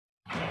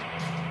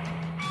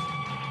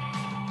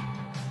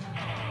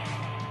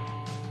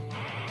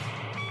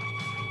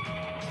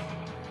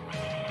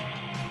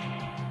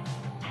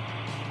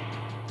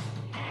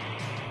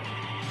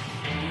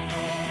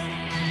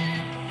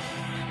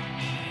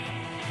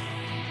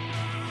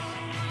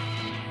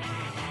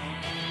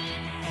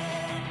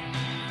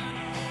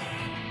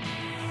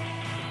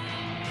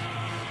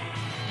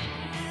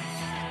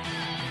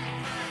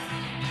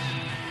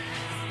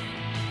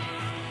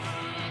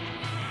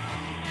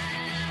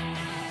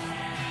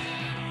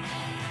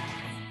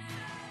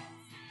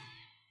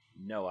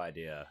no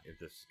idea if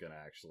this is gonna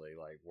actually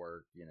like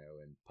work,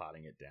 and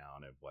potting it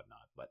down and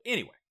whatnot. But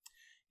anyway,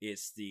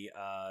 it's the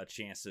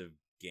Chance of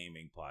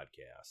Gaming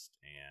podcast,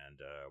 and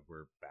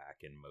we're back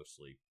and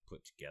mostly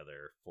put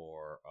together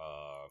for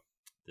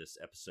this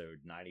episode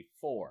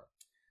 94.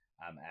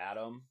 I'm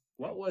Adam.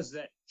 What was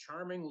that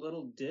charming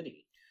little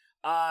ditty?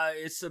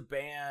 It's a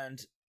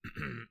band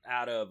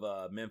out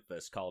of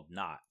Memphis called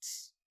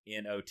Knots.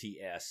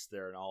 Nots.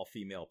 They're an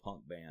all-female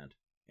punk band,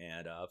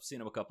 and I've seen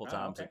them a couple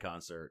times in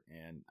concert,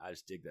 and I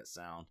just dig that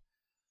sound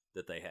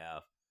that they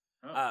have.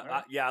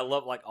 Right. I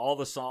love like all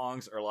the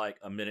songs are like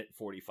a minute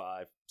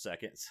 45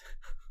 seconds.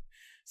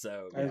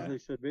 So as they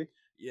should be.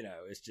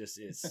 It's just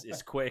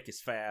it's quick,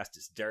 it's fast,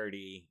 it's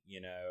dirty,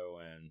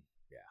 and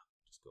yeah,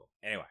 just cool.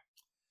 Anyway,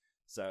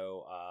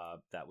 so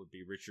that would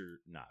be Richard.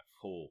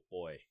 Oh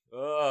boy.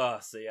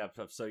 See,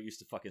 I'm so used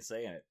to fucking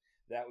saying it.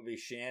 That would be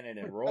Shannon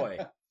and Roy.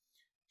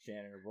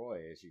 Shannon and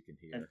Roy, as you can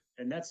hear.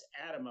 And that's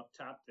Adam up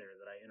top there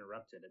that I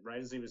interrupted right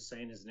as he was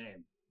saying his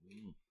name.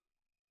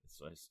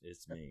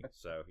 It's me.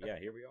 So, yeah,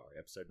 here we are,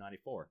 episode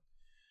 94.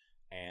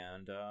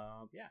 And,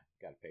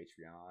 got a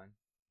Patreon,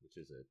 which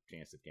is a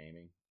Chance of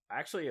Gaming. I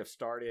actually have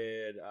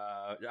started,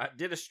 I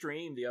did a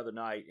stream the other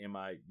night in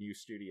my new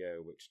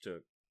studio, which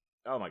took,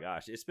 oh my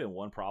gosh, it's been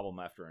one problem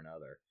after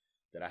another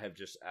that I have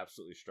just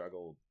absolutely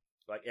struggled.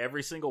 Like,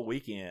 every single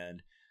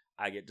weekend,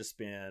 I get to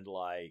spend,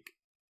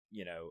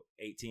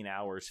 18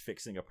 hours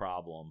fixing a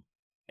problem,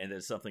 and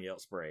then something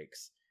else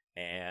breaks.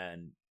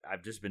 And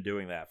I've just been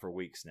doing that for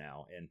weeks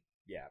now. And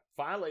yeah,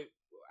 finally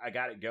I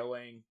got it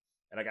going,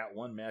 and I got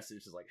one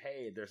message that's like,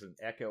 hey, there's an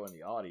echo in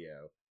the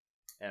audio.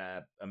 And I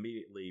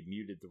immediately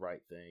muted the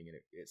right thing, and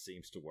it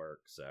seems to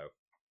work. So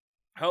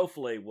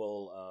hopefully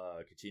we'll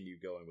continue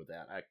going with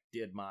that. I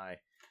did my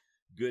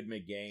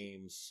Goodman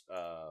Games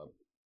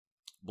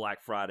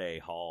Black Friday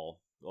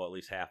haul. Well, at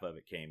least half of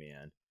it came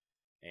in.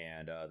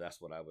 And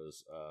that's what I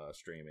was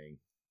streaming,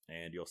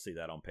 and you'll see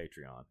that on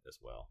Patreon as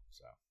well.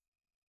 So,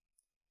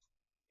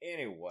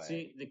 anyway,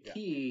 see, the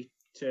key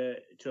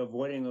to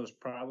avoiding those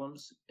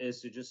problems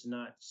is to just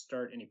not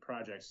start any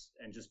projects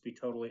and just be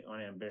totally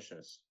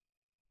unambitious.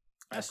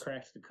 I've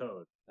cracked the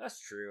code. That's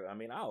true. I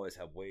mean, I always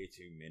have way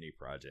too many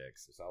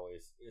projects.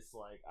 It's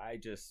like I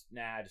just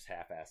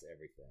half-ass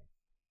everything.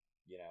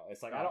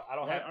 It's like I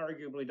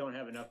arguably don't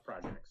have enough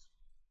projects.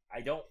 I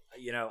don't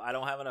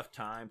have enough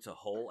time to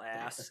whole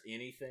ass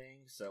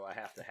anything, so I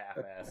have to half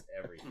ass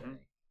everything.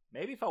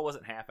 Maybe if I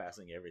wasn't half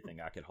assing everything,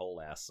 I could whole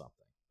ass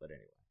something. But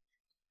anyway.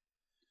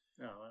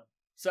 Oh, well.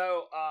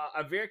 So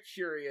I'm very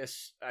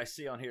curious. I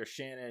see on here,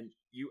 Shannon,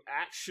 you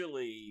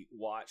actually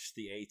watched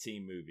the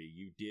A-Team movie.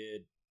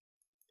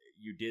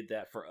 You did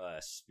that for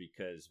us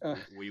because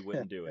we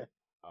wouldn't do it.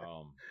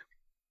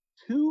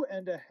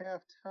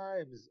 2.5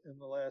 times in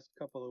the last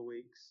couple of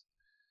weeks.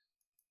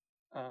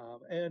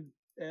 And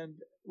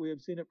we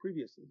have seen it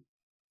previously.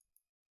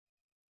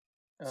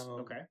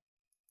 Okay.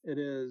 It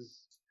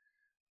is.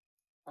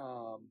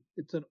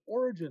 It's an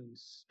origin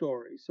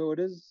story, so it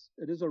is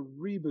a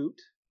reboot.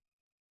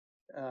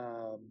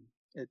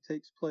 It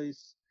takes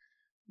place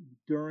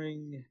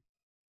during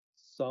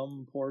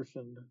some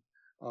portion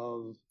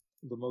of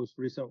the most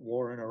recent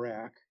war in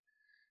Iraq.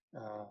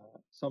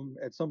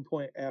 At some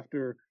point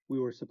after we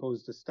were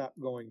supposed to stop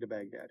going to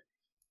Baghdad,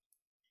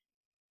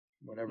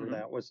 whenever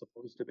that was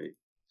supposed to be.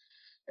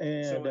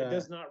 And, so it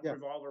does not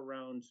revolve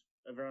around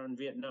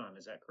Vietnam,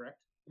 is that correct?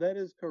 That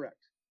is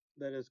correct.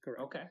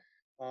 Okay.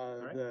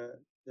 Right.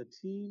 The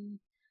team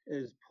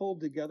is pulled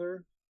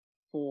together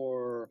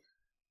for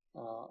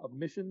a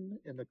mission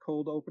in the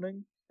cold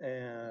opening,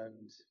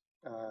 and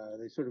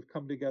they sort of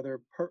come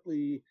together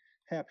partly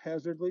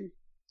haphazardly,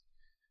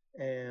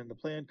 and the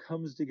plan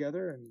comes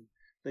together, and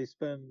they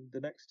spend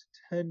the next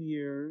 10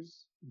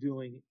 years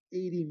doing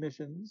 80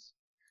 missions,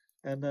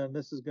 and then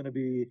this is going to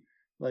be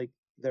like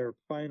their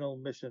final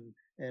mission,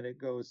 and it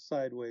goes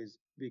sideways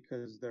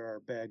because there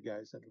are bad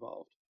guys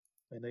involved,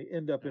 and they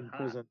end up in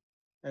prison.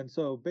 And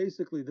so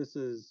basically this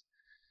is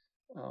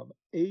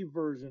a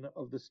version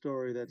of the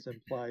story that's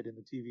implied in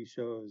the TV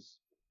show's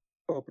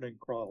opening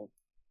crawl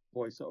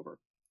voiceover.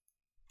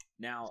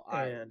 Now,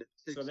 and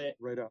so they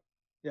right up.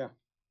 Yeah.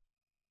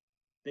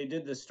 They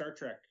did the Star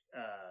Trek,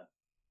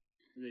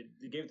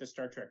 they gave it the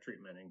Star Trek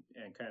treatment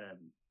and kind of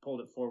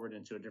pulled it forward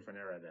into a different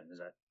era then, is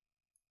that?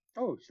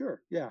 Oh,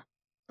 sure. Yeah.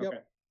 Okay.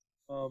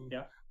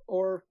 Yep.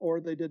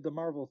 Or they did the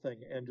Marvel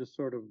thing and just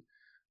sort of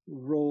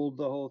rolled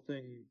the whole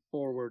thing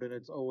forward, and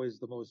it's always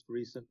the most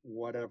recent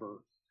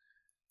whatever.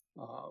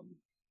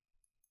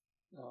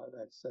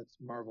 That's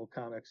Marvel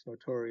Comics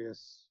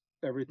notorious.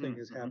 Everything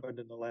has happened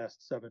in the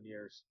last 7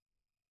 years.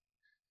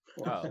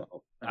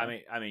 So. I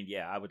mean,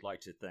 yeah, I would like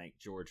to thank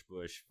George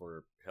Bush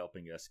for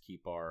helping us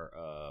keep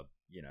our,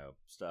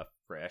 stuff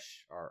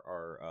fresh,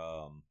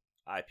 our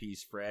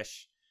IPs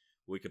fresh.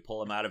 We could pull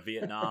them out of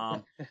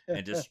Vietnam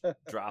and just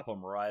drop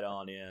them right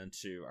on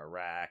into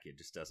Iraq. It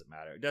just doesn't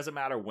matter. It doesn't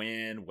matter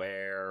when,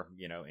 where,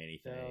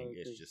 anything.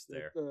 It's just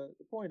there.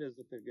 The point is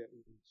that they're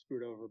getting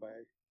screwed over by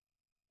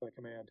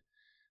command.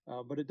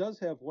 But it does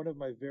have one of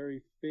my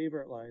very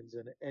favorite lines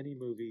in any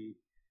movie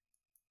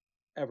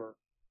ever.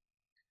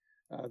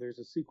 There's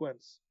a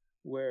sequence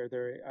where they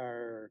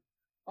are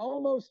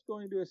almost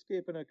going to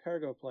escape in a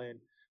cargo plane,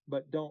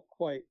 but don't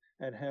quite,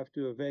 and have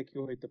to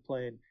evacuate the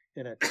plane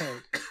in a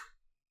tank.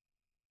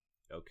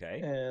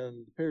 Okay.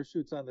 And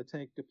parachutes on the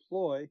tank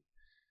deploy,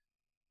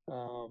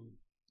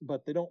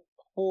 but they don't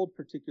hold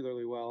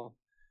particularly well.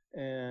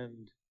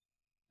 And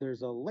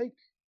there's a lake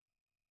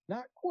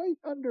not quite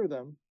under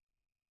them.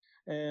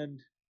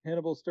 And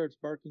Hannibal starts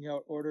barking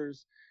out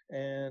orders,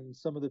 and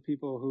some of the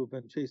people who've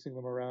been chasing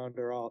them around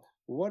are all,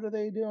 what are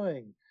they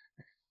doing?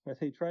 Are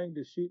they trying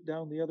to shoot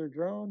down the other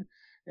drone?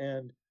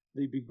 And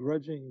the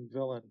begrudging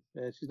villain,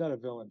 she's not a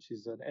villain,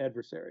 she's an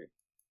adversary.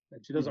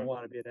 And she doesn't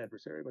want to be an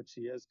adversary, but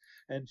she is.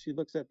 And she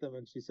looks at them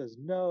and she says,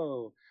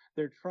 no,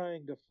 they're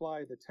trying to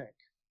fly the tank.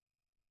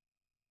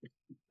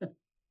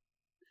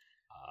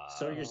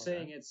 So you're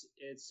saying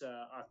it's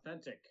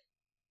authentic?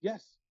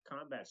 Yes.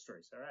 Combat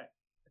stories. All right.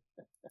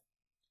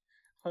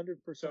 100%.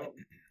 So,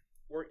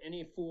 were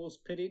any fools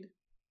pitied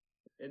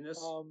in this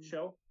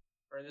show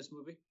or in this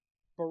movie?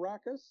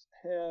 Baracus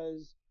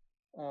has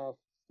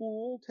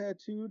fool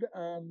tattooed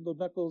on the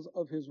knuckles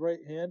of his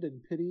right hand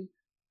and pity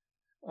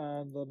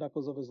on the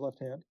knuckles of his left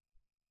hand.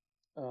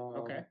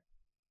 Okay.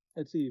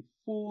 Let's see.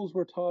 Fools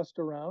were tossed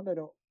around. I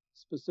don't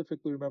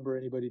specifically remember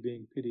anybody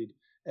being pitied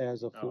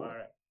as a fool. All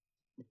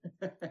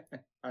right.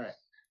 All right.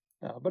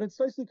 But it's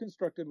nicely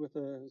constructed with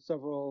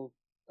several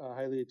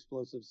highly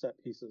explosive set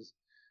pieces.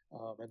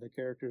 And the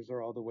characters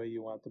are all the way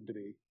you want them to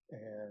be.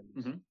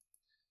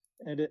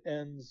 And it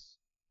ends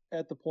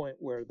at the point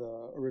where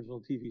the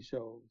original TV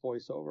show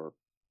voiceover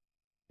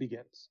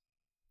begins.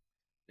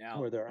 Now,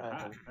 where they're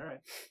on. All right.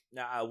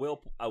 Now, I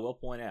will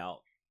point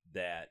out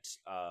that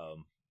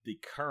the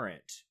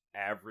current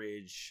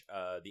average,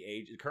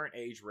 the current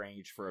age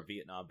range for a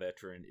Vietnam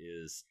veteran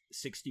is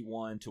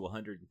 61 to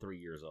 103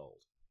 years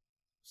old.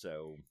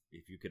 So,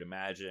 if you could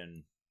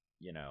imagine,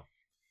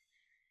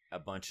 a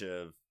bunch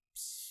of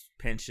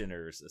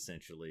pensioners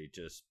essentially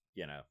just,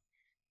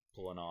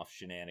 pulling off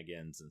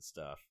shenanigans and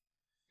stuff.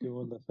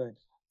 Doing the thing.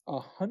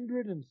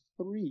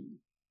 103.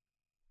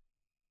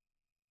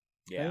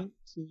 Yeah.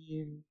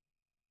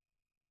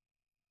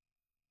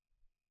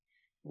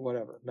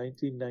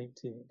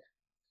 1919,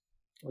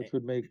 which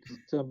would make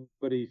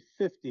somebody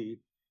 50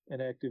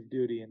 in active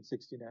duty in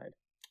 69.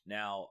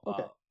 Now,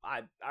 okay.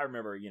 I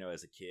remember,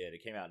 as a kid,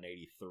 it came out in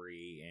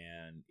 83,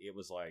 and it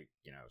was like,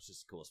 it's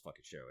just the coolest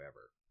fucking show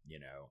ever,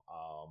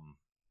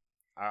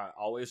 I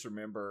always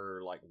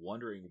remember, like,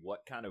 wondering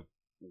what kind of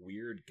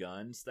weird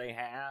guns they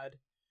had,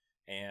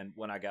 and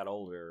when I got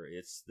older,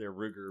 it's their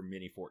Ruger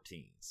Mini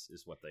 14s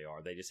is what they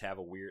are. They just have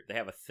they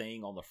have a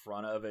thing on the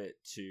front of it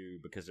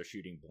because they're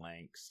shooting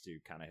blanks to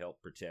kind of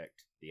help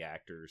protect the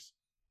actors.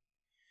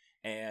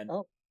 And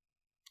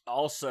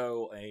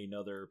also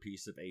another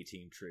piece of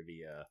A-Team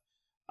trivia,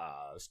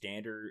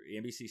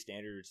 NBC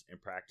standards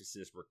and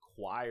practices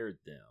required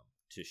them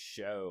to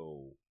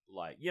show,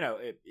 like,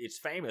 it's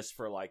famous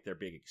for, like, their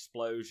big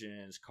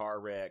explosions, car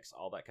wrecks,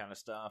 all that kind of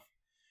stuff.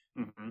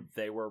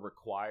 They were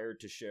required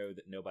to show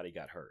that nobody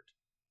got hurt.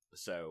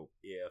 So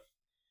if,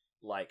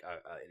 like,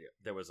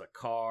 there was a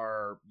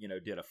car,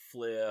 did a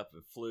flip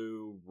and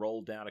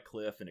rolled down a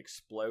cliff and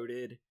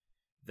exploded,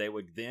 they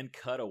would then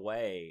cut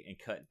away and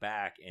cut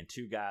back, and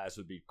two guys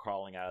would be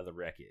crawling out of the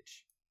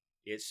wreckage.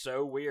 It's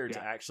so weird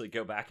to actually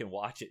go back and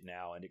watch it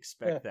now and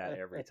expect that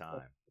every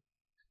time.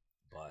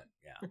 But,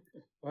 yeah.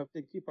 We'll have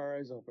to keep our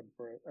eyes open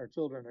for it. Our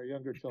children, our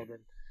younger children,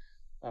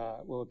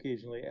 will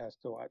occasionally ask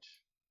to watch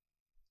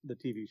the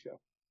TV show.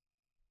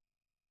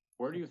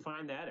 Where do you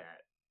find that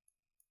at?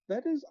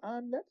 That is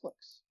on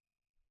Netflix.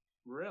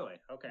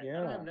 Really? Okay. Yeah.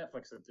 I don't have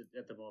Netflix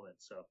at the moment,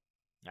 so.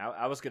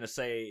 I was going to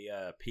say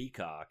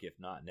Peacock, if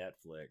not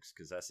Netflix,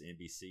 because that's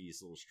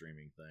NBC's little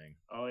streaming thing.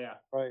 Oh, yeah.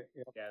 Right.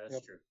 Yep. Yeah,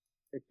 that's true.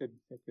 It could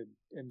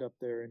end up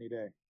there any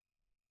day.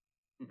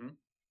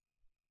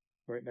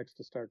 Right next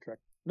to Star Trek.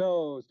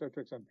 No, Star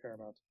Trek's on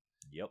Paramount.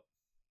 Yep.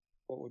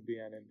 What would be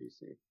on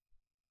NBC?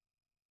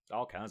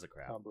 All kinds of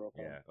crap.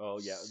 Yeah. Oh,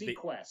 yeah.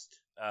 Sequest.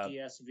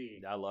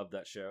 DSV. I love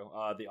that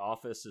show. The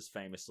Office is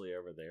famously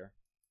over there.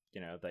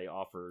 They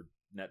offered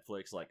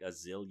Netflix like $1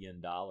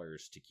 zillion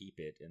to keep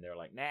it, and they're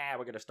like, nah,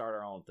 we're going to start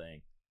our own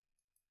thing.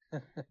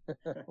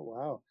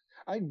 Wow.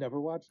 I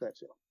never watched that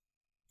show.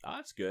 Oh,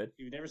 it's good.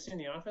 You've never seen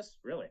The Office?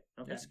 Really?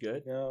 Okay. It's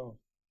good. No.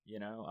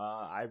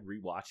 I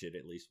rewatch it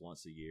at least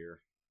once a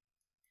year.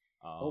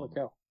 Holy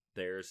cow.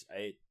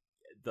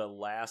 The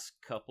last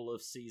couple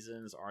of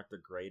seasons aren't the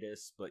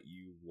greatest, but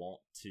you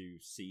want to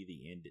see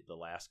the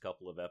last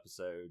couple of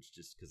episodes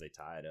just because they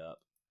tie it up.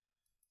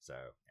 So,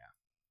 yeah.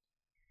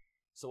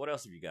 So what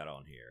else have you got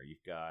on here?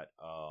 You've got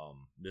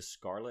Miss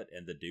Scarlet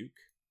and the Duke.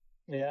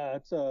 Yeah,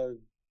 it's a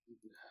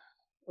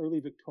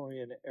early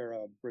Victorian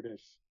era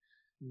British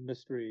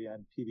mystery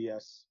on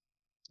PBS.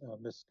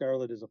 Miss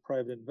Scarlet is a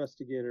private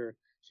investigator.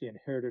 She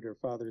inherited her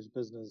father's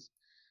business,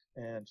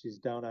 and she's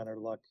down on her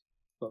luck,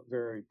 but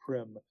very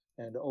prim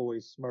and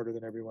always smarter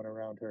than everyone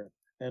around her.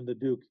 And the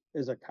Duke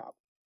is a cop,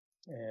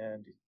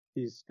 and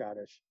he's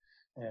Scottish,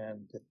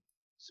 and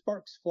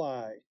sparks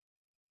fly.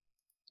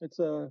 it's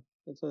a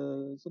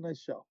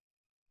nice show.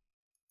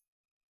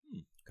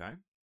 Okay.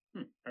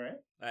 All right.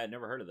 I had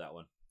never heard of that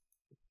one.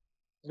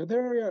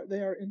 They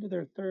are into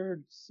their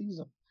third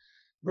season,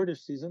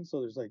 British season.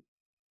 So there's like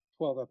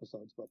 12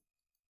 episodes, but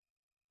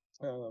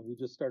we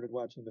just started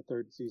watching the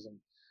third season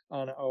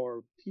on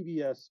our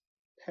PBS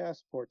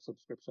Passport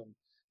subscription,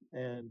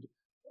 and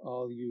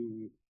all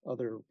you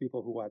other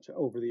people who watch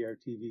over-the-air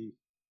TV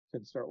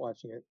can start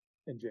watching it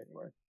in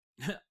January.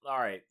 All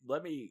right,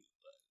 let me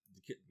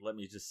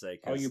just say,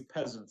 all you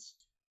peasants.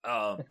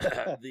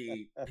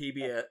 The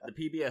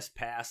PBS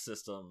Pass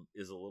system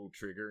is a little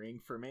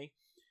triggering for me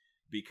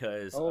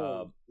because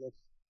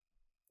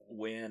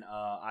when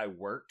I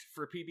worked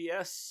for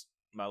PBS,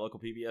 my local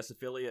PBS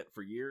affiliate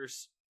for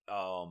years,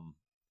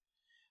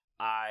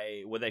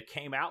 when they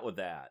came out with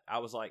that, I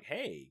was like,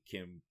 hey,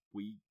 can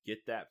we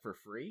get that for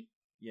free?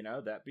 You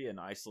know, that'd be a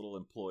nice little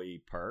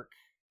employee perk.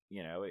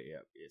 You know,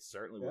 it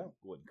certainly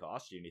wouldn't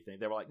cost you anything.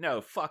 They were like,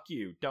 no, fuck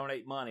you.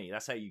 Donate money.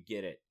 That's how you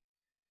get it.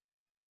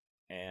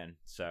 And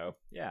so,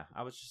 yeah,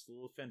 I was just a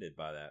little offended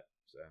by that.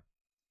 So,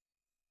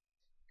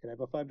 can I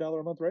have a $5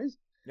 a month raise?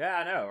 Yeah,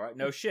 I know, right?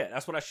 No shit.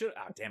 That's what I should.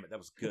 Oh, damn it. That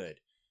was good.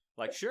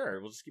 Like, sure,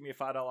 well, just give me a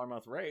 $5 a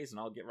month raise and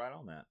I'll get right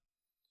on that.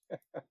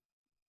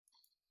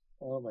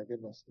 Oh my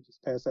goodness.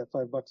 Just pass that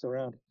 $5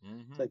 around.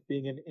 Mm-hmm. It's like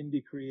being an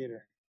indie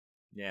creator.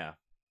 Yeah.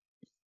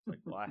 Like,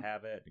 well, I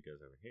have it. It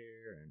goes over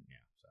here. And yeah,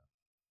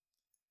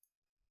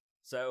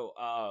 so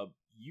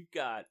you've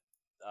got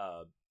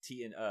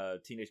Teenage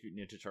Mutant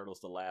Ninja Turtles: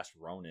 The Last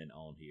Ronin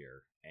on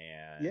here,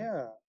 and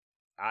yeah,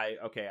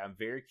 I'm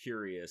very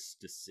curious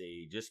to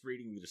see. Just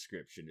reading the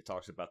description, it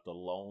talks about the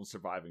lone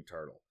surviving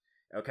turtle.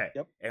 Okay,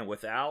 yep. And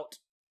without,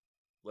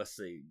 let's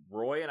see,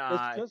 Roy and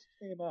I just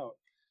came out.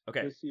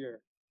 Okay, this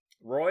year.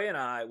 Roy and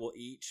I will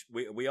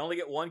we only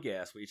get one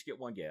guess. We each get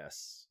one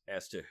guess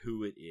as to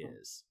who it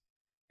is,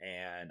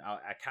 and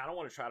I kind of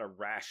want to try to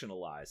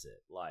rationalize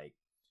it. Like,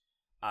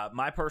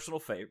 my personal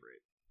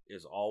favorite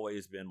has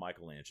always been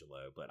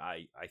Michelangelo, but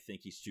I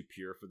think he's too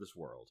pure for this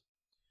world,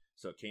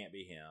 so it can't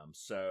be him.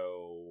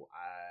 So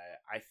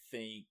I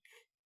think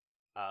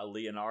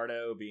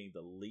Leonardo being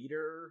the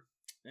leader,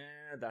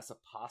 that's a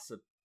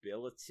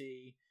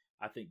possibility.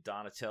 I think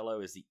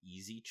Donatello is the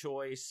easy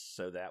choice,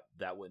 so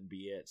that wouldn't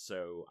be it.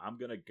 So I'm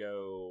gonna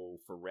go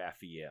for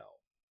Raphael.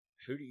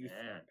 Who do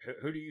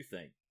you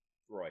think,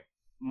 Roy?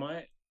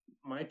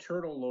 My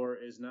turtle lore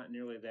is not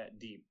nearly that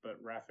deep, but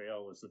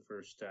Raphael was the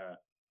first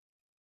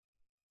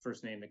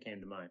name that came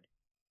to mind.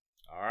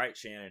 All right,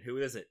 Shannon, who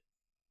is it?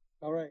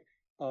 All right,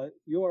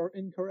 you are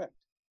incorrect.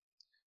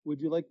 Would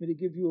you like me to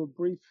give you a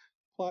brief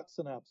plot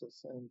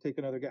synopsis and take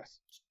another guess?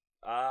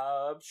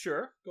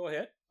 Sure. Go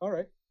ahead. All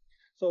right.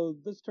 So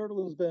this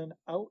turtle has been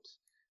out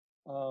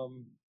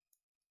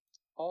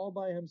all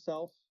by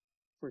himself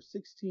for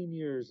 16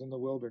 years in the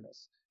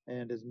wilderness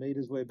and has made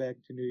his way back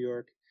to New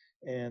York.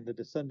 And the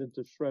descendant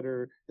of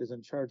Shredder is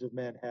in charge of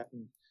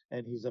Manhattan,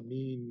 and he's a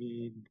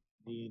mean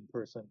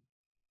person.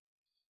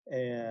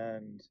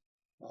 And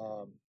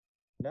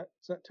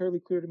it's not terribly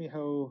clear to me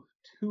how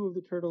two of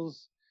the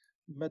turtles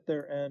met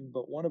their end,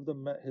 but one of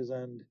them met his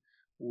end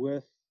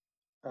with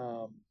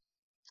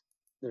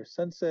their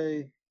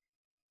sensei,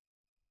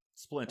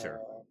 Splinter.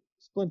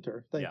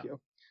 Thank you.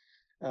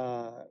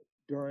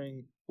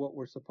 During what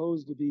were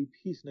supposed to be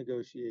peace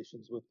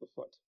negotiations with the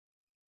Foot.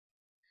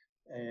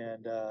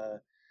 And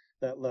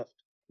that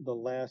left the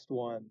last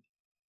one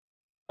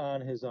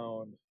on his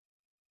own,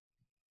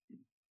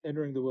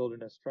 entering the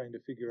wilderness, trying to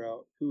figure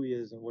out who he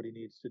is and what he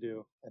needs to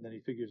do. And then he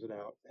figures it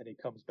out, and he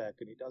comes back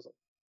and he does it.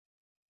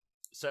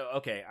 So,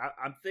 okay,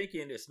 I'm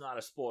thinking it's not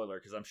a spoiler,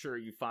 because I'm sure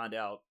you find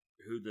out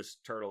who this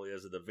turtle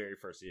is at the very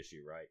first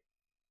issue, right?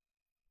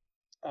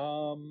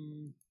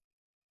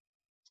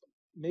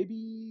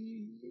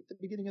 Maybe at the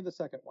beginning of the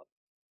second one.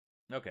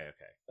 Okay.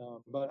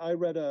 But I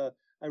read a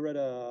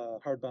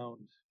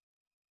hardbound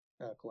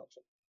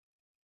collection.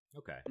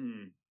 Okay.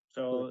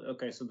 So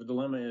the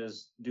dilemma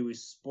is: do we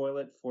spoil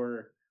it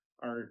for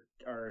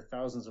our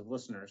thousands of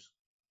listeners?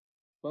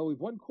 Well, we've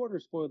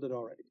 1/4 spoiled it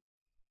already.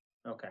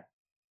 Okay.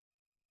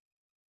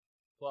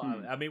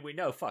 Well, I mean, we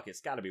know. Fuck,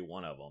 it's got to be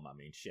one of them. I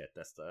mean, shit,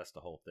 that's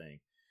the whole thing.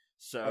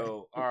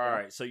 So, all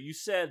right. So you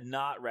said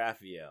not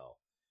Raphael.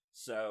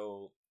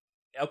 So,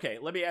 okay,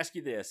 let me ask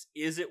you this: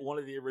 is it one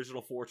of the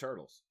original 4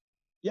 turtles?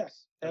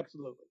 Yes,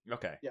 absolutely.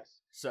 Okay.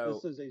 Yes. So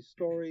this is a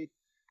story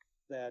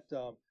that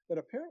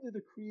apparently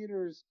the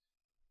creators,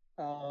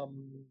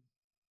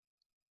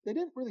 they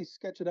didn't really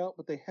sketch it out,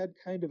 but they had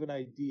kind of an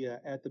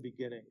idea at the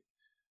beginning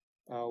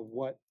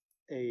what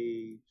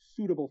a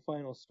suitable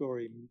final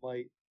story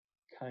might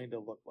kind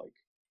of look like.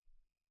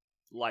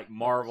 Like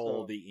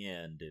Marvel, the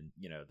end, and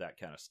that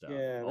kind of stuff.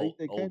 Yeah,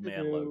 they Old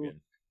Man knew,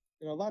 Logan.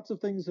 Lots of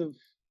things have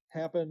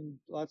happened.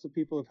 Lots of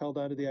people have held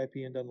onto the IP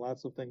and done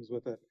lots of things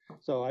with it.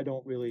 So I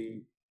don't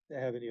really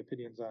have any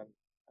opinions on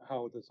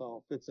how this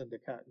all fits into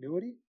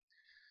continuity.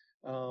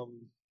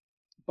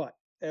 But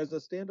as a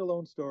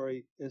standalone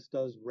story, this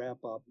does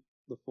wrap up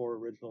the 4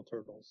 original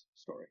Turtles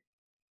story.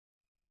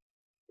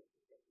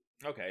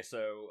 Okay,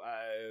 so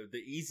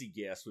the easy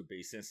guess would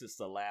be, since it's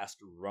the last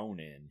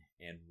Ronin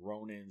and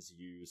Ronins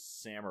use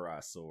samurai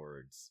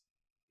swords,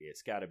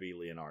 it's got to be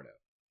Leonardo.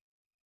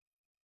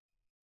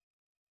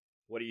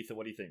 What do you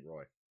think,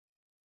 Roy?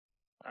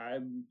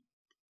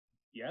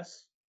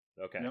 Yes.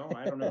 Okay. No,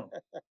 I don't know.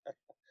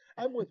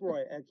 I'm with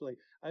Roy. Actually,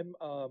 I'm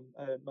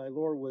my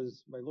lore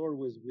was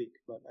weak,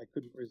 but I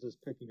couldn't resist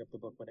picking up the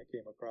book when it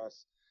came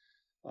across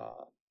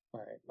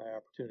my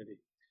opportunity.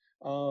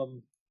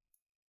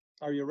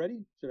 Are you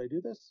ready? Should I do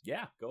this?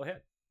 Yeah, go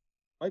ahead.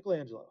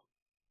 Michelangelo.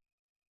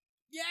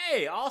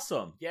 Yay!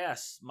 Awesome.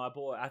 Yes, my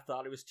boy. I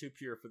thought he was too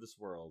pure for this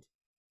world.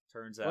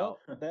 Turns out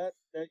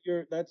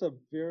that's a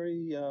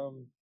very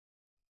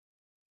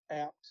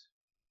apt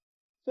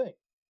thing,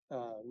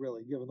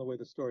 really, given the way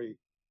the story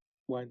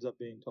winds up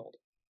being told.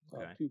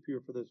 Okay. Too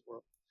pure for this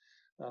world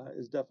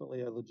is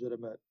definitely a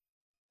legitimate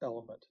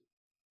element.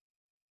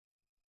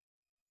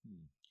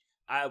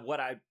 What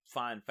I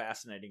find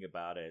fascinating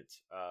about it,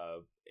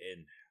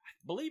 and I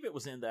believe it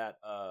was in that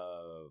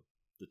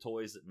The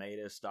Toys That Made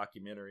Us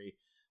documentary.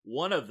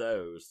 One of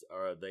those,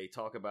 they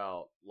talk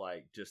about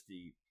like just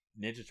the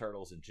Ninja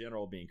Turtles in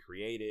general being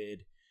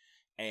created,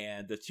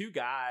 and the two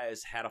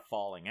guys had a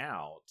falling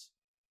out,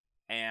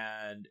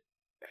 and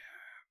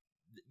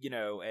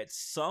at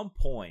some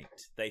point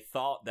they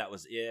thought that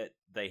was it.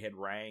 They had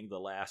rang the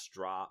last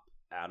drop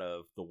out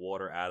of the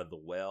water out of the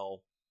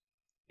well,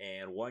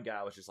 and one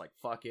guy was just like,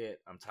 "Fuck it,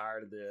 I'm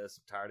tired of this.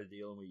 I'm tired of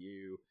dealing with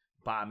you.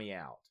 Buy me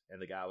out."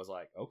 And the guy was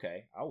like,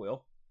 "Okay, I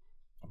will."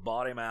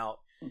 Bought him out,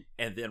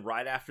 and then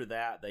right after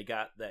that, they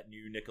got that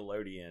new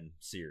Nickelodeon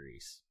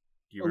series.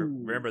 Do you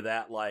remember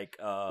that? Like,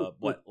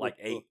 like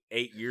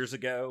 8 years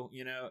ago?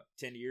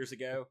 10 years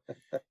ago,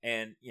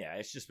 and yeah,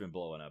 it's just been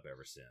blowing up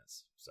ever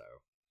since. So,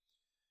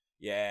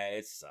 yeah,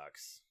 it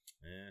sucks.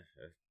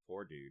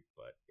 Poor dude,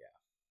 but yeah.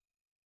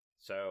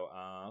 So,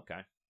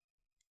 okay.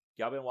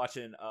 Y'all been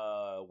watching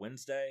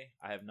Wednesday?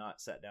 I have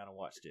not sat down and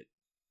watched it.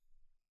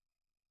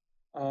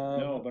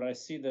 No, but I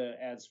see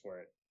the ads for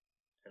it,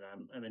 and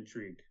I'm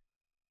intrigued.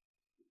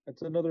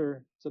 It's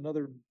another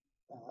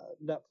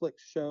Netflix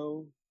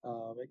show.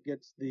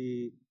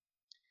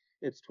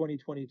 It's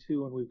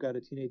 2022, and we've got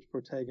a teenage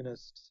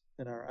protagonist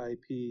in our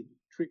IP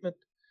treatment.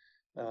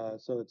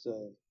 So it's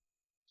a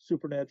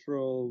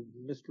supernatural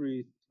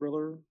mystery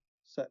thriller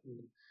set in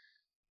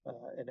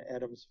an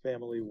Addams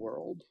Family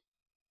world.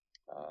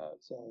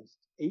 It's an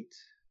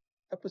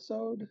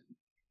 8-episode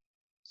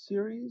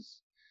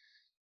series,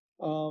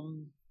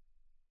 and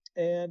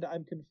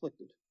I'm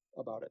conflicted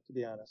about it, to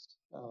be honest.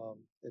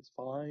 It's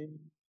fine.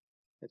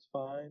 It's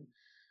fine.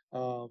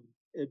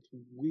 It's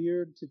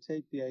weird to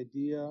take the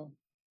idea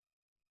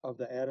of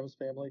the Addams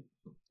Family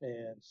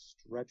and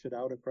stretch it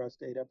out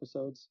across 8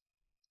 episodes,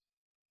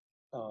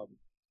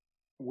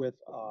 with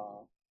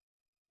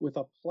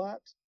a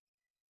plot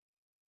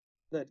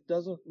that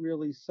doesn't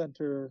really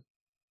center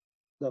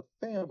the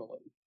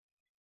family.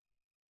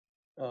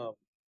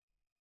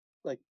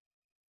 Like,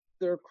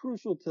 they're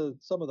crucial to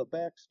some of the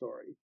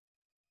backstory,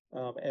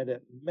 and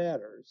it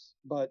matters.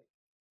 But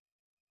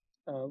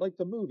like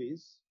the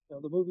movies,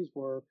 the movies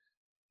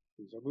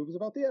these are movies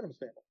about the Addams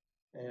Family,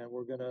 and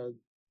we're gonna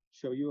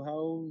show you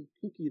how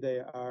kooky they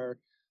are,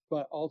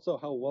 but also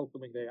how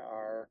welcoming they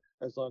are,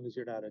 as long as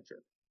you're not a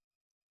jerk.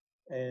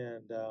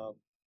 And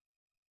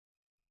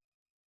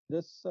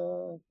this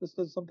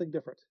does something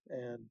different,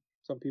 and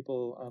some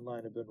people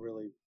online have been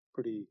really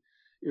pretty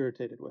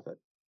irritated with it.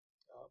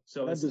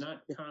 So it's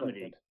not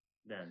comedy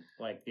then,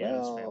 like the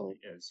Addams Family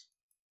is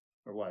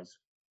or was.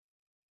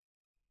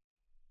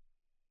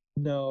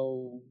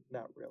 No,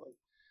 not really.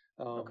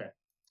 Okay.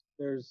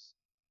 There's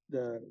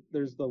the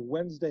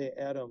Wednesday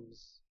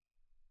Addams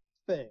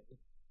thing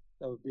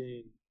of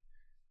being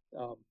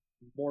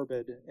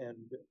morbid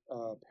and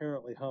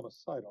apparently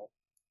homicidal.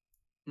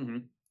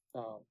 Mm-hmm.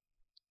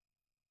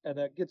 And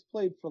that gets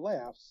played for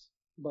laughs,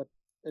 but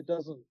it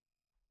doesn't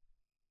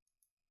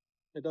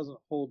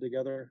hold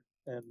together.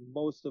 And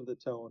most of the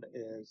tone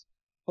is,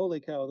 "Holy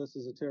cow, this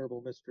is a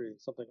terrible mystery, and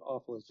something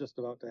awful is just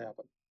about to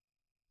happen."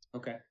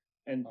 Okay.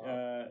 And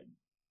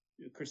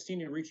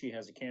Christina Ricci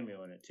has a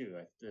cameo in it too,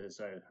 as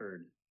I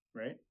heard,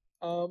 right?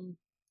 A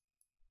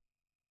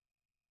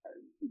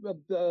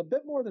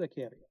bit more than a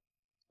cameo.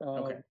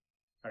 Okay.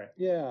 All right.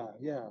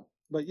 Yeah.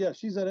 But yeah,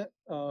 she's in it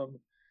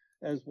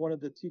as one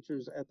of the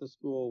teachers at the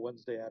school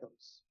Wednesday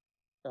Addams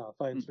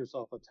finds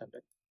herself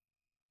attending.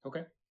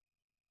 Okay.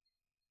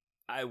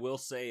 I will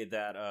say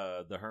that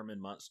the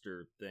Herman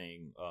Munster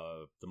thing,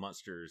 the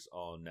Munsters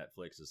on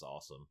Netflix, is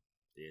awesome.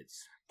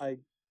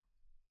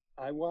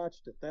 I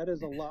watched it. That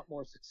is a lot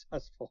more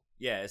successful.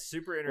 Yeah, it's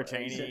super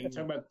entertaining.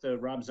 Talking about the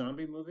Rob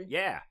Zombie movie?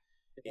 Yeah.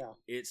 Yeah.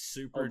 It's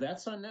super. Oh,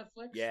 that's on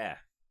Netflix? Yeah.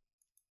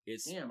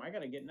 Damn, I got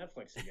to get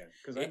Netflix again,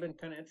 because I've been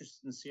kind of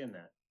interested in seeing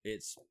that.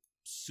 It's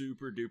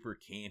super duper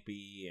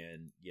campy,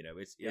 and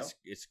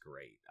it's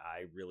great.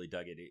 I really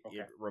dug it.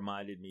 It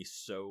reminded me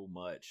so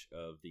much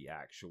of the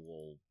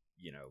actual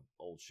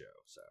old show.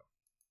 So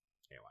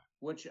anyway,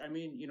 which, I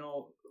mean,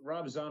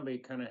 Rob Zombie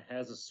kind of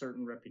has a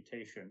certain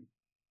reputation,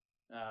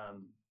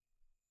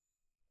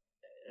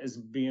 as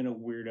being a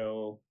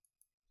weirdo,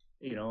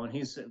 and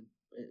he's a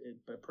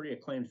pretty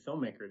acclaimed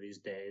filmmaker these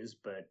days,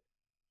 but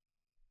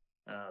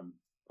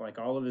like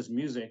all of his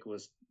music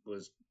was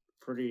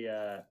pretty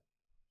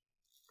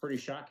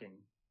shocking,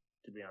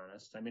 to be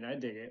honest. I mean, I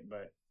dig it,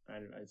 but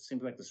it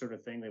seems like the sort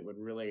of thing that would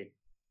really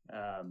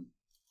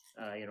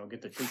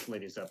get the church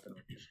ladies up.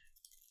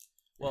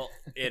 Well,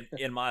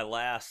 in my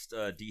last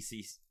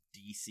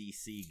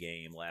DCC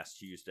game last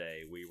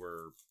Tuesday, we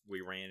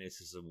ran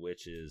into some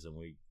witches, and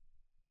we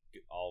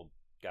all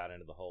got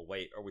into the whole,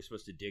 wait, are we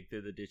supposed to dig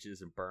through the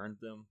ditches and burn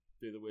them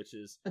through the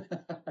witches?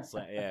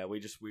 So, yeah, we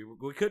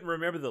couldn't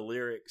remember the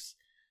lyrics,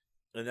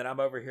 and then I'm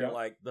over here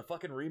like, the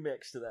fucking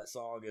remix to that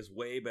song is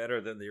way better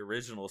than the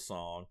original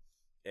song,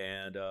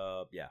 and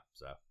so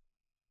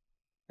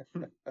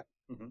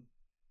mm-hmm.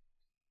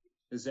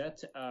 Is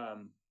that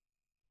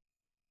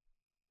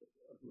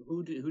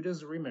who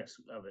does the remix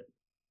of it?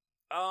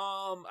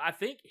 I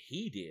think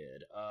he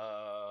did.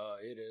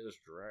 It is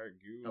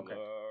Dragula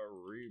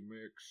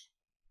remix.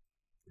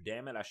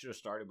 Damn it! I should have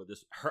started with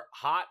this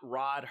Hot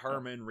Rod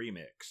Herman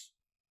remix.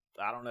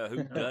 I don't know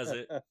who does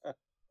it.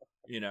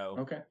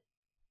 Okay.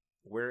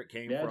 Where it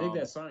came from. Yeah, I dig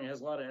that song. It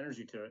has a lot of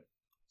energy to it.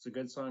 It's a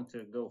good song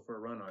to go for a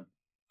run on.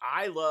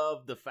 I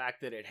love the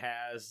fact that it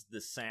has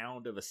the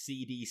sound of a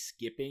CD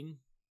skipping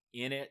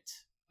in it,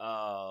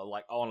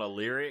 like on a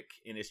lyric,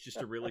 and it's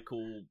just a really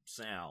cool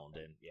sound.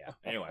 And yeah,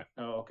 anyway.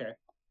 Oh, okay.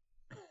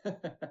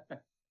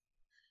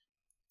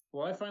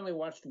 Well, I finally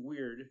watched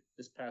Weird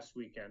this past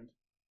weekend,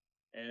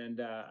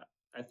 and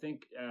I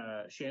think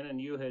Shannon,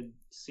 you had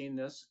seen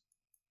this.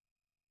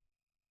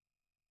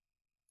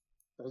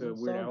 Doesn't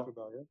sound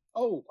familiar.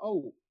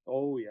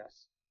 Oh,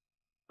 yes.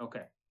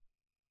 Okay.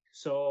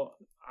 So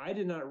I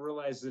did not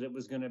realize that it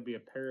was going to be a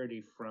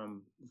parody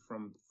from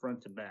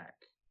front to back.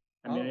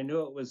 I mean, I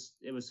knew it was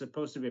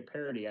supposed to be a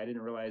parody. I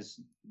didn't realize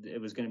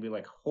it was going to be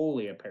like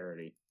wholly a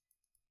parody.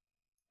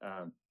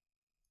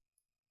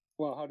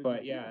 Well, how did?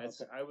 But yeah,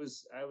 I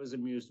was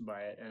amused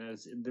by it, and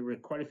there were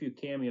quite a few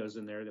cameos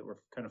in there that were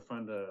kind of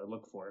fun to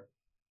look for.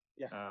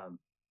 Yeah.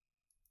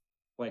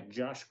 Like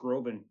Josh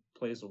Groban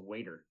plays a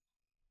waiter,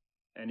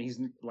 and he's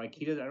like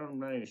I'm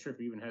not even sure if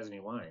he even has any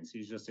lines.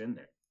 He's just in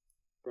there.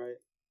 Right.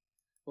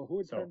 Well, who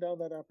would turn down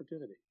that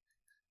opportunity?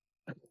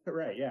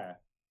 Right. Yeah.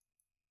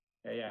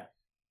 Yeah.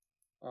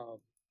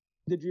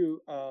 Did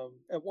you?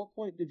 At what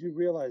point did you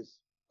realize?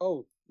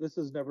 Oh, this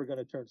is never going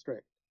to turn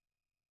straight.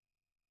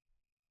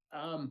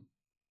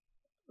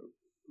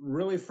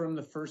 Really from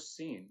the first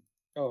scene.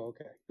 Oh,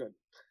 okay, good.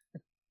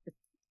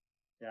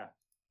 Yeah.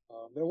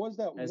 There was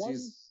that one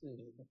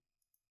scene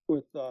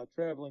with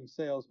traveling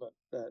salesman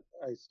that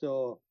I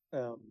still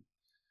am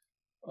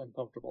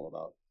uncomfortable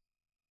about.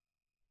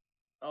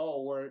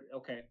 Oh, where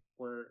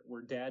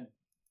Dad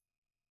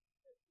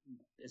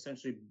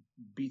essentially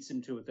beats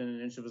him to within an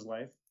inch of his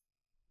life.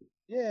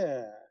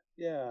 Yeah,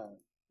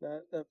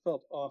 that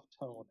felt off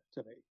tone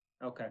to me.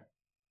 Okay.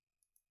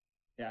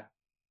 Yeah.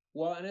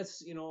 Well, and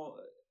it's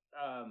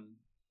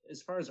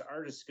as far as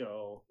artists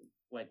go,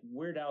 like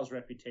Weird Al's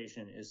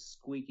reputation is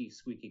squeaky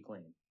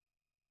clean,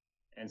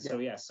 and so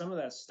yeah, some of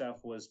that stuff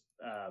was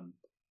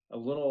a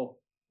little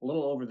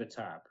over the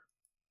top.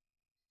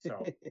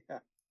 So, yeah.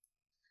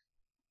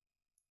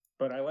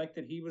 But I like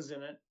that he was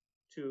in it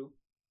too.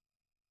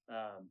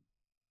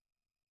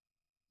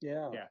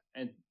 Yeah,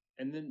 and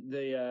then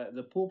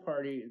the pool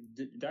party,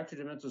 Dr.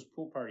 Demento's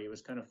pool party, it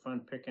was kind of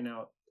fun picking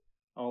out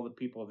all the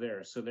people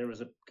there. So there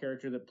was a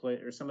character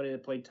somebody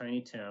that played Tiny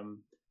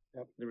Tim.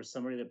 Yep. There was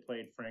somebody that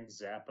played Frank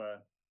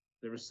Zappa.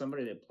 There was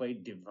somebody that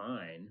played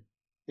Divine.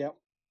 Yep.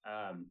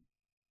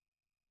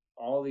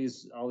 All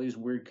these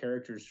weird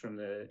characters from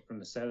the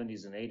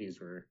 70s and 80s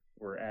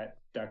were at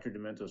Dr.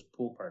 Demento's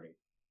pool party.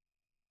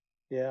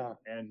 Yeah.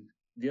 And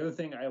the other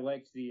thing, I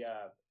liked the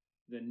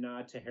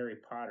nod to Harry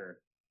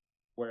Potter,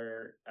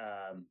 where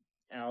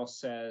Al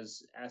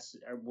says,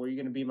 "Were you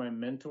going to be my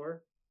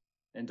mentor?"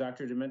 And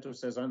Dr. Demento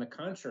says, "On the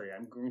contrary,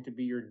 I'm going to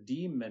be your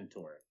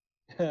dementor."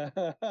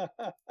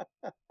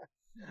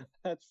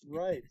 That's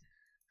right.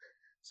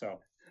 So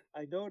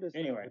I noticed.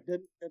 Anyway, I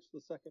didn't catch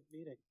the second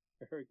meaning.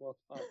 Very well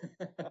done.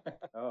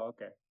 Oh,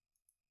 okay.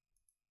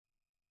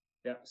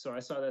 Yeah, so I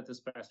saw that this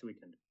past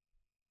weekend,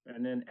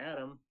 and then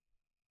Adam,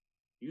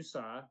 you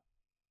saw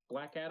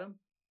Black Adam.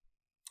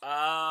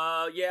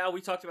 Yeah, we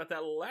talked about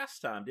that last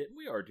time, didn't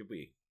we? Or did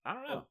we? I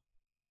don't know.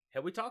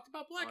 Have we talked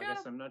about Black Adam? I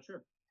guess I'm not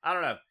sure. I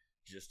don't know.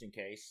 Just in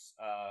case,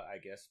 I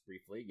guess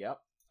briefly. Yep,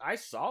 I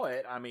saw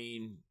it. I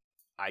mean,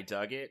 I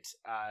dug it.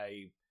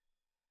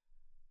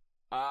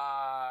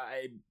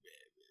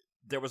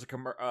 There was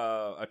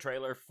a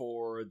trailer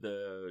for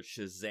the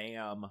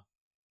Shazam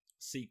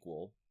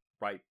sequel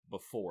right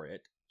before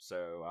it,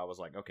 so I was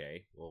like,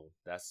 okay, well,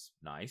 that's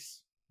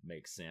nice,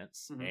 makes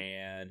sense,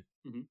 and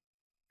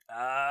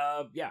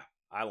yeah,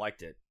 I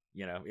liked it.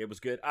 It was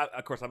good.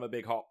 Of course, I'm a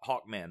big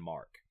Hawkman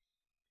mark,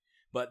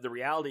 but the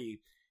reality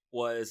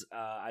was,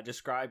 I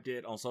described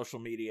it on social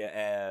media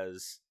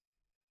as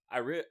I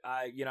went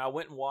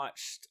and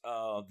watched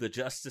the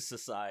Justice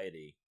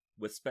Society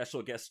with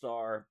special guest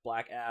star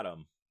Black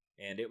Adam,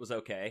 and it was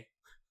okay.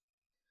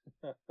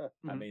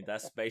 I mean,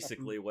 that's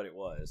basically what it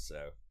was.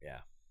 So yeah.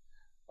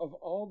 Of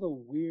all the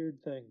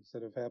weird things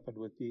that have happened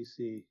with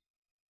DC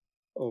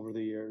over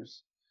the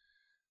years,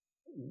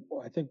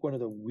 I think one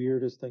of the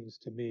weirdest things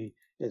to me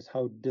is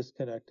how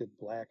disconnected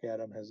Black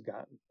Adam has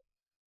gotten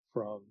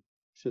from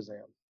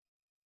Shazam.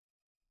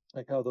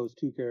 Like how those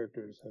two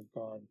characters have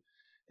gone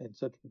in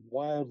such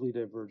wildly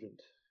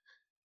divergent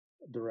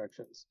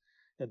directions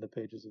in the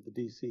pages of the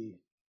DC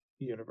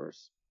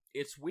universe.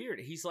 It's weird.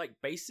 He's like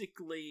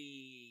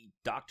basically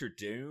Doctor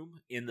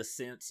Doom in the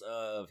sense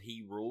of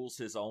he rules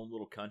his own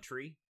little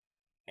country,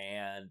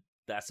 and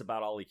that's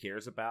about all he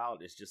cares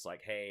about. It's just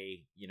like,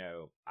 hey,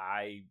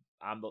 I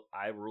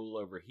rule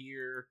over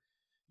here.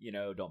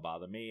 Don't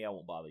bother me. I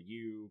won't bother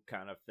you,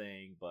 kind of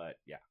thing. But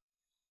yeah.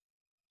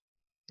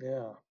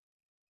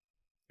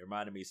 It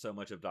reminded me so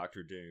much of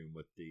Doctor Doom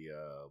with the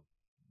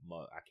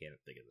I can't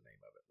think of the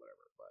name of it,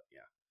 whatever. But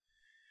yeah.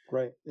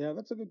 Right. Yeah,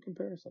 that's a good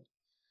comparison.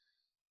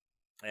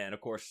 And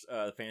of course,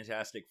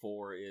 Fantastic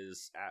Four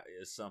is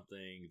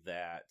something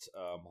that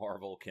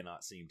Marvel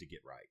cannot seem to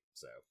get right.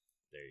 So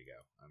there you go.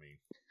 I mean,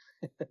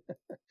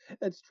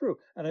 it's true,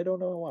 and I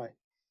don't know why.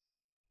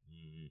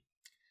 Mm.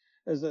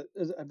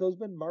 Have those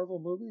been Marvel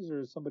movies, or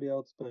has somebody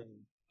else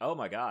been? Oh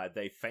my God,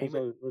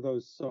 were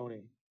those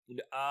Sony?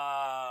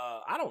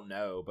 I don't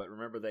know, but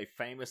remember they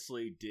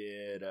famously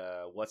did.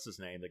 What's his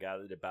name? The guy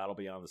that did Battle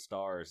Beyond the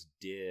Stars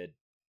did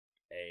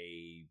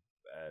a.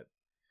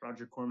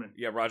 Roger Corman.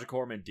 Yeah, Roger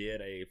Corman did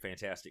a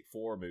Fantastic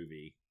Four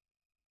movie,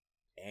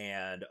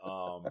 and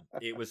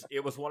it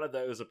was one of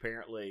those.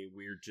 Apparently,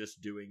 we're just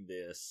doing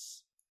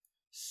this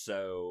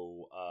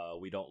so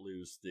we don't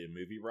lose the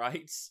movie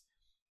rights,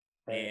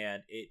 right.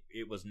 And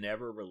it was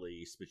never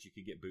released, but you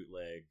could get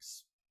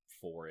bootlegs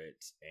for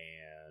it,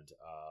 and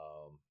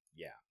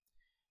yeah,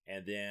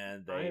 and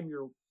then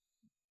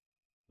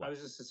I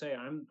was just to say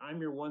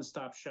I'm your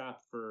one-stop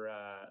shop for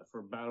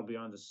Battle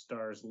Beyond the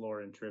Stars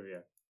lore and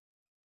trivia.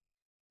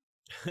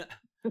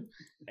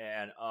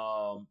 And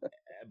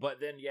but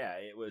then yeah,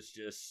 it was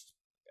just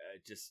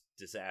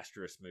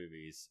disastrous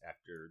movies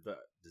after the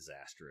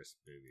disastrous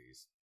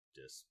movies.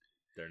 Just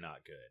they're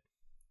not good.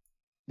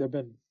 There've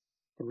been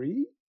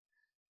 3,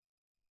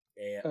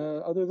 and,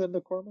 other than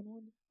the Corman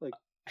one. Like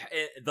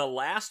the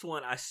last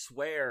one, I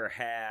swear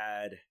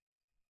had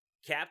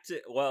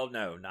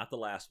not the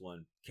last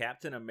one.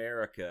 Captain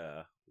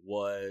America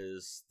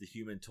was the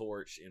Human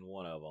Torch in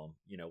one of them.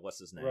 What's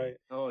his name? Right.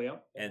 Oh, yeah.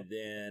 And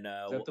then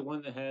is that the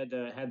one that had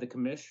the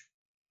commish?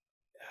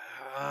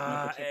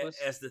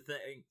 As the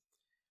thing.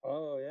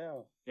 Oh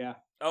yeah. Yeah.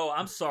 Oh,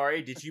 I'm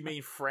sorry. Did you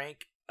mean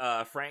Frank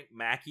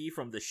Mackey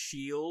from The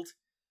Shield?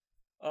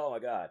 Oh my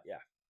God. Yeah.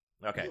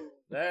 Okay.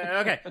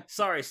 Okay.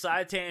 Sorry.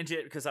 Side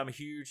tangent because I'm a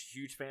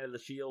huge fan of The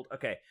Shield.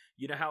 Okay.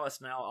 You know how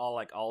it's now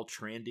all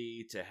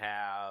trendy to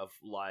have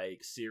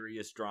like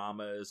serious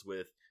dramas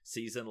with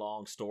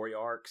season-long story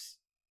arcs?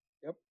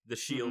 Yep. The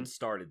Shield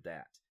started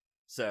that.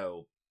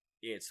 So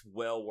it's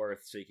well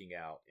worth seeking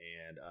out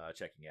and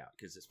checking out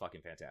because it's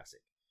fucking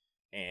fantastic.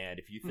 And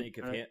if you think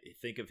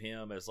of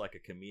him as like a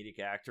comedic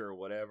actor or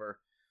whatever,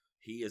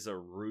 he is a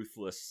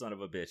ruthless son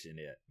of a bitch in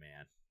it,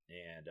 man.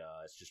 And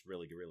it's just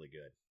really, really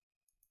good.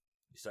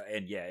 So,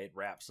 and yeah, it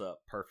wraps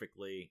up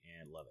perfectly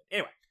and love it.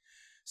 Anyway,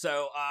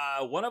 so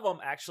one of them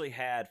actually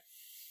had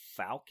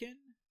Falcon.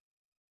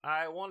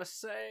 I want to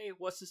say,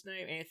 what's his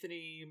name?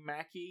 Anthony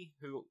Mackie,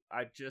 who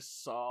I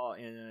just saw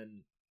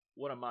in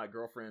one of my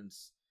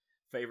girlfriend's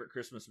favorite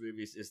Christmas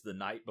movies is The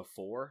Night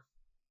Before.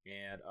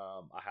 And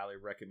I highly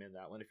recommend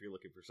that one if you're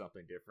looking for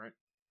something different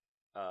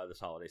this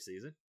holiday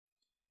season.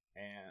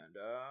 And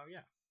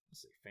yeah,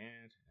 let's see,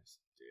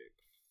 Fantastic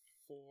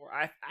Four.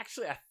 I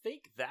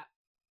think that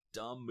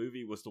dumb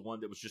movie was the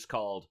one that was just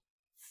called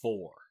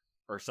 4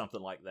 or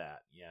something like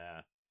that.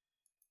 Yeah.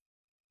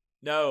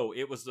 No,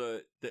 it was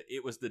the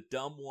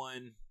dumb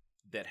one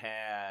that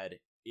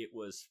it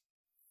was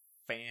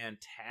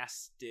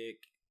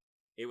fantastic.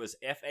 It was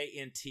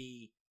FANT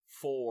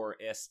 4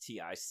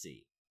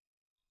 STIC.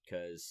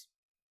 Because,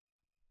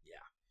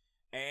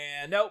 yeah.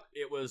 And nope,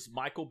 it was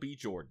Michael B.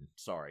 Jordan.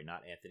 Sorry,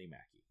 not Anthony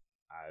Mackie.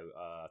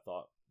 I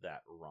thought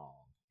that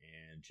wrong.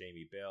 And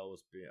Jamie Bell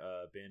was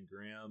Ben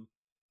Grimm.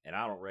 And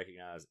I don't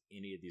recognize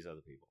any of these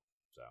other people.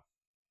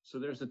 So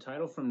there's a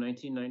title from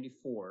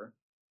 1994.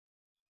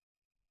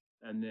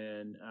 And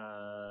then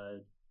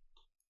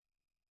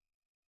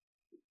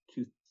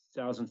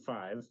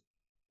 2005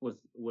 with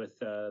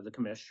the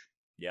commish.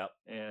 Yep.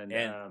 And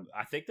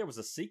I think there was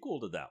a sequel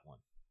to that one.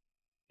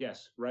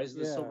 Yes, Rise of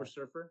the Silver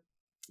Surfer.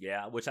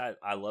 Yeah, which I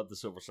love the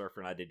Silver Surfer,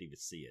 and I didn't even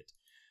see it.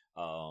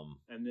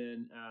 And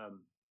then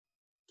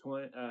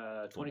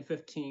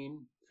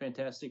 2015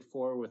 Fantastic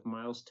Four with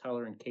Miles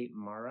Teller and Kate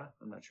Mara.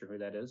 I'm not sure who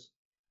that is.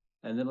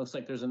 And then it looks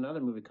like there's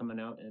another movie coming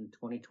out in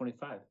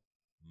 2025.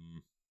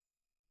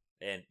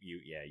 And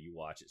you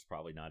watch. It's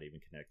probably not even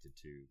connected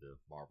to the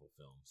Marvel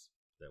films.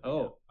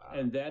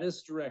 And that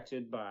is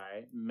directed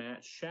by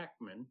Matt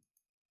Shakman,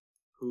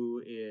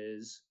 who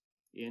is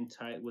in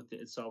tight with the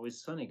It's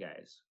Always Sunny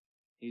guys.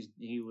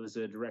 He was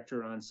a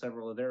director on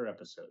several of their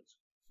episodes.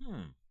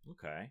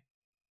 Okay.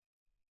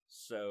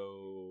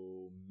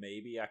 So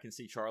maybe I can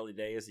see Charlie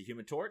Day as the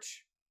Human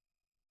Torch.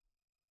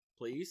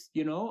 Please.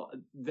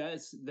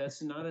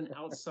 That's not an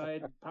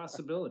outside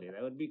possibility.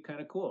 That would be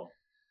kind of cool.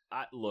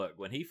 Look,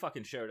 when he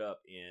fucking showed up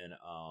in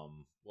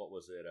what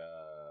was it?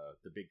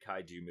 The big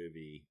kaiju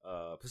movie,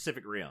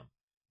 Pacific Rim,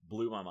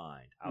 blew my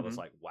mind. I was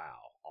like, wow,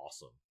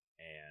 awesome,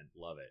 and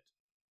love it.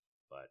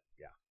 But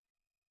yeah,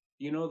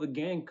 the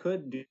gang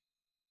could do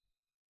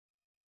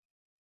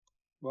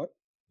what?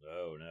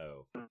 Oh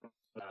no.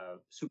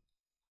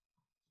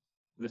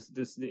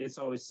 This It's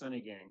Always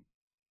Sunny gang.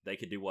 They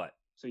could do what?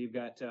 So you've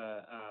got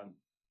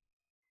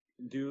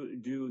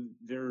do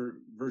their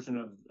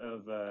version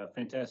of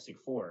Fantastic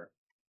Four.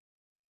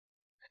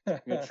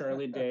 You've got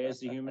Charlie Day as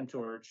the Human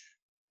Torch.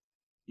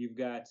 You've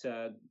got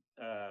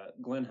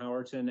Glenn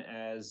Howerton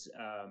as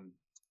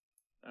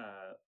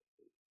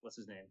what's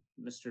his name,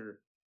 Mr.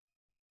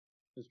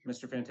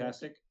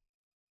 Fantastic.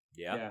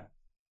 Yeah.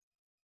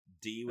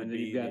 D would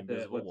be the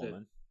Invisible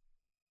Woman.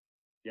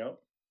 Yep.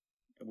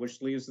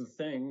 Which leaves the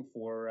Thing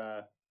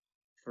for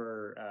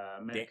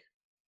Mac.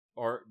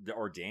 Or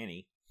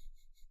Danny.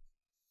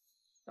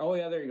 Oh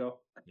yeah, there you go.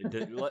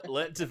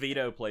 let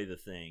DeVito play the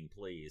Thing,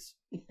 please.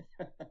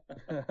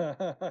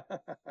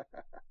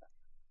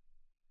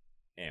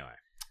 Anyway,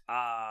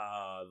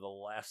 the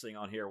last thing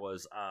on here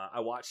was I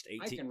watched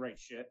 18. I can write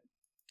shit.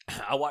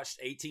 I watched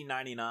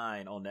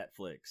 1899 on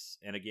Netflix,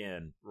 and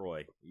again,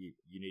 Roy, you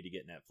need to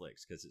get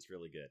Netflix because it's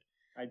really good.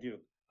 I do.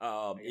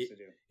 I guess I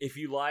do. If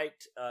you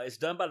liked, it's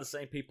done by the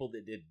same people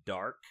that did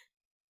Dark,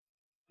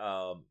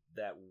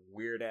 that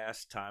weird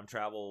ass time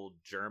travel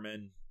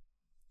German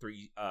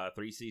three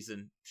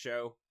season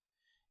show,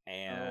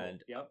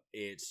 and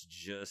it's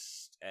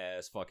just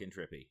as fucking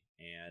trippy,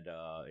 and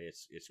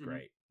it's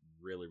great.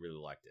 Really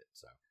liked it.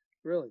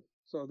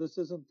 So this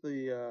isn't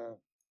the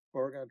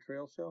Oregon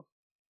Trail show?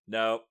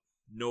 No,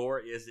 nor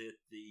is it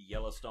the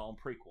Yellowstone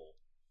prequel.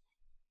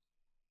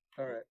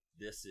 All right,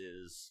 this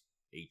is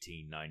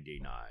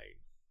 1899.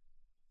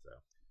 So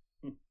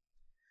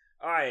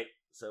all right,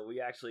 so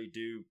we actually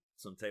do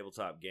some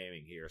tabletop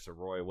gaming here. So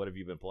Roy, what have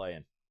you been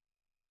playing?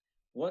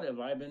 What have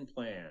I been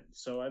playing?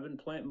 So I've been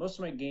playing, most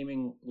of my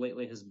gaming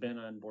lately has been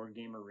on Board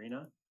Game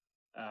Arena.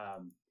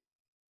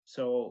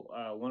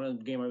 One of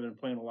the game I've been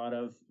playing a lot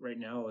of right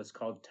now is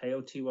called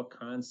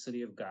Teotihuacan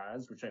City of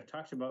Gods, which I've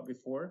talked about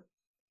before.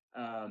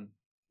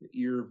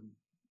 You're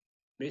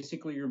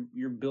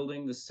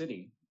building the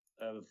city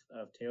of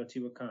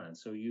Teotihuacan.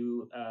 So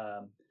you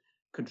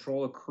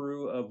control a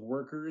crew of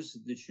workers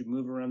that you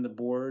move around the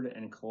board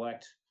and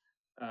collect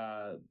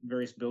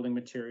various building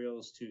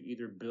materials to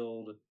either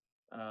build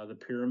the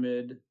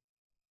pyramid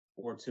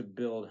or to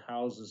build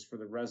houses for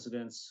the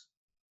residents.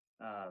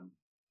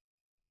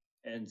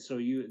 And so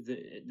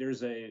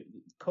there's a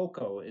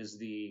cocoa is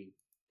the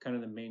kind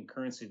of the main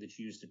currency that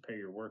you use to pay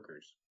your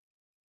workers.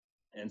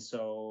 And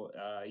so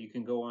you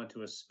can go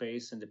onto a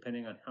space, and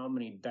depending on how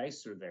many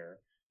dice are there,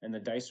 and the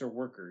dice are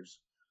workers,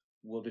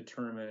 will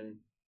determine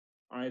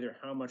either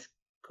how much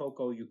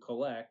cocoa you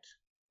collect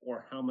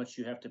or how much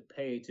you have to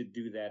pay to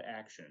do that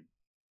action.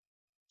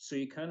 So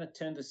you kind of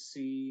tend to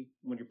see,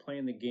 when you're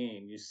playing the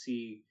game, you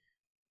see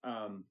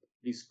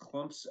these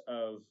clumps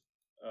of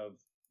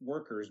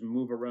workers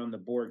move around the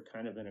board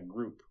kind of in a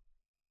group,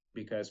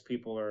 because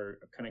people are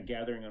kind of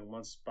gathering on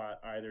one spot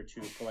either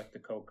to collect the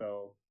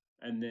cocoa,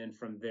 and then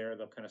from there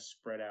they'll kind of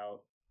spread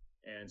out.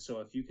 And so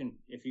if you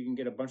can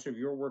get a bunch of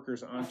your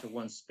workers onto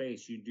one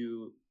space, you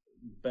do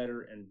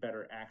better and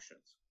better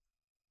actions.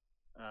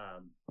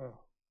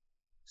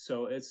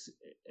 So it's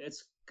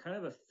kind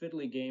of a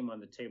fiddly game on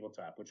the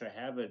tabletop, which I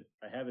have it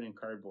in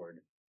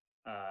cardboard.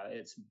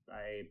 I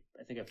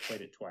think I've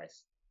played it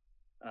twice.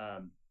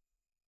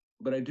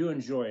 But I do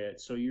enjoy it.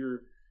 So you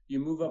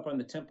move up on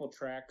the temple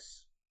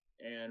tracks,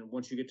 and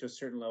once you get to a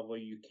certain level,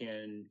 you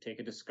can take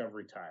a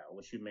discovery tile,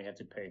 which you may have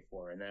to pay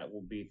for, and that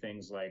will be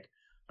things like,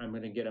 I'm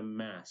going to get a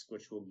mask,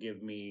 which will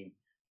give me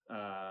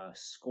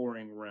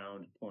scoring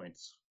round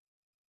points,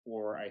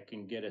 or I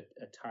can get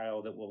a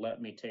tile that will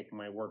let me take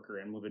my worker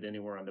and move it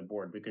anywhere on the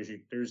board, because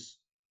there's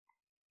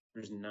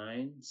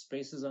 9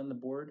 spaces on the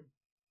board,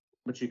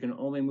 but you can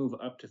only move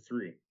up to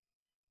 3.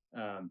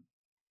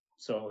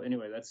 So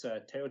anyway, that's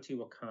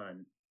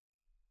Teotihuacan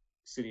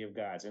City of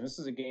Gods, and this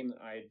is a game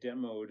that I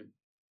demoed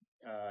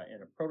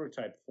in a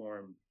prototype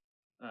form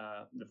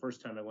the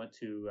first time I went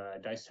to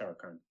Dice Tower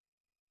Con,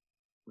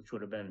 which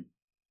would have been,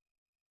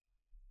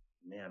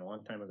 a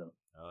long time ago.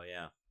 Oh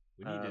yeah,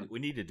 we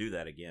need to do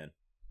that again.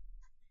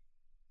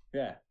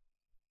 Yeah.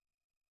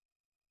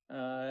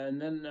 And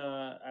then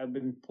I've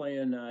been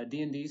playing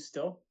D&D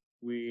still.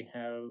 We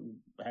had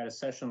a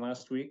session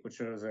last week, which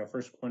was our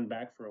first one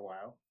back for a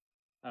while.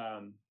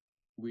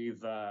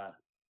 We've the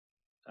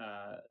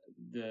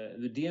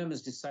DM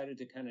has decided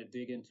to kind of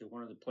dig into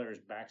one of the players'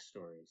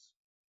 backstories.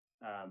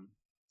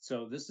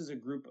 So this is a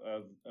group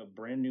of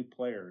brand new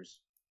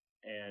players,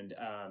 and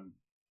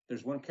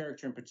there's one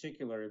character in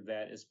particular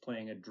that is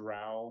playing a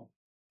drow,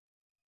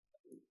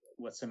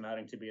 what's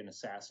amounting to be an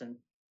assassin,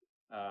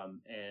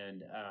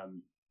 and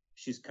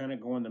she's kind of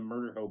going the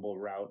murder hobo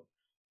route,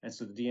 and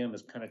so the DM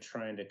is kind of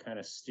trying to kind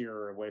of steer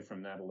her away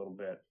from that a little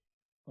bit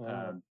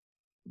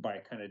by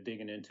kind of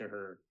digging into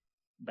her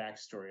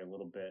backstory a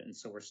little bit, and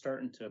so we're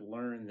starting to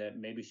learn that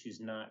maybe she's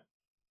not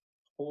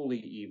wholly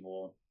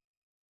evil,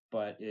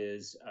 but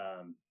is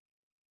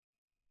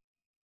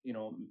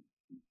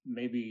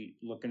maybe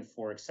looking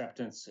for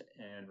acceptance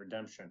and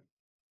redemption.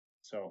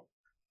 So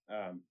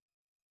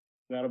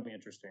that'll be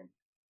interesting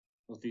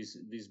with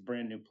these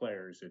brand new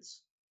players.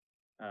 It's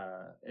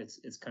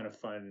kind of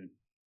fun.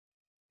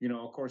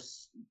 Of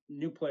course,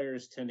 new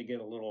players tend to get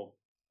a little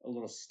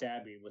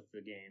stabby with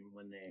the game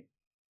when they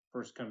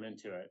first come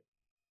into it.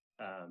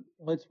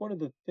 Well, it's one of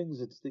the things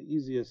that's the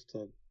easiest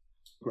to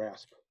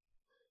grasp.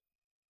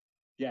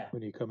 Yeah.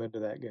 When you come into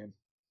that game.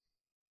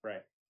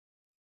 Right.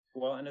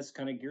 Well, and it's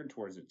kind of geared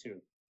towards it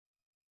too.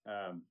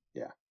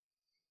 Yeah.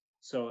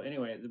 So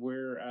anyway,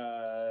 we're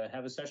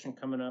have a session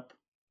coming up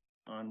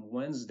on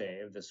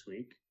Wednesday of this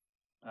week,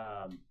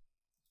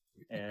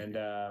 and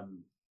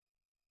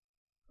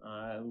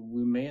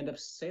we may end up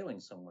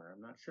sailing somewhere.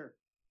 I'm not sure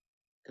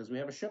because we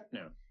have a ship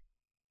now,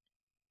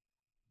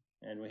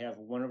 and we have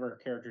one of our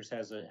characters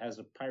has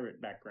a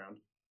pirate background,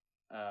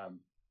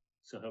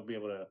 so he'll be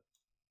able to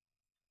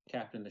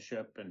captain the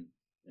ship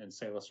and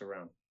sail us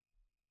around.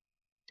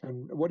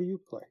 And what do you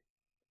play?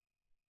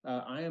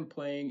 I am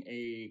playing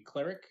a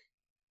cleric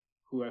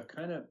who I've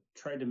kind of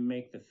tried to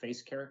make the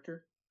face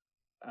character.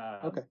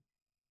 Okay.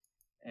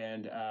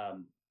 And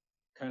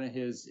kind of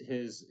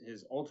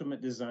his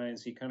ultimate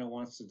designs, he kind of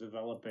wants to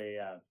develop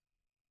a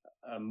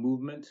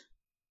movement,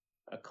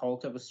 a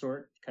cult of a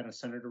sort, kind of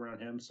centered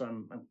around him.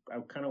 So I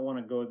kind of want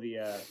to go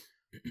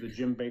the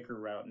Jim Baker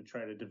route and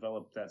try to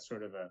develop that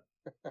sort of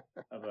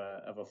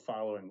a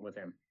following with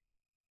him.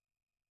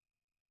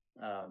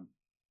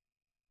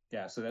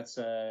 Yeah, so that's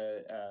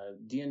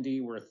D&D.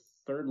 We're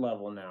 3rd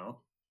level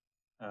now,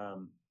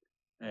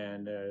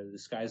 and the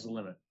sky's the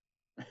limit.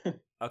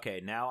 Okay,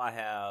 now I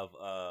have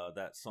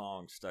that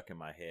song stuck in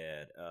my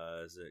head.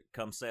 Is it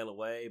 "Come Sail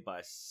Away"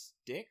 by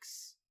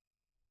Styx?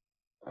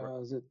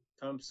 Is it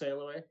 "Come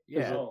Sail Away"?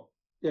 Yeah,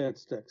 yeah, it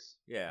Styx.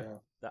 Yeah.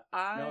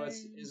 No,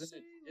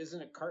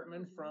 isn't it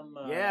Cartman from?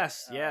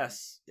 Yes,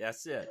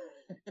 that's it.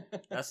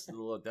 That's an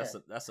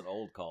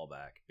old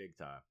callback, big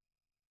time.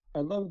 I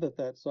love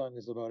that song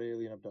is about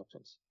alien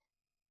abductions.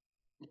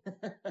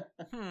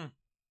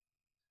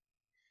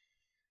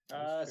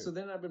 So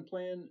then I've been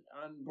playing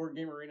on Board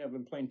Game Arena. I've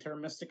been playing Terra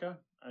Mystica.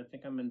 I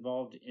think I'm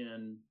involved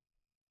in,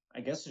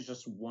 I guess it's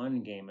just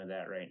one game of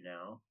that right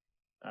now.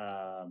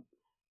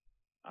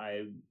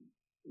 I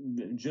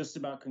just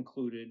about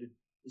concluded.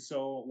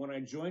 So when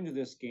I joined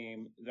this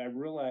game, I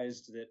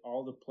realized that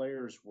all the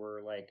players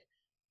were like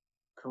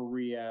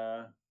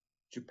Korea,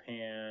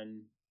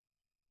 Japan.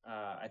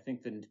 I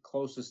think the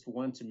closest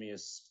one to me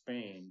is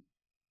Spain,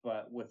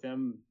 but with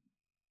them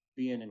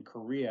being in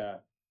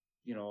Korea,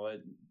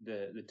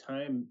 the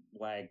time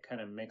lag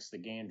kind of makes the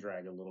game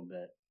drag a little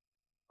bit.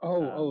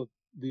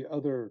 The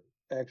other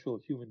actual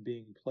human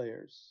being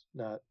players,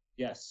 not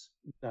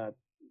the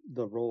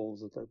roles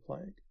that they're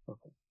playing.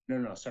 Okay.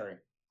 No, sorry.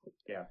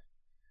 Yeah.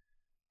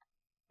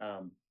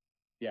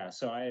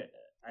 So I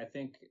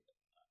think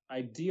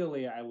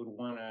ideally I would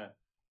want to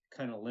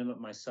kind of limit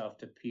myself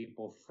to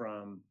people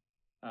from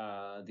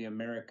the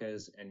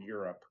Americas and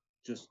Europe.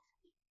 Just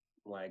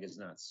lag is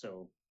not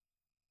so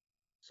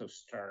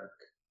stark,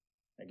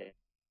 I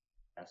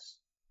guess.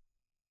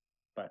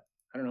 But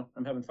I don't know.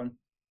 I'm having fun.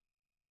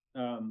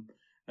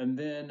 And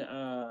then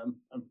I'm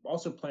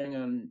also playing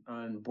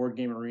on Board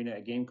Game Arena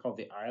a game called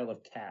the Isle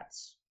of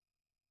Cats,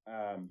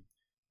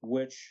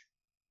 which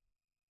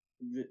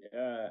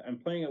I'm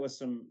playing it with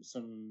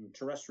some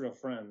terrestrial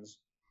friends,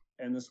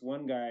 and this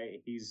one guy,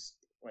 he's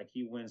like,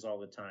 he wins all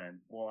the time.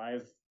 Well,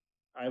 I've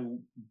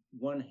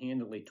won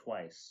handily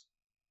twice.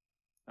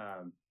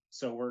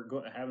 So we're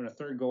having a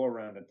third go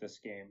around at this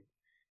game,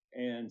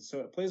 and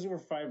so it plays over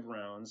 5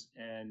 rounds,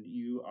 and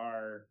you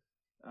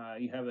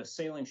have a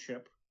sailing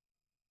ship,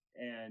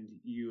 and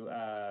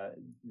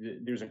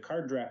there's a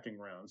card drafting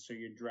round. So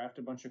you draft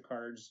a bunch of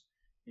cards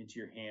into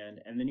your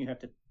hand, and then you have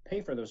to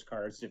pay for those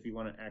cards if you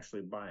want to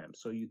actually buy them.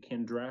 So you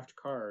can draft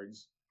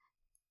cards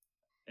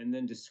and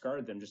then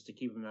discard them just to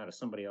keep them out of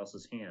somebody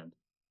else's hand.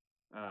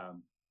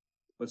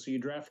 But so you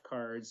draft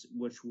cards,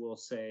 which will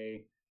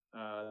say,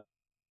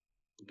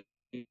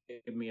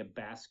 give me a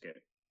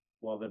basket.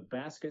 Well, the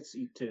baskets,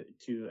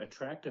 to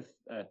attract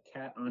a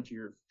cat onto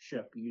your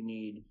ship, you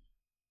need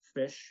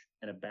fish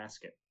and a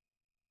basket.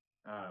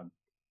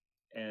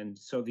 And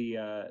so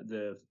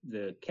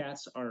the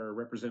cats are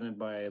represented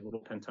by little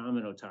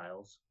pentamino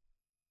tiles,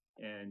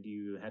 and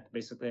you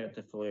basically have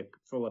to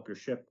fill up your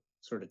ship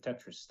sort of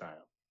Tetris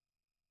style.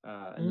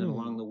 And then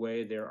along the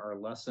way, there are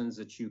lessons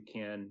that you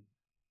can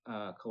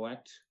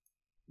collect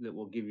that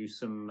will give you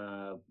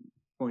some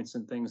points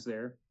and things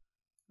there.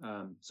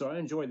 So I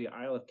enjoy the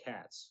Isle of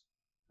Cats.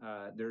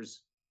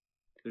 There's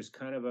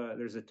kind of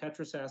there's a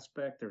Tetris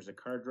aspect, there's a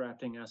card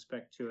drafting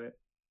aspect to it,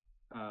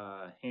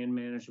 hand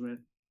management.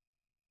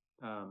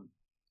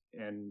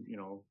 and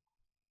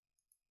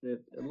it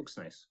looks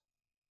nice.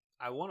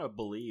 I want to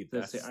believe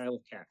that's the Isle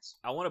of Cats.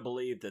 I want to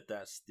believe that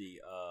that's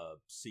the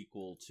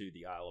sequel to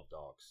the Isle of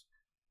Dogs.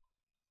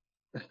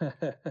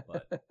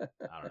 But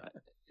I don't know.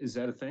 Is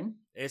that a thing?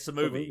 It's a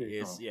movie.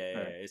 It's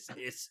right.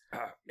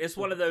 It's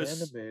one of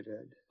those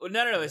animated. Well,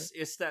 no.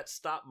 It's that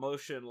stop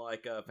motion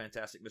like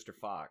Fantastic Mr.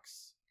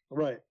 Fox.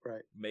 Right.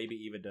 Maybe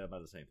even done by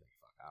the same thing.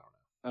 Fuck, I don't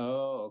know.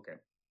 Oh, okay.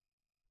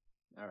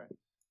 All right.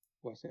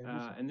 Wes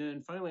Anderson. And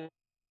then finally,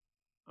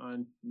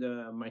 on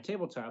my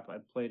tabletop, I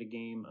played a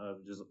game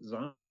of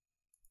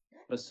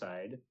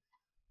Zombicide,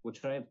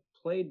 which I've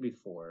played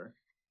before,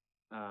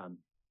 and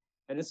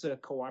it's a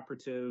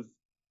cooperative.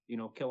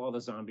 Kill all the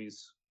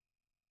zombies.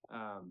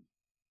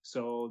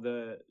 So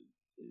the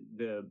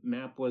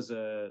map was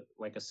a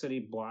city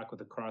block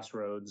with a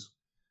crossroads,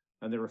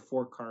 and there were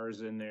 4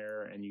 cars in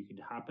there, and you could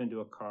hop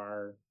into a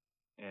car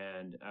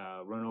and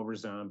run over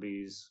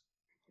zombies.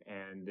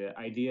 And the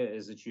idea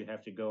is that you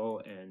have to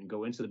go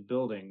into the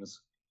buildings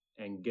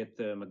and get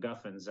the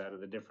MacGuffins out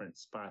of the different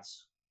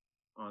spots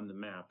on the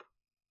map,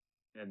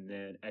 and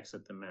then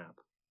exit the map.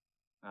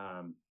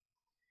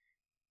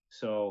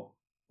 So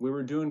we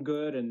were doing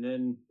good, and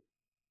then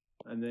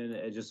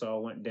it just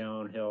all went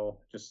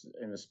downhill just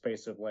in the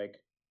space of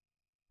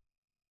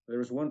there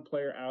was one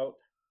player out,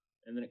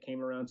 and then it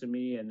came around to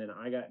me, and then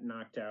I got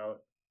knocked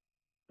out,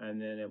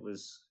 and then it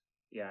was,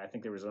 I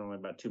think there was only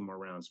about 2 more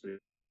rounds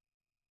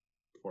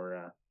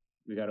before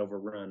we got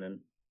overrun and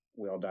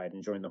we all died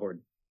and joined the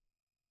horde.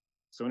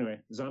 So anyway,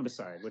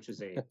 Zombicide, which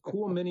is a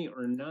cool mini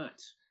or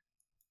not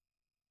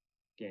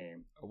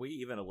game. Are we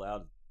even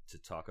allowed to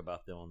talk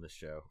about them on this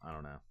show? I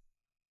don't know.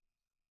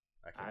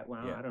 I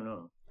don't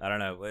know. I don't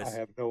know. I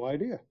have no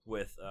idea.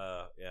 With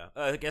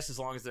I guess as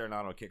long as they're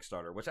not on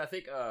Kickstarter, which I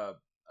think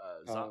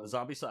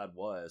Zombicide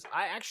was.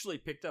 I actually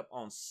picked up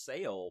on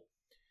sale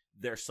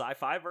their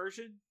sci-fi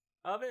version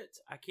of it.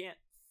 I can't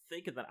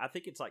think of that. I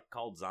think it's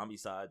called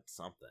Zombicide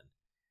something,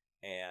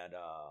 and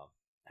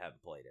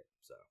haven't played it.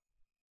 So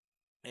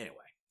anyway,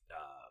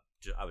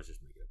 I was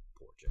just making a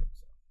poor joke.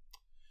 So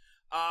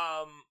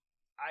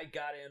I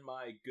got in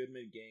my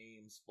Goodman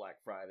Games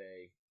Black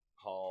Friday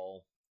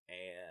haul,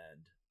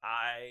 and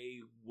I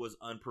was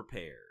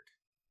unprepared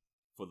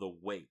for the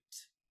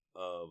weight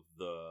of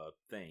the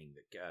thing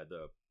that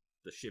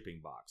the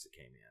shipping box that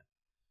came in.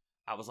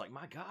 I was like,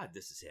 my God,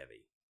 this is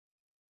heavy.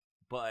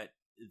 But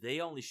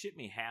they only shipped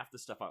me half the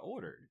stuff I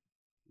ordered.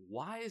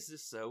 Why is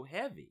this so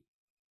heavy?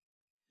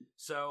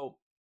 So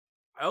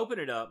I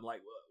opened it up.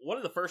 One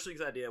of the first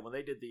things I did when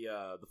they did the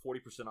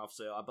 40% off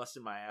sale, I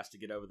busted my ass to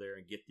get over there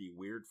and get the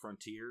Weird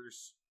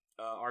Frontiers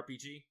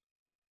RPG.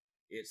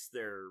 It's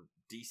their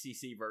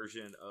DCC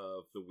version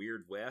of the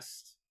Weird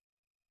West.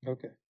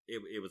 Okay.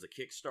 It was a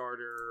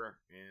Kickstarter,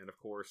 and of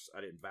course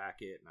I didn't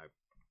back it, and I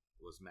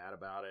was mad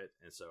about it,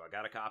 and so I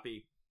got a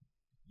copy.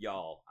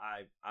 Y'all,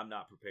 I'm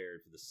not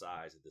prepared for the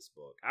size of this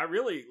book. I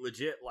really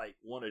legit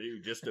want to do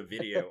just a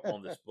video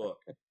on this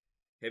book.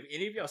 Have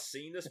any of y'all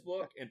seen this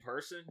book in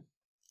person?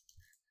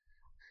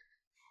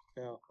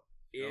 No.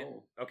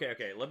 No.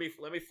 Okay. Let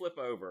me flip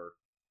over.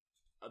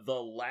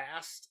 The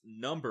last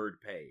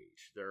numbered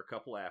page, there are a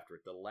couple after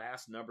it. The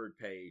last numbered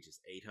page is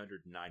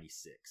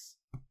 896.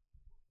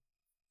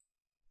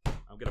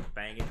 I'm going to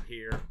bang it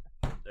here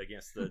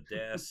against the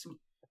desk.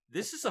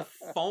 This is a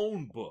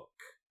phone book.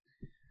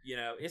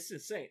 It's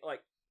insane.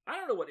 I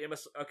don't know what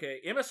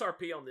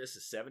MSRP on this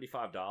is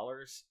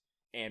 $75.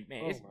 And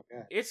man,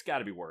 it's got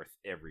to be worth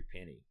every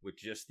penny with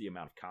just the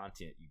amount of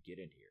content you get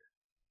in here.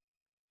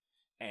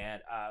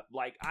 And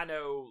I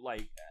know,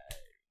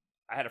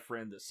 I had a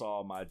friend that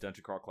saw my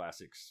Dungeon Crawl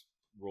Classics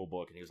rule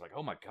book, and he was like,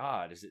 "Oh my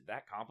God, is it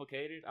that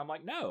complicated?" I'm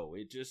like, "No,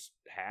 it just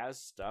has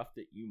stuff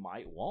that you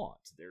might want.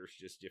 There's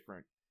just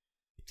different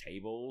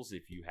tables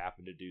if you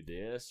happen to do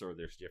this, or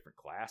there's different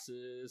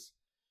classes."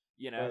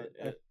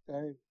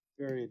 I'm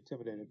very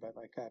intimidated by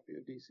my copy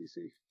of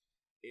DCC.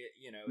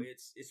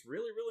 It's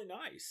really, really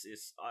nice.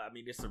 It's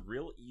a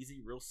real easy,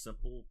 real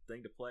simple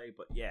thing to play.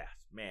 But yeah,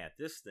 man,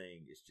 this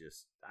thing is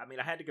just. I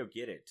had to go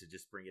get it to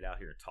just bring it out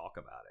here and talk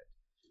about it.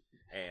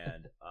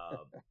 And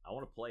I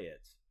want to play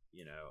it,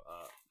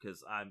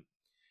 because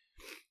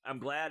I'm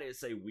glad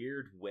it's a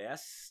Weird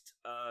West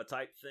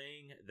type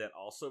thing that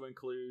also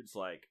includes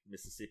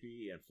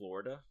Mississippi and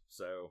Florida.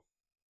 So,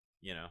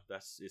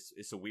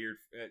 it's a weird.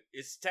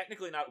 It's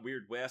technically not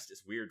Weird West;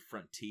 it's Weird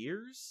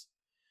Frontiers.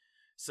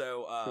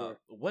 So, Sure.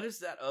 What is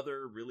that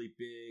other really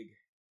big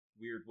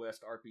Weird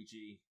West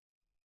RPG?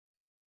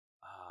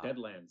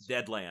 Deadlands.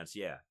 Deadlands,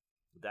 yeah,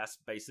 that's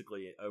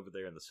basically over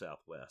there in the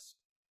Southwest.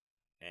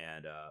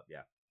 And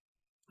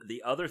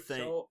the other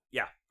thing,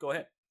 go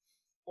ahead.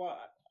 Well,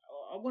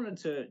 I wanted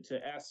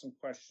to ask some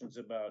questions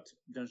about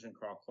Dungeon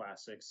Crawl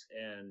Classics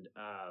and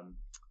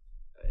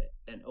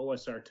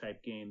OSR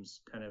type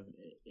games, kind of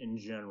in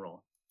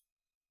general,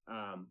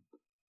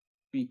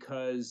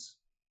 because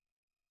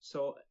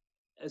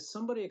as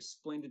somebody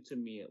explained it to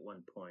me at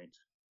one point,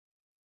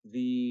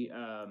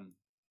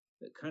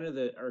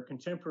 our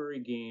contemporary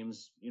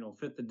games,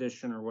 5th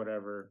edition or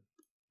whatever,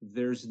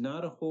 there's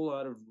not a whole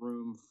lot of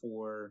room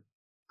for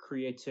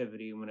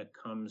creativity when it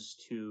comes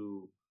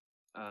to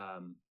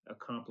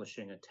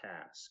accomplishing a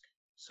task.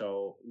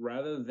 So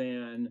rather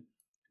than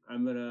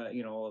I'm gonna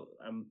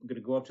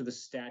go up to the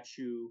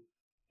statue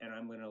and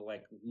I'm gonna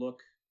like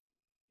look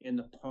in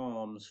the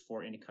palms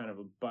for any kind of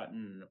a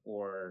button,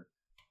 or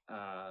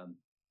I'm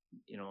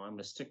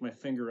gonna stick my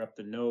finger up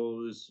the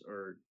nose,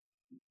 or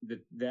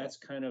that's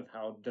kind of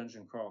how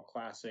Dungeon Crawl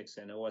Classics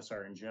and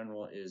OSR in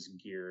general is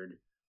geared.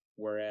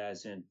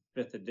 Whereas in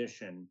 5th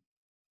edition,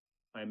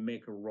 I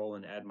make a roll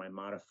and add my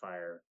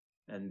modifier,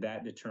 and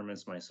that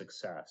determines my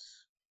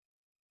success.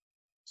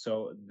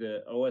 So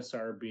the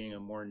OSR being a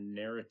more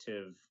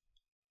narrative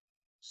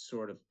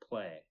sort of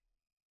play.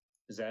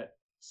 Does that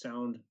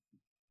sound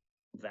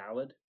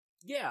valid?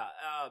 Yeah,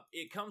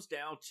 it comes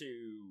down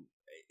to,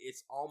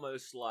 it's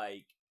almost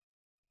like,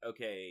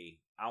 okay,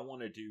 I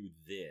want to do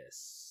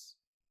this,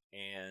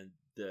 and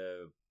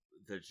the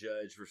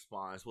judge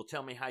responds, well,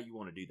 tell me how you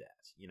want to do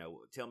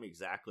that. Tell me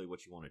exactly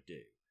what you want to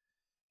do.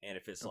 And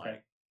if it's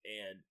like,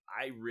 and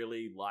I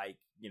really like,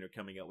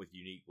 coming up with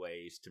unique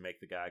ways to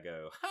make the guy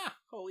go, ha,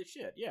 holy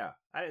shit, yeah,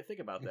 I didn't think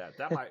about that.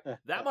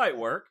 That might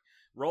work.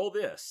 Roll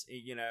this,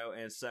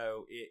 and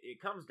so it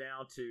comes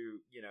down to,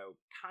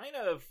 kind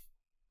of,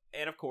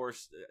 and of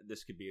course,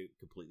 this could be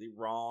completely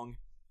wrong.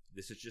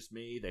 This is just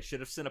me. They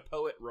should have sent a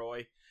poet,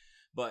 Roy,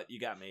 but you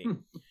got me.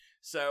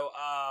 So,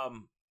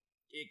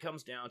 it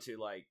comes down to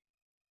like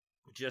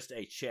just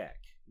a check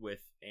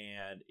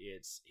and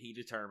he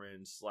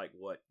determines like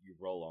what you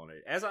roll on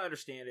it. As I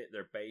understand it,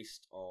 they're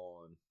based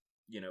on,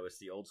 it's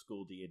the old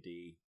school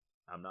D&D.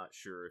 I'm not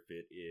sure if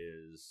it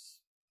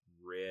is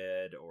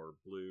red or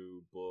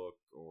blue book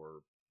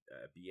or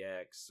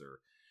BX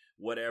or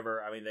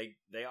whatever. I mean,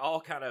 they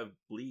all kind of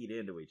bleed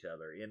into each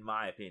other, in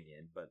my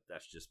opinion, but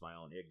that's just my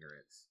own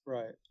ignorance.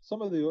 Right.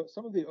 Some of the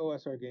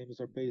OSR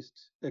games are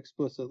based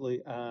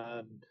explicitly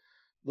on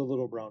the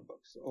Little Brown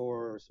Books,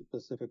 or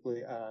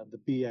specifically on the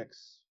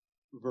BX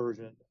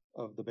version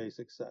of the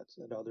basic sets,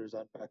 and others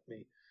on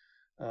BECMI.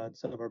 And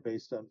some are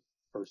based on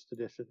first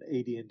edition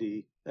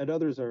AD&D, and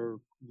others are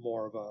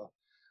more of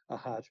a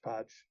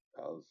hodgepodge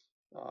of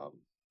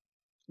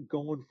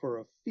going for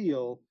a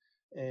feel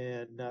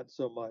and not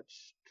so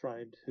much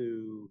trying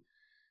to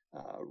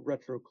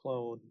retro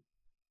clone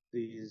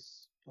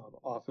these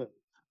often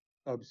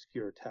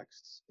obscure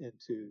texts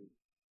into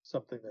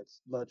something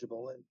that's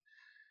legible in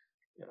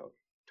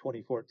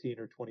 2014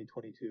 or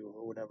 2022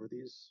 or whenever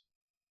these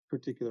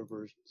particular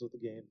versions of the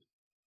game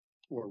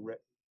were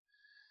written.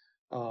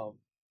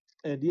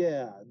 And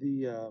yeah,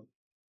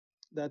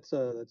 that's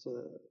a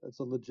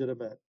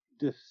legitimate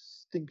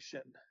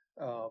distinction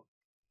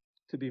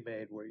to be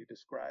made, where you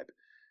describe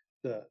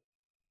the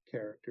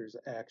character's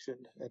action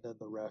and then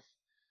the ref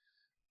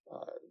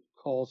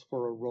calls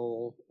for a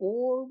roll,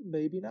 or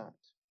maybe not.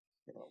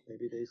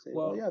 Maybe they say,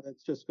 well, yeah,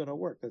 that's just going to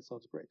work. That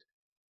sounds great.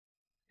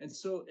 And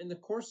so in the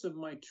course of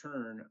my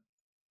turn,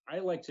 I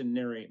like to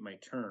narrate my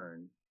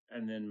turn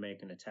and then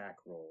make an attack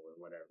roll or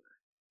whatever.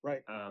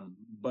 Right.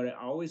 But I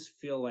always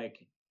feel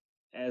like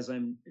as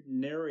I'm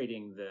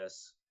narrating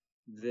this,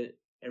 that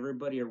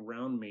everybody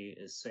around me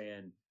is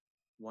saying,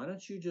 why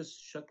don't you just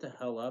shut the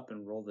hell up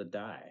and roll the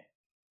die?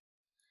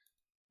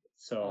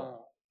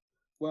 So,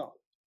 well,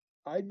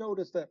 I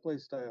noticed that play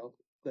style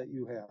that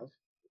you have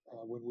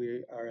when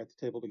we are at the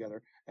table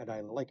together, and I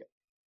like it.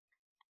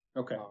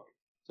 Okay.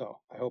 So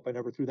I hope I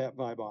never threw that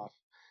vibe off.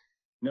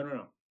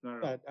 No.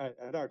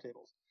 At our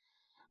tables.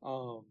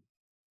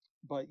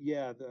 But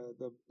yeah,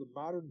 the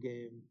modern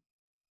game,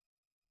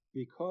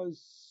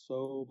 because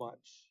so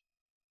much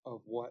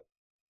of what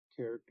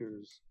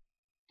characters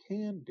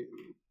can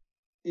do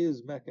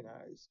is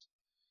mechanized,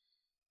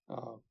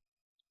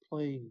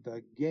 playing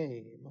the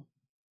game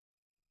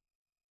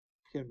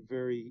can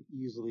very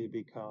easily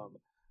become,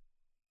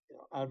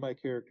 on my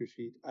character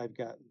sheet, I've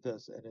got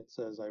this, and it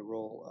says I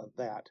roll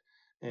that,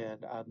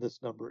 and on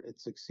this number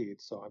it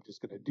succeeds, so I'm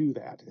just going to do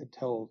that and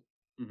tell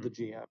the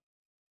GM,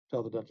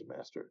 tell the dungeon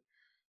master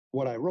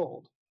what I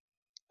rolled.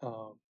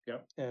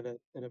 And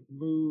it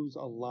moves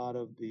a lot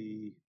of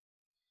the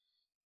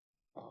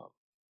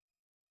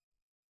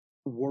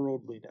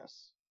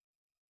worldliness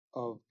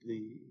of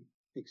the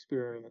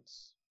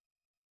experience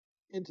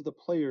into the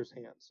player's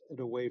hands and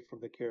away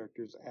from the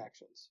character's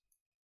actions.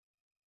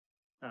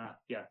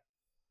 Yeah.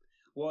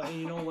 Well,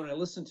 and when I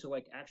listen to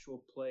like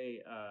actual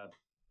play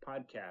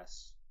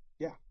podcasts,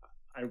 yeah,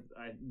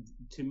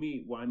 to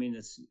me, well, I mean,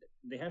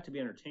 they have to be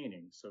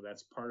entertaining, so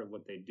that's part of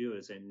what they do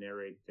is they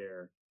narrate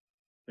their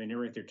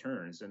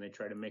turns and they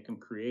try to make them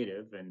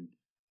creative,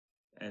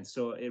 and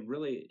so it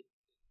really,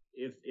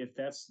 if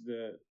that's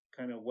the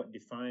kind of what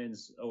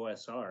defines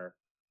OSR,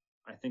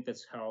 I think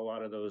that's how a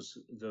lot of those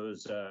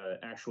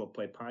actual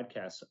play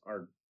podcasts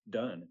are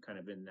done, kind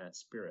of in that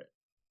spirit,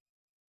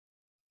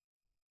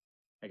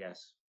 I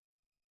guess.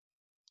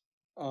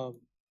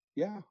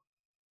 Yeah,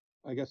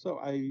 I guess so.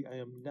 I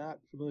am not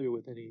familiar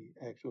with any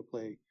actual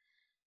play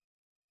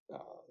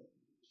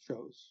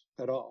shows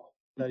at all.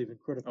 Not even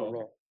Critical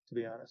Role, to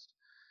be honest.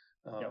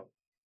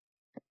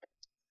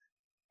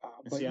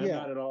 But See, I'm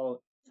not at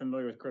all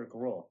familiar with Critical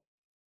Role.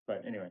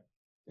 But anyway,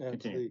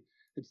 continue.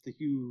 It's the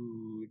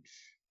huge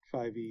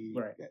 5e.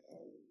 Right.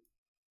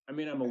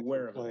 I'm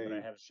aware of it, but I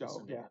haven't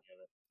listened to any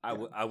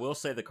of it. I will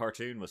say the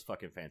cartoon was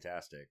fucking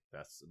fantastic.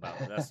 That's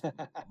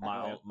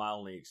my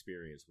only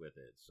experience with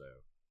it. So,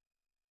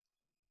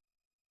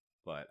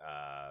 but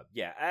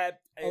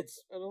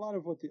it's and a lot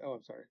of what the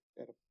I'm sorry,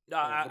 Adam. No,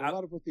 a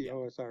lot of what the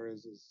OSR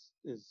is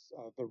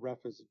the ref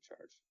is in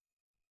charge.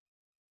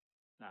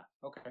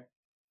 Okay.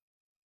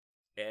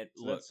 And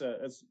so look,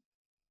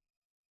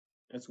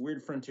 that's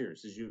Weird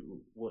Frontiers.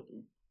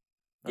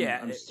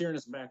 I'm steering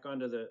us back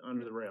onto the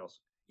rails.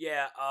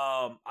 Yeah.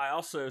 I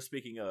also,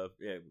 speaking of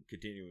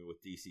continuing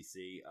with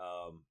DCC,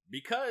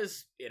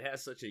 because it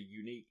has such a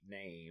unique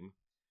name,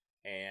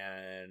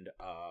 and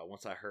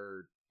once I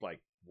heard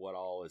like what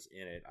all is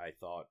in it, I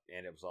thought,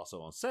 and it was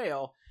also on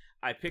sale,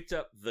 I picked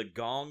up the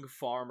Gong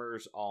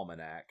Farmer's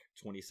Almanac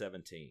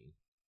 2017.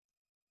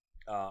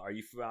 Do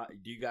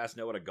you guys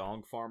know what a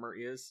Gong Farmer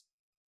is?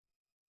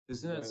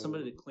 Isn't that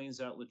somebody that cleans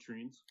out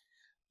latrines?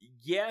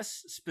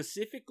 Yes,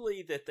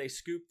 specifically that they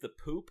scoop the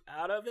poop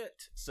out of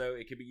it so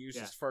it can be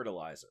used as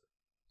fertilizer.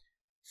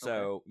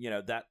 So,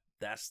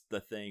 that's the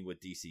thing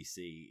with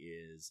DCC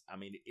is,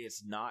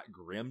 it's not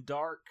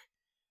grimdark,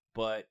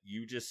 but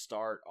you just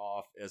start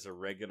off as a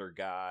regular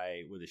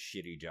guy with a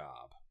shitty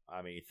job.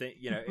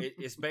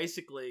 It's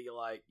basically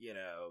like,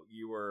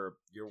 you're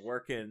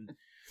working,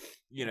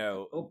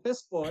 Oh,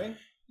 piss boy.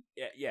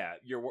 Yeah,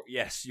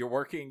 you're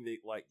working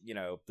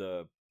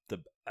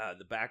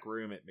the back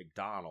room at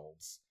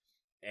McDonald's,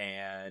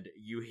 and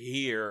you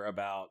hear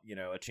about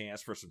a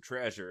chance for some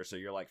treasure, so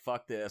you're like,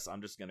 fuck this,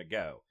 I'm just gonna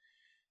go.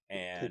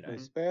 And take my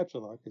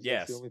spatula, because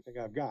that's the only thing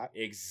I've got.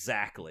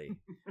 Exactly.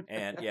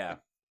 And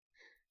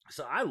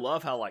so I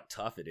love how like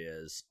tough it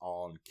is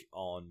on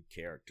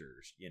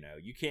characters.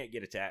 You can't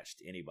get attached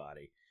to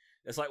anybody.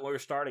 It's like when we're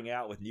starting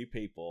out with new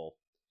people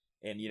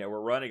and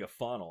we're running a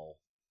funnel.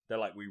 They're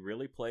like, we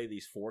really play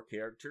these 4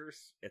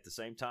 characters at the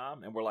same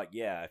time? And we're like,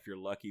 yeah, if you're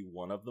lucky,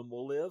 one of them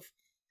will live.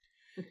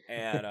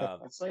 And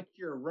it's like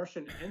you're a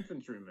Russian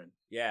infantryman.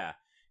 Yeah.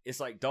 It's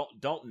like,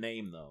 don't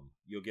name them.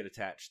 You'll get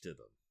attached to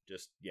them.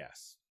 Just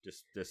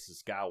this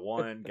is guy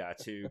 1, guy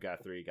 2, guy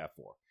 3, guy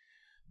 4.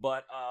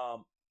 But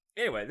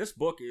anyway, this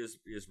book is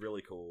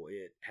really cool.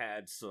 It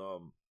had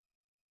some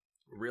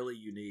really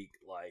unique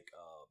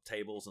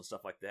tables and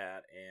stuff like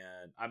that,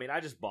 and I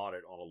just bought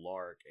it on a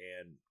lark,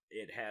 and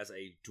it has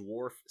a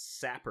dwarf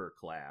sapper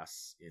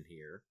class in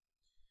here,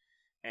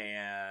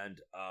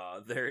 and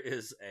there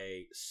is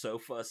a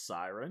sofa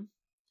siren,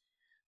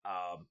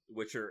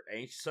 which are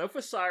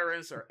sofa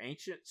sirens are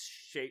ancient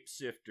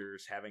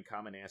shapeshifters having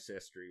common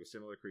ancestry with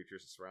similar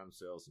creatures that surround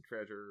themselves in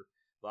treasure,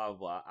 blah blah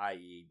blah,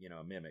 i.e.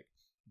 a mimic.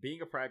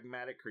 Being a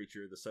pragmatic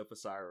creature, the sofa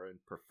siren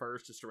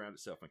prefers to surround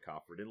itself in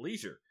comfort and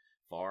leisure,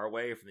 far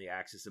away from the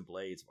axes and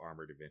blades of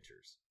armored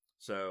adventures.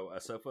 So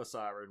a sofa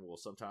siren will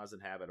sometimes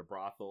inhabit a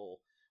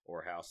brothel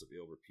or a house of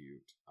ill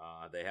repute.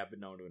 They have been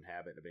known to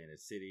inhabit abandoned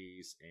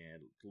cities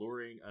and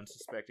luring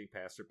unsuspecting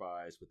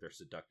passerbys with their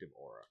seductive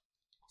aura.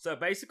 So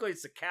basically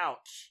it's a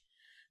couch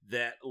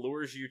that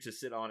lures you to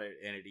sit on it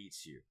and it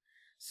eats you.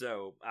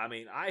 So,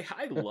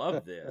 I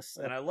love this,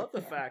 and I love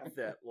the fact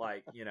that,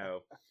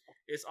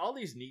 it's all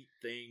these neat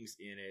things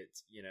in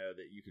it,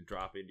 that you can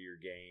drop into your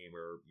game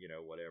or,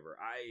 whatever.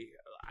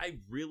 I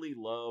really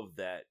love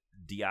that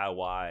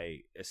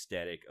DIY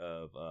aesthetic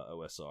of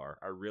OSR.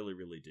 I really,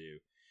 really do.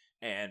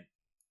 And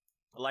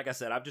like I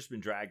said, I've just been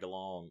dragged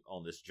along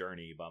on this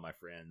journey by my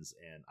friends,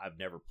 and I've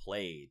never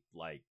played,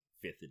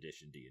 5th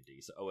edition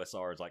D&D, so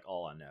OSR is,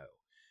 all I know.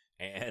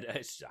 And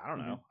I don't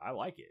know. I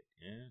like it.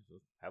 Yeah,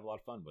 have a lot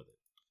of fun with it.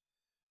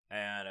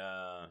 And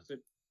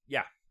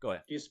yeah, go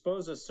ahead. Do you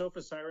suppose a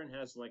sofa siren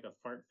has a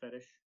fart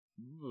fetish?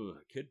 Ooh,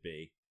 it could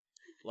be.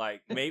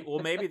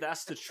 Maybe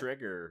that's the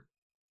trigger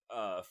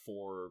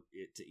for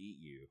it to eat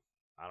you.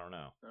 I don't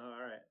know. Oh,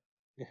 all right.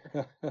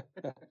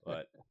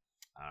 But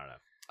I don't know.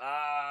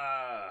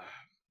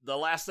 The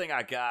last thing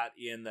I got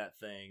in that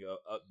thing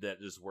that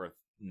is worth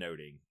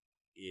noting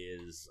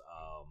is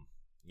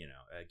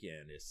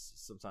again, it's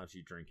sometimes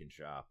you drink and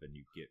shop and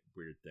you get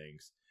weird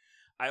things.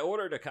 I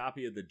ordered a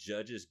copy of the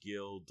Judges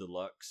Guild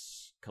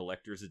Deluxe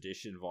Collector's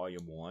Edition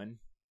Volume 1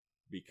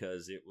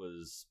 because it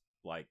was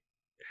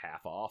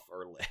half off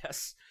or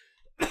less.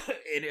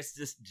 And it's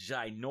this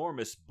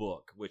ginormous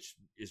book, which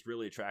is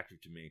really attractive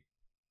to me.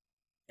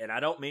 And I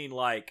don't mean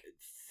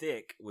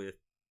thick with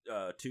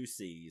 2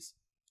 C's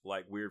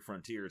like Weird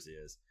Frontiers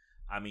is.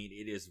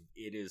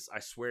 It is, I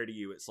swear to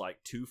you, it's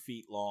 2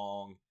 feet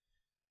long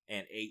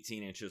and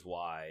 18 inches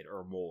wide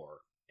or more.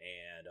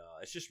 And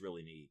it's just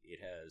really neat. It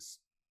has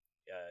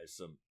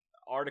some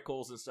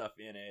articles and stuff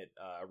in it,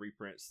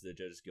 reprints the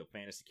Judges Guild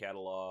Fantasy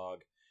Catalog,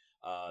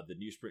 the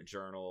newsprint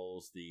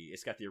journals.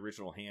 It's got the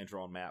original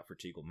hand-drawn map for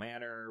Teagle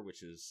Manor,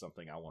 which is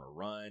something I want to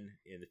run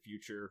in the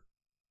future.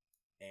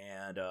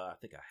 And I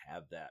think I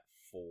have that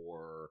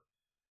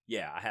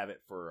I have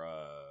it for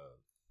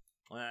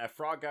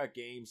Frog God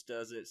Games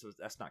does it, so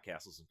that's not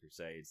Castles and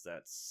Crusades.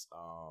 That's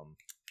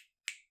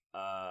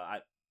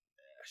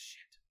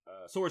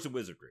Swords and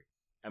Wizardry.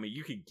 I mean,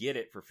 you could get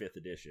it for 5th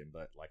edition,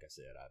 but like I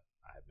said,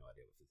 I have no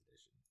idea what 5th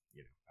edition,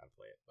 how to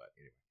play it. But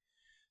anyway,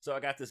 so I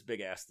got this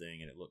big ass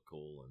thing, and it looked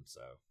cool, and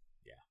so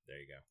yeah, there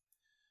you go.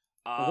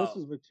 Well, this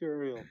is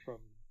material from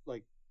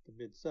like the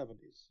mid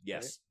 70s.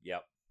 Yes. Right?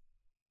 Yep.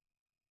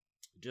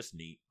 Just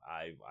neat.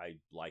 I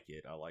like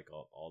it. I like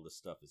all the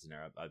stuff that's in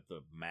there.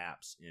 The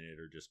maps in it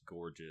are just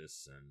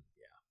gorgeous, and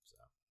yeah. So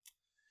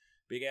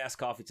big ass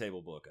coffee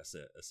table book. I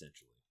said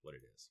essentially what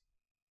it is.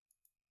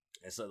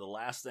 And so the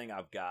last thing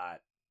I've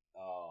got,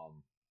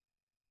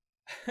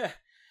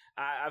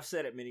 I've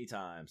said it many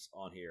times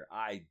on here.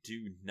 I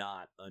do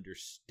not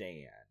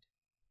understand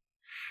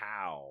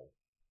how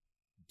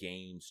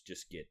games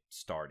just get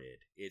started.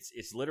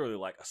 It's literally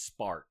like a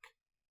spark,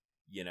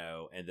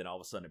 and then all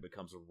of a sudden it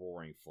becomes a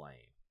roaring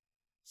flame.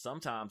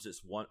 Sometimes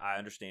it's one, I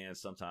understand,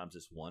 sometimes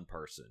it's one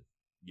person,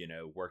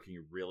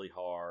 working really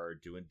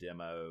hard, doing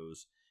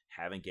demos,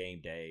 having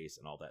game days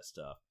and all that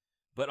stuff.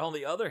 But on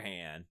the other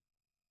hand,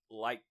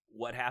 like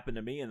what happened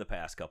to me in the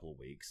past couple of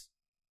weeks,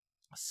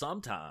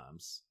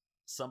 sometimes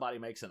somebody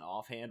makes an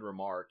offhand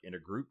remark in a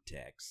group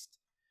text,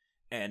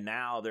 and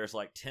now there's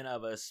like 10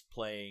 of us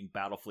playing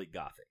Battlefleet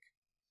Gothic.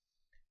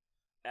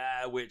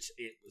 Which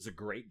it was a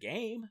great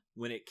game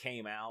when it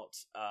came out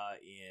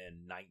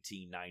in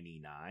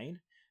 1999.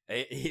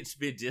 It's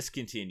been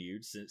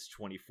discontinued since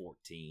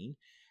 2014,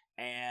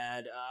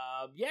 and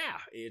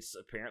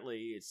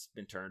it's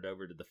been turned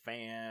over to the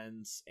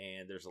fans,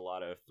 and there's a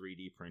lot of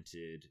 3D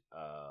printed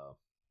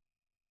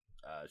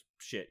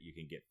shit you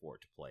can get for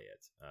it to play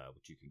it,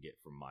 which you can get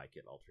from Mike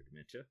at Altered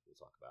Dementia. We'll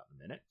talk about in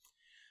a minute.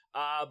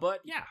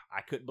 But yeah, I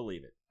couldn't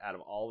believe it. Out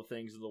of all the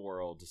things in the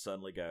world to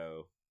suddenly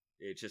go.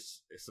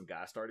 Some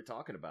guy started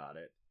talking about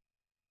it,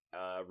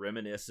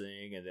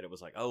 reminiscing, and then it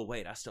was like, oh,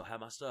 wait, I still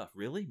have my stuff.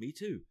 Really? Me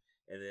too.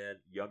 And then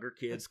younger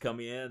kids come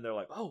in, they're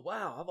like, oh,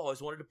 wow, I've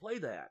always wanted to play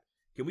that.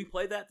 Can we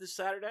play that this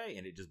Saturday?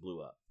 And it just blew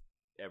up.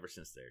 Ever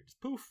since there. Just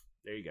poof.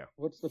 There you go.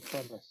 What's the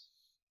premise?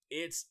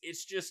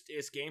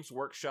 It's Games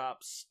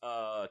Workshop's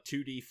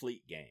 2D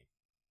fleet game.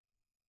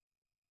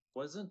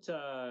 Wasn't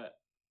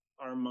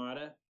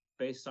Armada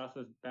based off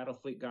of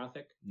Battlefleet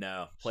Gothic?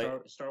 No.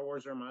 Star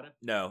Wars Armada?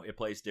 No, it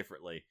plays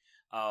differently.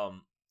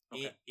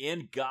 Okay.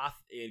 In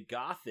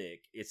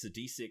Gothic, it's a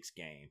D6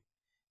 game,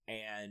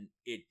 and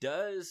it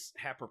does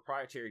have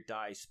proprietary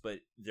dice,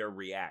 but they're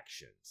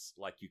reactions.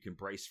 Like you can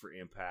brace for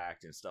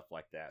impact and stuff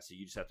like that, so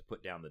you just have to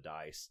put down the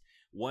dice.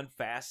 One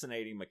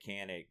fascinating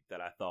mechanic that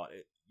I thought,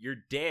 you're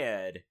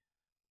dead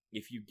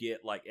if you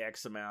get like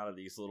X amount of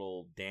these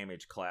little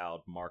damage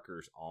cloud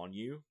markers on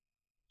you,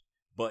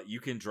 but you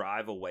can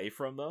drive away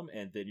from them,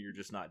 and then you're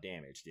just not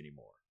damaged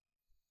anymore.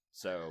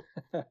 So,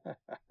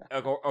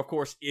 of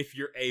course, if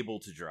you're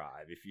able to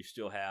drive, if you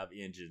still have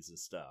engines and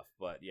stuff.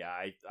 But yeah,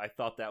 I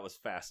thought that was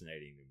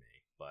fascinating to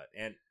me.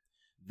 And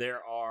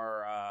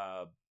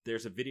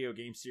there's a video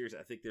game series.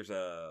 I think there's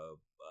a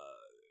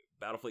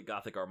Battlefleet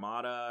Gothic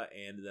Armada,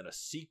 and then a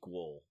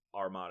sequel,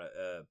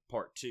 Armada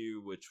Part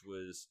 2,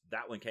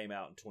 that one came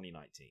out in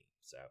 2019.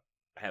 So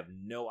I have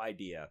no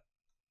idea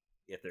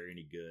if they're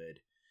any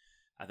good.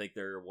 I think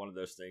they're one of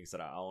those things that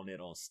I own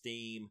it on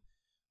Steam,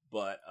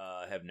 but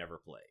have never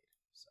played.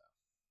 So,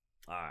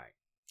 all right,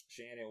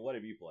 Shannon, what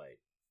have you played?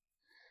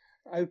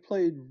 I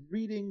played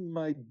reading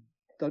my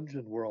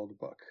Dungeon World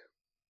book.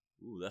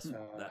 Ooh,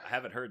 I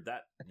haven't heard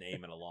that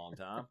name in a long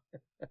time.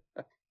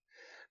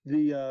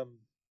 The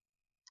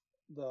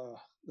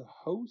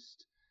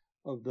host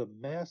of the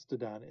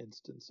Mastodon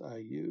instance I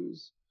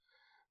use,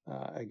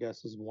 I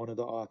guess, is one of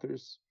the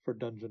authors for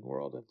Dungeon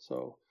World, and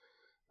so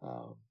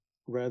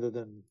rather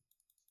than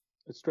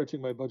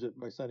stretching my budget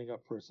by signing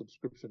up for a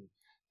subscription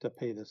to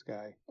pay this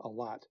guy a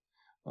lot,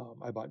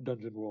 I bought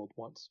Dungeon World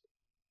once.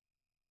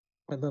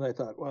 And then I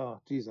thought,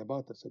 well, geez, I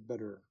bought this, I'd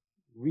better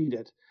read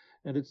it.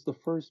 And it's the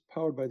first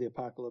Powered by the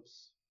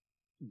Apocalypse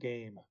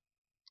game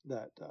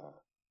that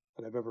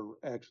I've ever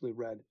actually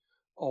read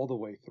all the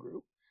way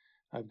through.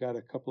 I've got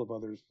a couple of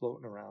others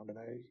floating around, and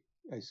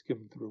I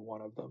skimmed through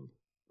one of them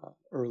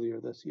earlier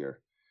this year.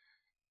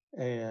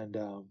 And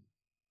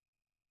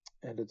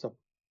it's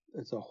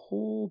a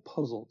whole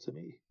puzzle to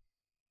me.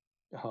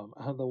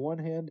 On the one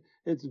hand,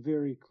 it's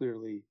very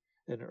clearly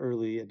an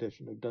early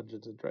edition of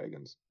Dungeons and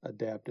Dragons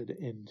adapted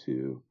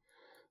into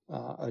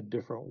a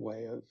different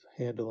way of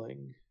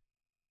handling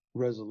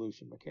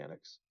resolution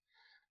mechanics.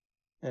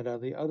 And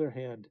on the other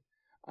hand,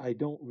 I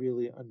don't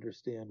really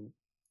understand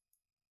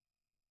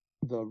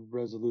the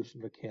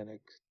resolution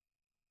mechanic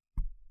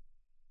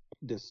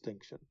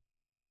distinction.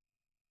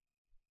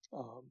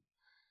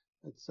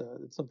 It's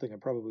something I'm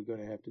probably going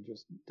to have to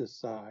just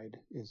decide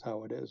is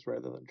how it is,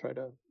 rather than try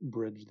to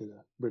bridge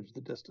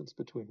the distance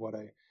between what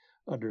I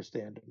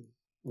understand and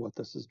what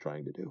this is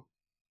trying to do.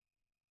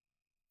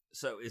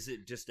 So is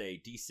it just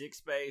a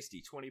D6 based,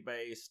 D20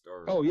 based,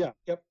 or? Oh yeah,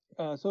 yep.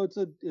 So it's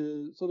so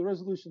the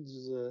resolutions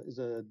is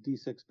a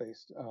D6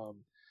 based.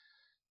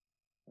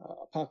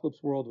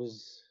 Apocalypse World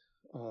was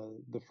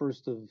the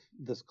first of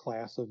this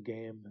class of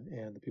game,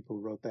 and the people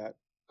who wrote that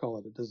call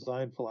it a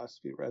design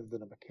philosophy rather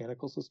than a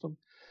mechanical system.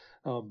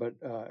 But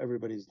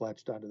everybody's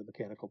latched onto the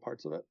mechanical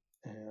parts of it,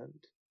 and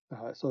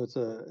so it's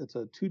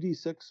a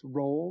 2d6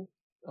 roll,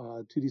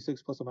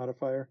 2d6 plus a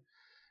modifier,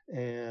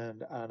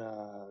 and on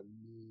a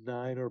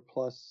 9 or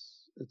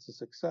plus, it's a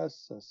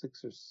success. A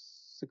 6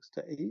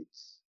 to 8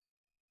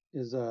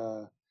 is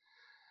a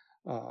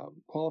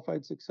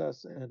qualified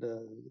success, and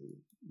a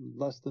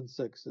less than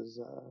 6 is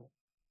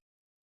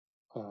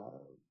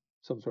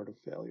some sort of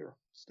failure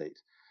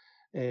state.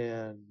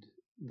 And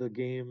the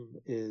game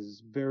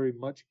is very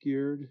much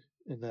geared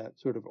in that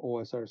sort of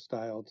OSR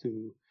style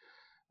to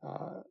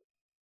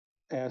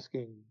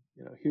asking,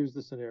 here's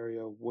the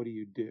scenario, what do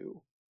you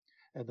do?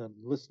 And then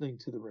listening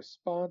to the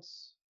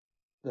response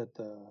that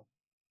the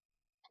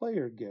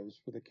player gives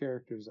for the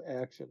character's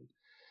action.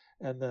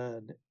 And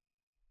then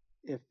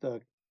if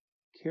the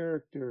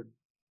character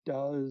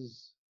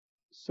does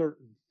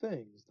certain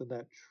things, then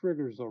that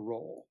triggers a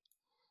roll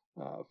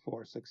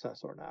for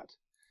success or not.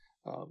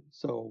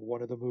 So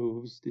one of the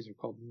moves, these are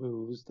called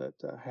moves that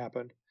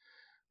happen,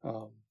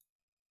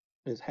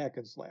 is hack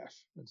and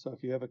slash. And so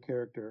if you have a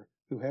character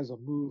who has a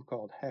move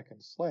called hack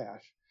and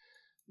slash,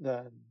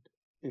 then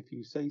if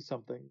you say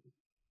something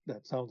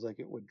that sounds like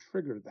it would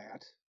trigger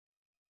that,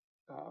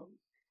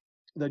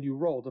 then you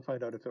roll to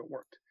find out if it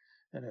worked.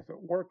 And if it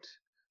worked,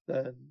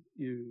 then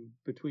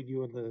between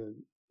you and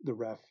the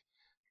ref,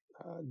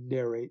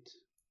 narrate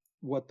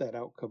what that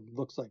outcome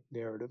looks like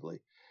narratively.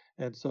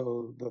 And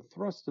so the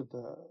thrust of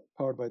the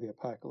Powered by the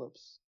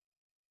Apocalypse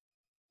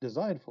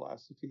design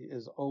philosophy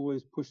is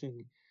always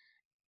pushing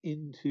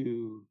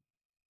into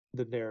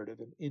the narrative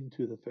and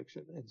into the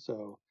fiction. And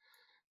so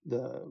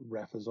the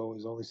ref is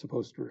always only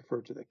supposed to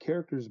refer to the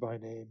characters by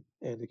name,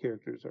 and the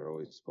characters are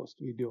always supposed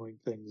to be doing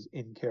things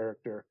in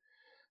character,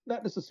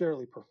 not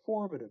necessarily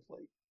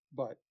performatively,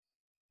 but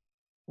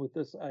with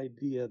this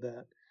idea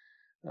that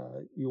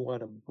you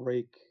want to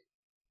break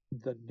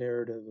the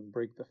narrative and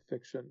break the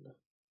fiction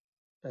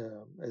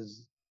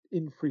as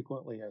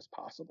infrequently as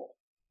possible.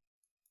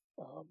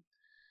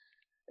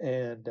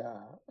 And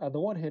on the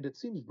one hand, it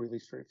seems really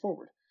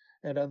straightforward,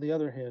 and on the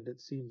other hand,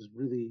 it seems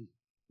really,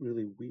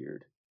 really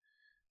weird.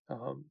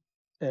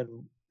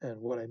 And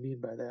what I mean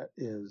by that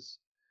is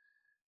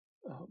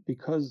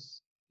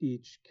because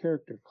each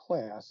character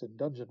class in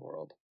Dungeon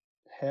World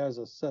has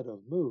a set of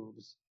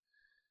moves,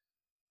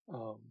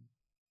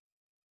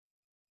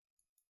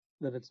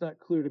 then it's not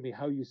clear to me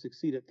how you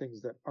succeed at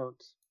things that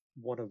aren't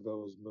one of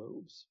those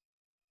moves.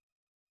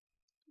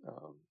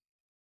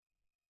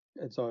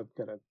 And so I've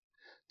got to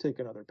take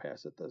another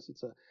pass at this.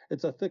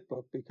 It's a thick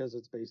book because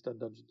it's based on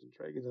Dungeons and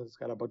Dragons, and it's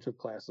got a bunch of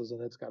classes,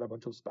 and it's got a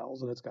bunch of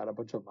spells, and it's got a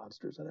bunch of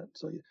monsters in it.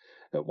 So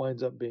it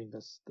winds up being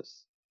this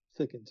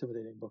thick,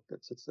 intimidating book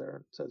that sits there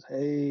and says,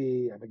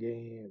 "Hey, I'm a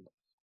game."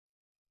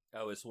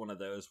 Oh, it's one of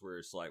those where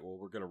it's like, well,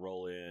 we're going to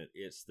roll in.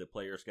 It's the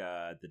player's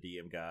guide, the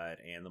DM guide,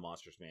 and the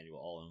monster's manual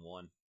all in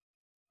one.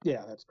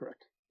 Yeah, that's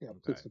correct. Yeah,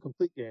 okay. It's a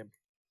complete game.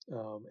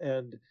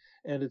 And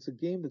it's a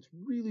game that's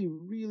really,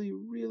 really,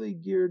 really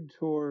geared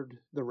toward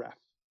the ref.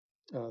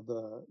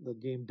 The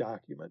game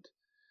document,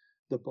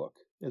 the book,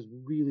 is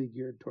really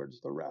geared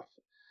towards the ref.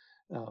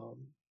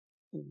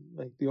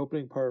 Like the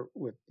opening part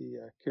with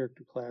the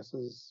character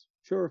classes,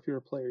 sure, if you're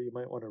a player, you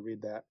might want to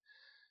read that.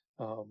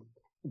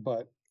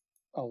 But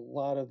a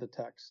lot of the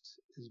text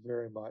is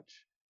very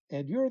much,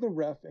 and you're the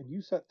ref, and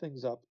you set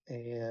things up,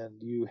 and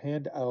you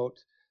hand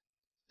out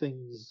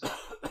things to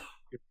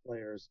your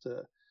players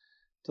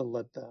to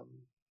let them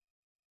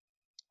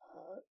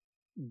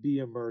be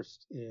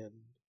immersed in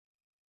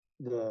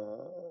the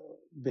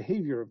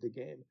behavior of the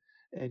game,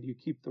 and you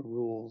keep the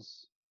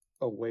rules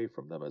away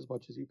from them as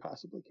much as you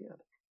possibly can.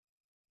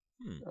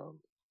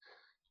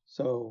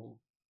 So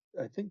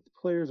I think the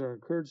players are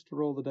encouraged to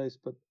roll the dice,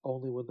 but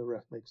only when the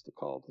ref makes the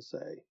call to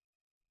say,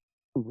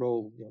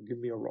 roll, give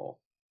me a roll.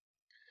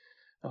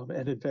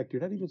 And in fact,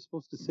 you're not even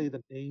supposed to say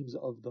the names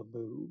of the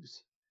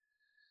moves.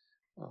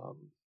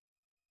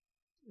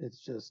 It's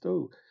just,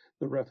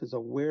 the ref is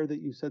aware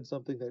that you said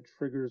something that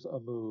triggers a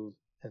move,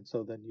 and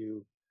so then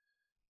you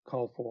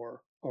call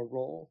for a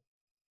roll.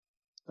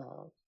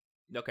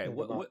 Okay,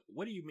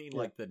 what do you mean,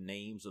 like the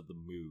names of the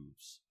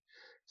moves?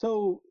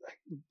 So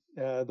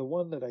the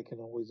one that I can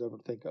always ever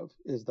think of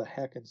is the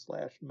hack and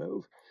slash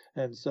move.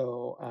 And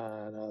so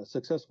on a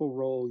successful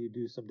roll, you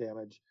do some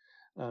damage.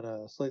 On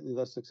a slightly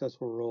less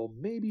successful roll,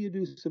 maybe you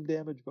do some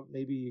damage, but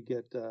maybe you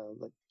get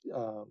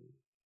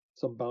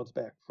some bounce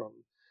back from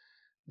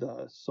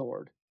the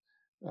sword,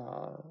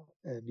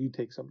 and you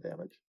take some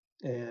damage.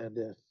 And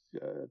if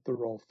the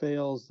roll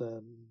fails,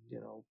 then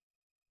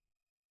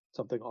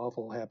something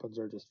awful happens,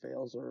 or just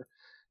fails, or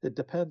it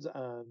depends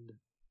on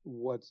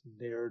what's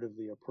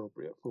narratively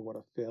appropriate for what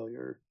a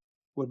failure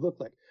would look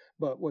like.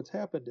 But what's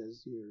happened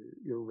is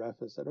your ref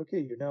has said, okay,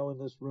 you're now in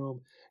this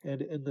room,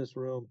 and in this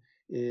room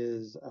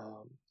is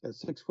a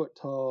 6 foot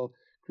tall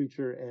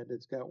creature, and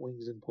it's got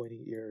wings and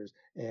pointy ears,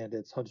 and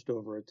it's hunched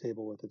over a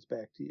table with its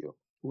back to you.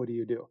 What do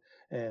you do?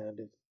 And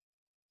if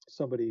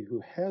somebody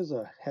who has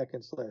a hack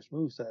and slash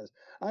move says,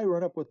 I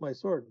run up with my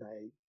sword and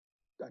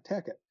I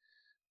attack it,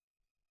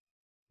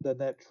 then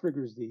that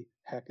triggers the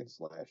hack and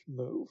slash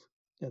move.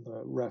 And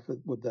the ref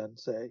would then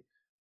say,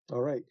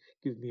 all right,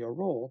 give me a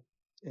roll.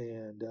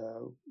 And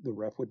the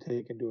ref would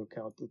take into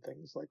account the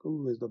things like,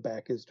 ooh, the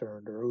back is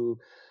turned, or ooh,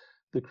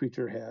 the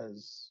creature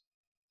has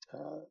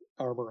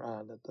armor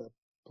on that the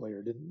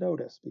player didn't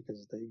notice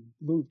because they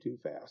moved too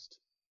fast,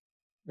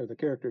 or the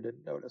character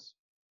didn't notice.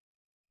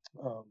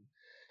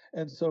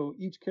 And so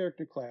each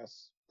character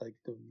class, like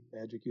the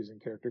magic using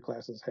character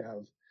classes,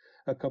 have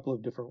a couple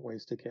of different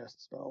ways to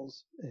cast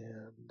spells,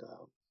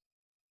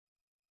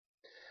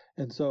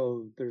 and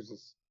so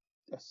there's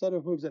a set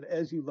of moves, and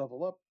as you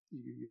level up,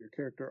 your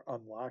character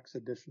unlocks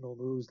additional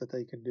moves that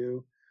they can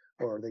do,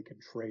 or they can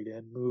trade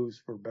in moves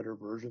for better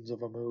versions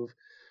of a move.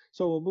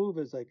 So a move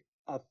is like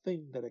a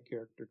thing that a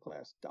character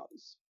class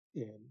does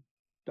in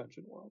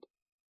Dungeon World,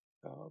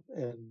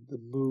 and the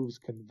moves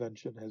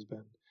convention has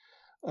been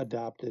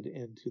adopted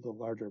into the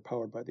larger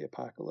Powered by the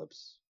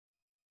Apocalypse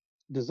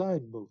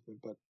design movement,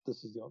 but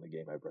this is the only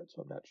game I've read,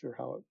 so I'm not sure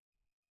how it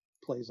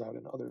plays out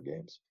in other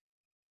games.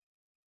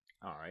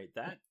 All right,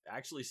 that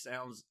actually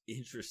sounds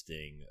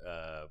interesting.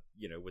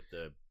 With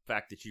the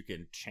fact that you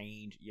can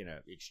change,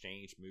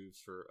 exchange moves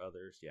for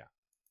others. Yeah.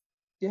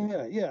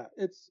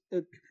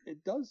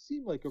 It does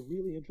seem like a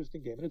really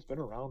interesting game, and it's been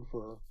around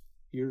for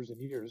years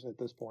and years at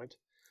this point.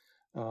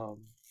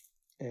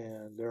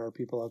 And there are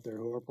people out there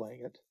who are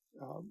playing it.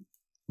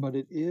 But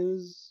it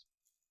is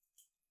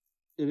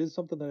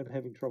something that I'm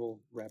having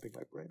trouble wrapping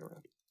my brain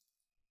around.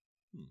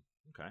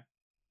 Okay.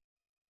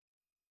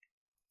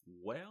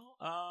 Well,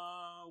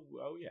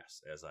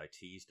 yes, as I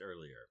teased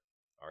earlier,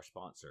 our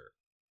sponsor,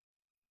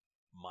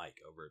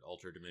 Mike over at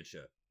Alter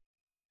Dementia,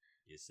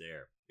 is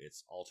there.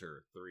 It's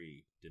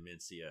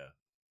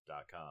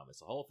alter3dementia.com.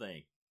 It's a whole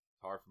thing.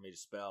 It's hard for me to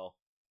spell.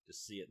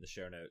 Just see it in the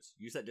show notes.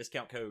 Use that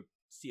discount code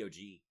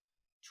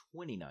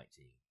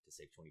COG2019 to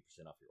save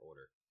 20% off your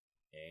order.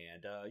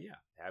 And,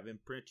 have him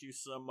print you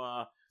some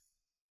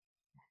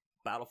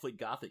Battlefleet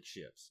Gothic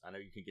ships. I know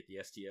you can get the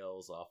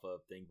STLs off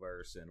of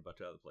Thingiverse and a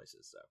bunch of other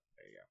places, so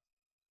there you go.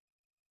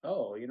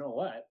 Oh, you know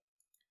what?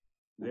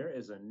 There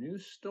is a new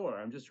store.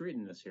 I'm just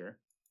reading this here.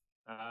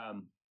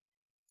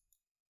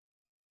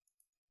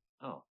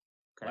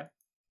 Okay.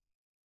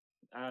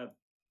 I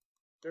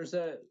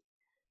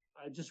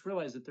just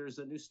realized that there's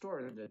a new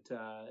store that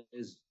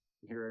is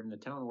here in the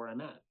town where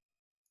I'm at,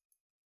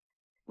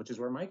 which is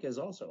where Mike is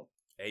also.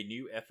 A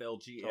new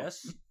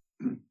FLGS?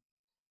 So,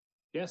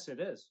 yes,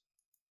 it is.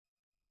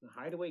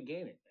 Hideaway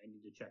Gaming. I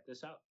need to check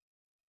this out.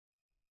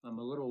 I'm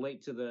a little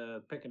late to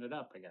the picking it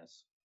up, I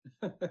guess,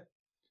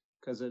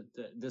 because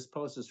this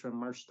post is from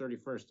March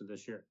 31st of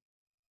this year.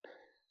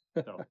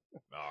 So, all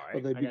right.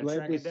 Well, they'd be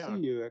glad to see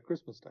you at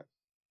Christmas time.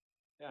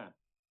 Yeah,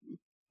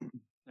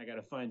 I got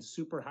to find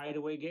Super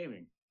Hideaway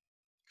Gaming.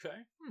 Okay.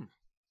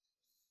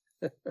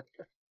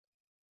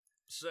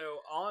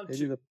 So on Maybe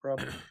to the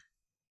problem.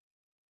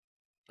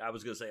 I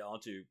was going to say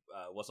on to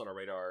what's on our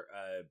radar.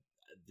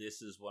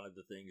 This is one of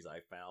the things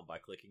I found by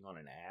clicking on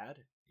an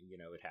ad.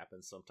 It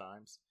happens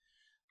sometimes.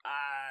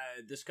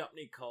 This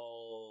company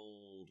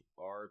called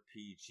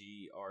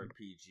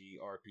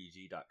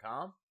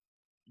RPGRPG.com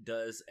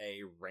does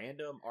a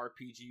random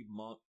RPG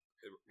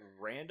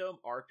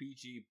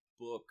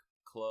book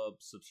club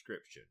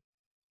subscription.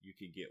 You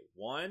can get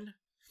one,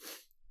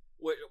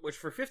 which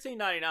for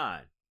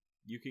 $15.99,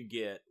 you can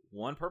get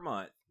one per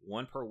month,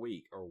 one per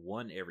week, or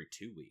one every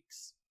 2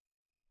 weeks.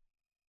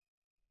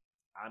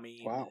 I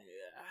mean, wow.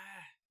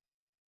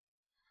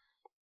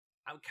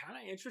 I'm kind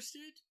of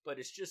interested, but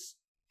it's just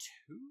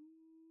too,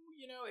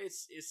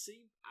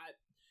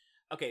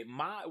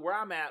 where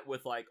I'm at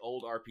with like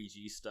old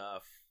RPG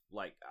stuff,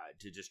 like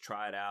to just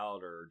try it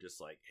out or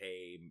just like,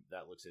 hey,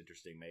 that looks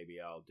interesting,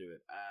 maybe I'll do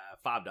it.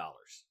 $5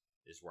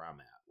 is where I'm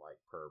at, like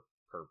per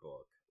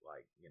book,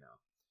 like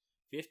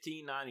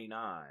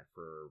 $15.99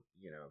 for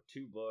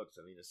 2 books.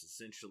 I mean, it's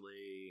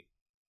essentially,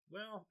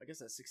 well, I guess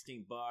that's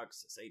 $16.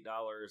 It's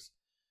 $8.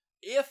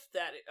 If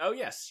that, oh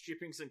yes,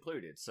 shipping's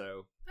included.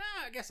 So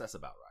I guess that's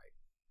about right.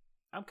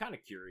 I'm kind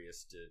of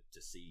curious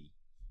to see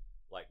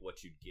like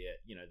what you'd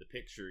get. The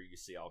picture, you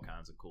see all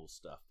kinds of cool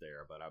stuff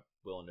there, but I'm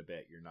willing to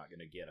bet you're not going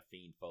to get a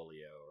Fiend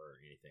Folio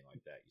or anything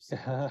like that. You see?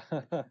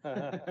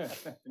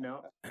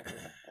 No.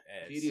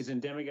 Deities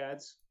and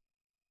demigods.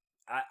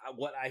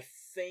 What I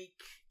think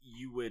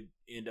you would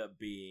end up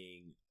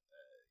being,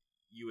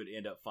 you would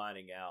end up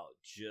finding out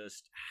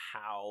just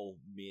how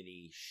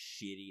many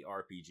shitty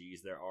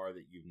RPGs there are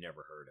that you've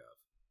never heard of,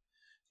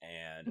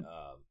 and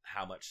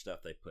how much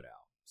stuff they put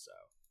out. So,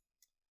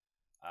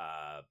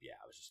 I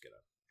was just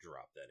gonna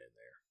drop that in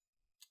there.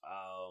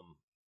 All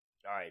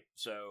right,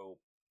 so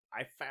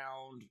I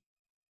found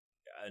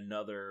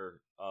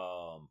another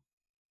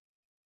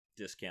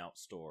discount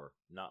store,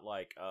 not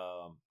like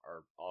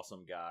our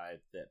awesome guy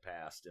that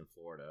passed in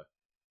Florida,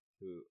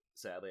 who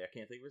sadly I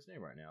can't think of his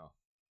name right now.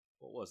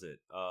 What was it?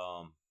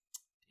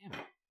 Damn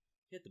it!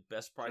 He had the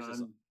best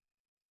prices.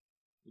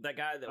 That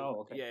guy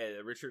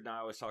that, Richard and I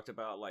always talked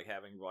about, like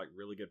having like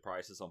really good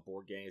prices on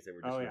board games. They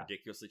were just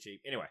ridiculously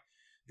cheap. Anyway,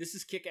 this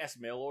is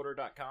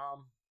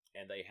kickassmailorder.com,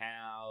 and they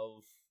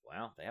have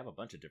well, they have a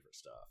bunch of different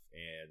stuff,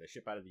 and they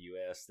ship out of the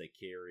U.S. They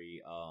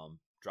carry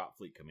Drop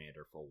Fleet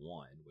Commander for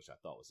one, which I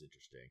thought was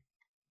interesting.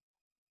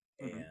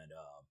 Mm-hmm. And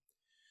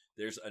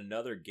there's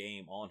another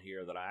game on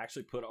here that I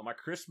actually put on my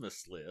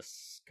Christmas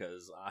list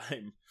because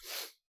I'm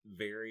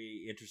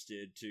very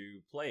interested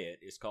to play it.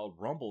 It's called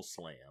Rumble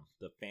Slam,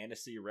 the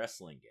fantasy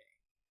wrestling game.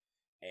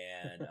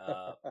 And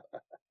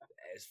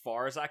as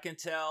far as I can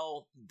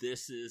tell,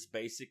 this is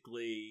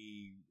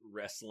basically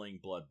wrestling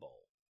Blood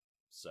Bowl.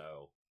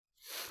 So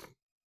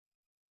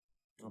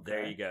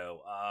there you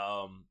go.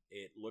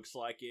 It looks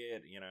like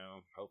it,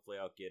 hopefully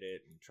I'll get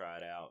it and try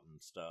it out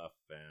and stuff.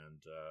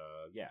 And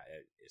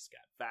it's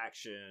got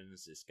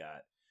factions. It's got,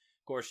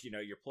 of course,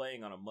 you're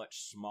playing on a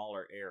much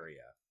smaller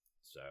area.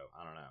 So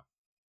I don't know.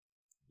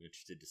 I'm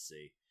interested to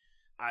see.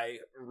 I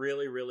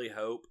really, really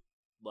hope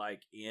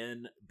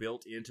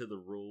built into the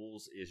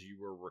rules is you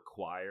were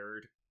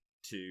required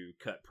to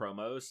cut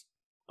promos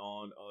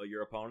on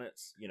your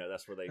opponents.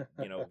 That's where they,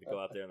 go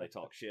out there and they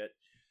talk shit.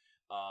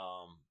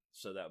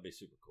 So that would be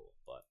super cool,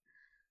 but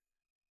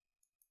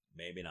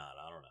maybe not.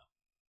 I don't know.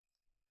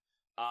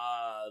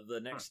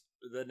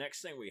 The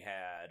next thing we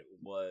had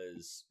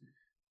was,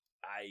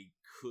 I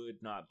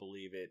could not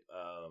believe it.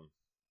 I'm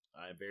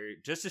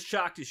just as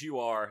shocked as you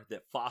are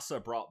that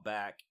FASA brought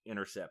back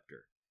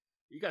Interceptor.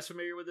 You guys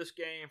familiar with this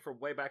game from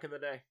way back in the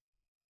day?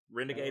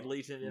 Renegade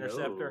Legion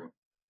Interceptor?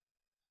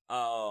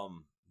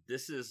 No.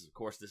 This is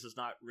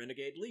not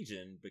Renegade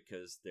Legion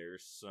because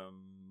there's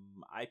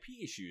some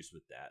IP issues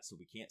with that, so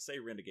we can't say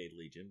Renegade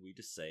Legion, we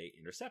just say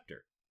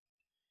Interceptor.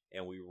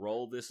 And we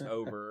roll this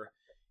over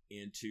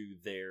into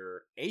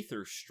their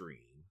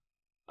Aetherstream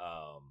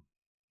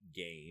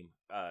game.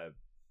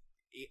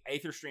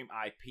 Aetherstream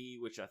IP,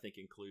 which I think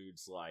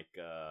includes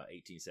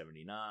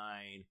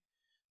 1879,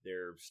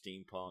 their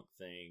steampunk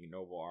thing,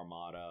 Noble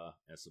Armada,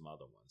 and some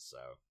other ones.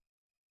 So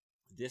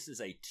this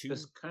is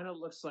This kind of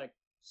looks like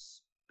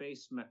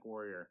Space Mech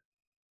Warrior.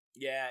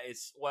 Yeah,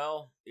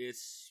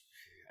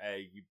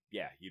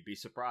 you'd be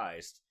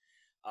surprised,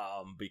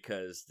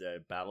 because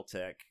the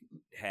BattleTech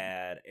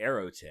had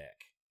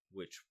Aerotech,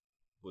 which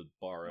would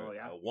borrow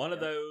one of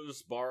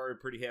those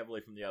borrowed pretty heavily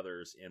from the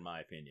others, in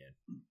my opinion.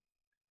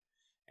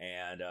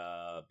 And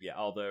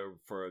although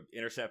for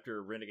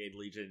Interceptor Renegade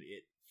Legion,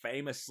 it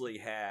famously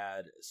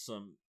had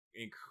some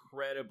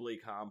incredibly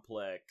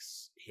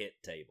complex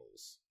hit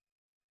tables,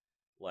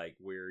 like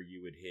where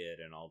you would hit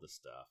and all this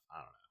stuff. I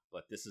don't know.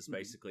 But this is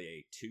basically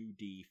a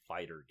 2D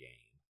fighter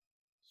game.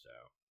 So,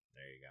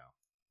 there you go.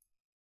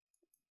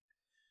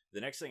 The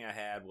next thing I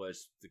had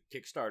was the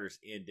Kickstarters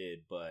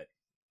ended, but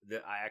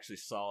I actually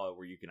saw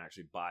where you can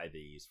actually buy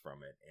these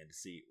from it and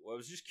see. Well, I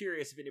was just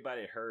curious if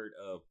anybody had heard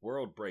of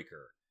World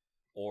Breaker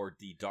or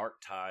The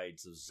Dark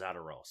Tides of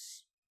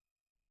Zadaros.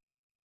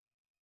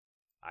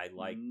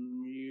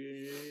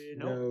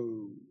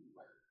 No.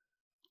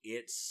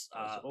 It's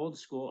old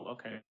school.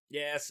 Okay.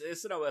 Yes,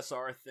 it's an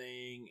OSR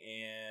thing,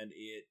 and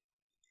it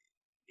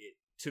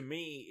to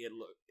me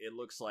it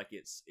looks like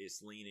it's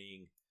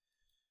leaning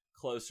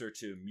closer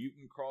to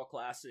Mutant Crawl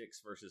Classics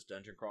versus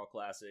Dungeon Crawl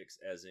Classics,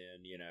 as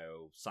in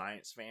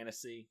science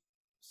fantasy.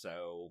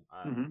 So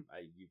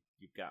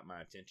you've got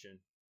my attention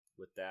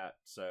with that.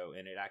 So,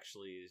 and it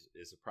actually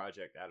is a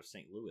project out of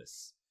St.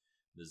 Louis,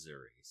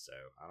 Missouri. So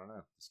I don't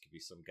know. This could be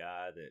some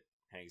guy that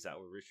hangs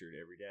out with Richard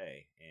every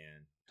day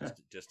and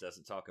just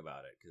doesn't talk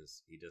about it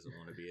because he doesn't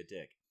want to be a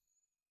dick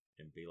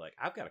and be like,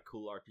 I've got a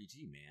cool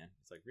RPG, man.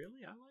 It's like,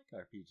 really? I like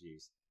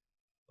RPGs.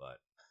 But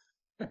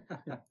I don't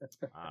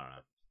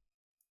know.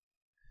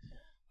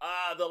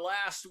 The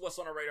last What's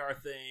on a Radar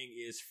thing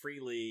is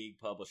Free League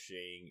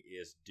Publishing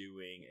is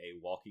doing a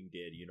Walking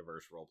Dead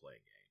universe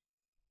role-playing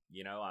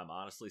game. I'm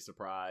honestly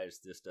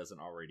surprised this doesn't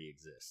already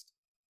exist.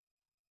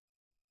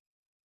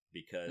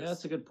 Because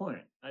that's a good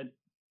point.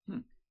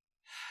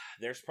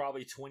 There's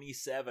probably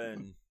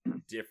 27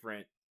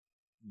 different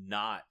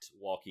not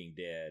Walking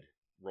Dead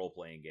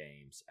role-playing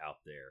games out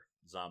there,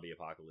 zombie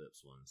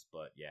apocalypse ones,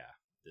 but yeah,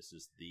 this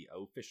is the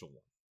official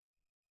one.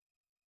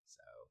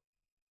 So,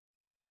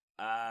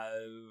 I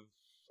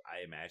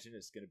imagine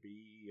it's going to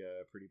be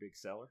a pretty big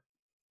seller,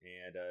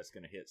 and it's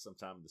going to hit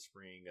sometime in the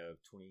spring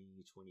of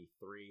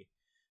 2023.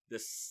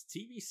 This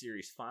TV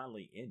series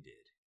finally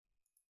ended,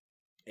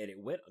 and it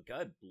went,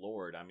 good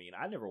lord, I mean,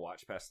 I never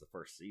watched past the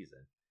first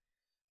season.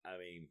 I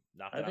mean,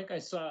 I think I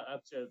saw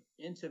up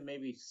into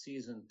maybe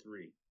season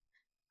 3.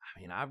 I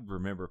mean, I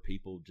remember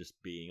people just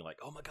being like,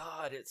 "Oh my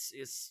god,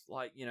 it's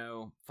like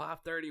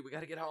 5:30, we got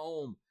to get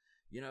home."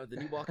 The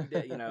new Walking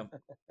Dead.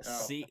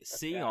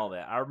 Seeing all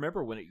that. I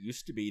remember when it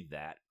used to be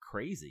that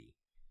crazy,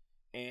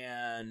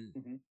 and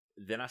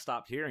then I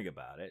stopped hearing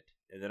about it,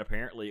 and then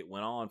apparently it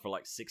went on for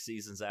like 6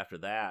 seasons after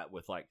that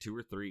with like 2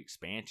 or 3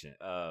 expansion.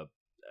 What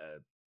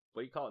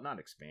do you call it? Not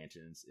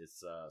expansions.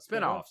 It's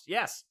spinoffs.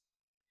 Yes.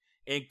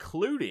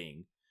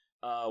 Including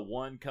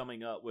one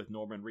coming up with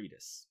Norman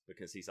Reedus,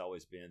 because he's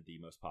always been the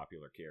most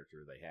popular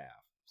character they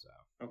have. So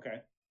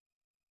okay,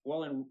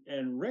 well,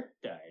 and Rick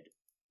died.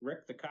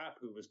 Rick the cop,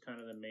 who was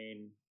kind of the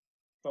main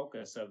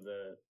focus of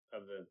the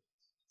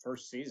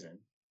first season,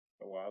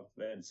 Well,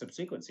 and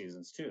subsequent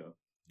seasons too.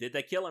 Did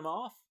they kill him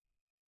off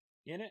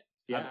in it?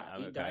 Yeah,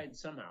 I'm he okay. died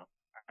somehow.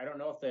 I don't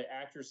know if the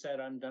actor said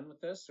I'm done with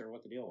this or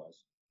what the deal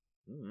was.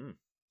 Mm-hmm.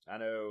 I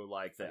know,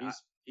 like that.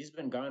 He's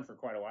been gone for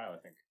quite a while, I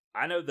think.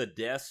 I know the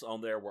deaths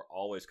on there were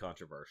always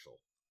controversial.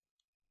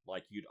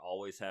 Like you'd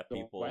always have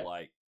people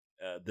like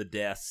the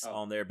deaths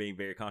on there being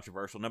very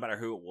controversial, no matter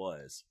who it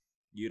was.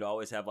 You'd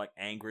always have like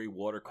angry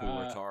water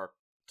cooler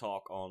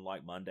talk on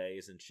like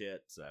Mondays and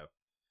shit. So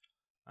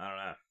I don't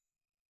know.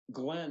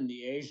 Glenn,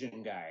 the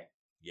Asian guy.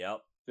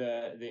 Yep.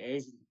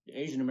 The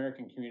Asian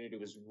American community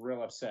was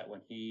real upset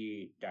when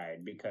he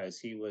died because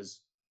he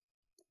was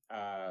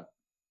not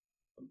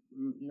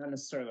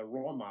necessarily a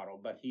role model,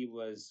 but he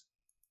was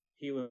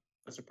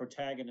a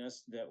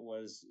protagonist that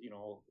was, you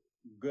know,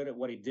 good at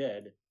what he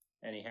did,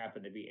 and he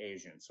happened to be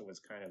Asian, so it was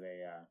kind of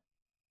a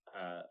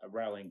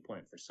rallying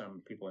point for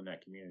some people in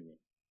that community.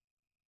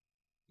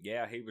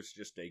 Yeah, he was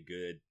just a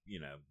good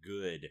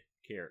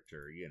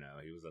character. You know,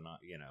 he was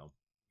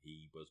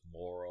he was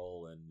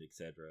moral and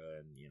etc.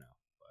 And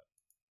but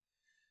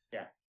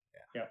yeah.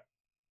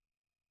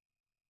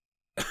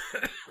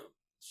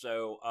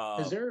 So,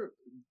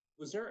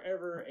 was there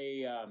ever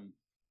a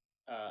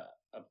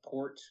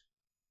port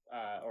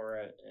or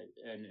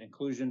an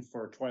inclusion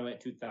for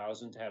Twilight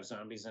 2000 to have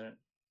zombies in it?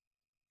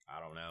 I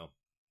don't know.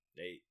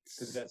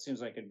 Because that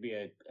seems like it'd be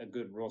a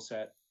good rule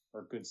set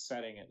or good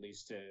setting at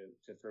least to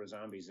throw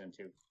zombies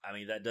into. I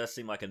mean, that does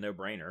seem like a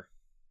no-brainer.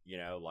 You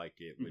know, like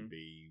it would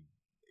be,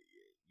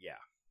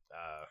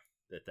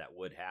 that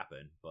would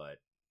happen. But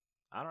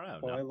I don't know.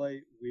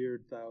 Twilight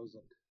Weird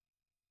 1000.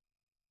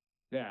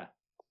 Yeah.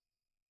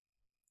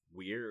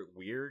 Weird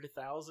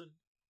 1000?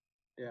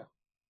 Yeah.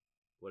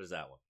 What is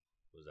that one?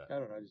 What is that? I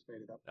don't know. I just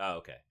made it up. Oh,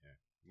 okay. Yeah.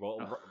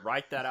 Well,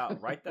 write that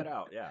out. Write that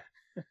out. Yeah.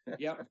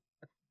 Yep.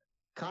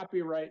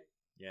 Copyright.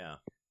 Yeah.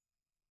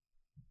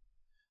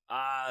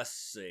 Let's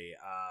see.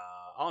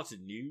 On to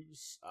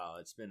news.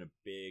 It's been a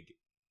big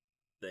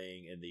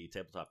thing in the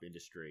tabletop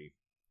industry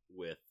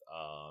with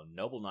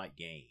Noble Knight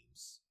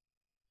Games.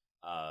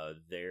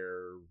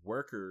 Their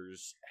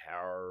workers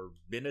have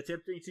been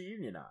attempting to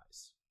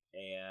unionize.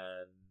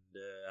 And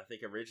I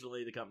think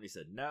originally the company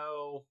said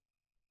no.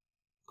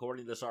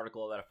 According to this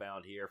article that I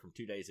found here from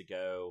 2 days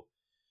ago,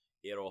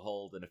 it'll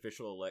hold an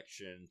official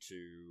election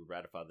to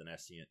ratify the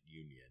nascent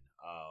union.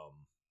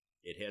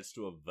 It heads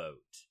to a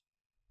vote.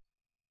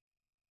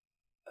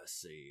 Let's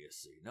see.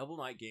 Noble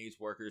Knight Games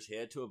workers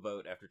head to a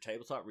vote after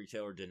tabletop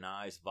retailer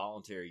denies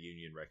voluntary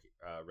union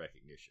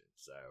recognition.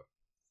 So,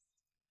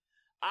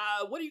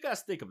 what do you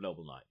guys think of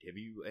Noble Knight? Have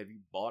you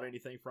bought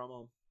anything from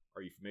them?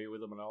 Are you familiar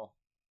with them at all?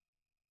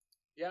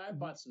 Yeah, I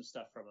bought some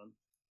stuff from them,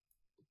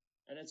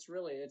 and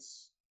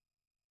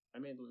I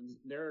mean,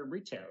 they're a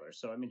retailer,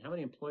 so I mean, how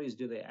many employees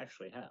do they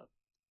actually have?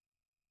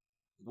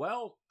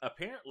 Well,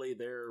 apparently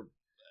they're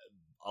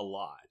a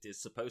lot.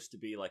 It's supposed to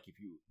be like if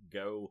you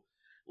go,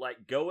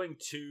 like going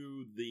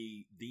to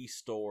the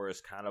store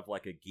is kind of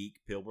like a geek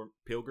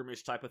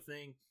pilgrimage type of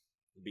thing,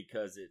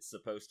 because it's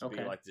supposed to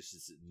be like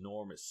this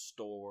enormous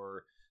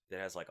store that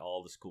has like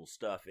all this cool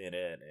stuff in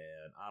it,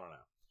 and I don't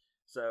know.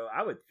 So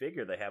I would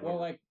figure they have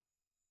over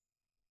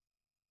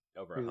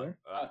 100.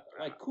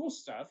 Like Cool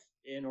Stuff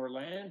in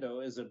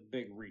Orlando is a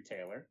big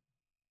retailer.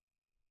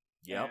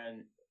 Yep.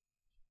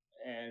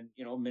 And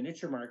you know,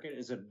 Miniature Market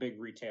is a big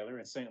retailer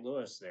in St.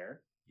 Louis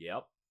there.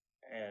 Yep.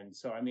 And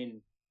so, I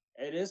mean,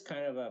 it is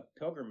kind of a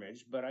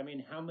pilgrimage, but I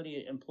mean, how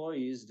many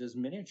employees does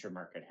Miniature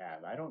Market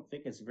have? I don't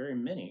think it's very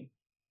many.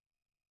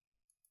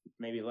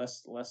 Maybe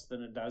less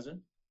than a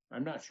dozen.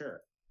 I'm not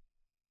sure.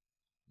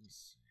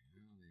 Let's see,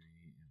 how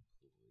many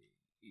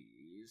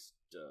employees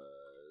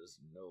does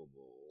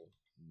Noble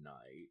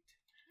Knight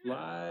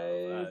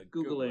live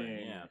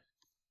Googling? Yeah.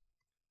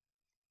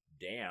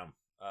 Damn.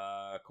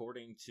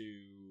 According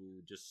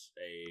to just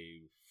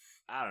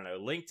I don't know,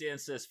 LinkedIn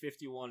says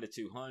 51 to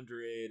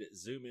 200.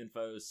 Zoom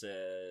Info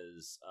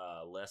says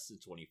less than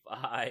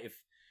 25.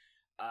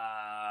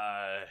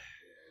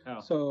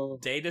 So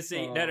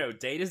Datazine,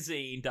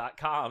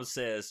 Datazine.com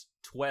says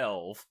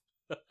 12.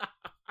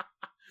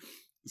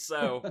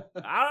 So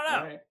I don't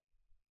know. Right.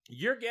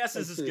 Your guess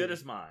is as good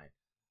as mine.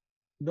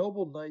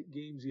 Noble Knight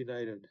Games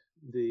United,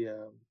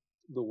 the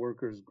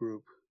workers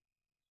group,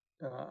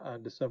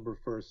 on December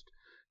 1st,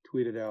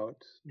 tweeted out,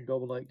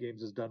 Noble Knight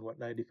Games has done what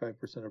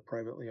 95% of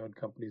privately owned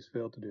companies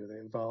fail to do. They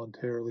have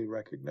voluntarily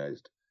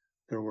recognized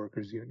their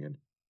workers' union.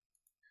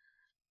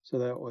 So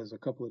that was a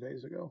couple of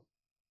days ago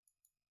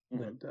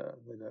that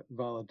they got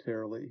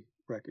voluntarily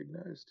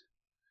recognized.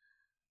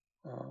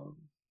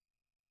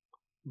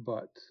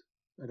 But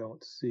I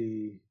don't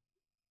see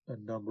a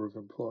number of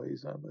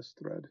employees on this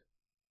thread.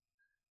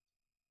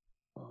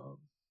 All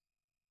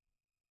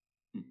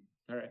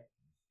right.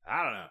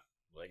 I don't know.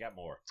 Well, they got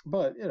more.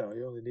 But, you know,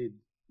 you only need,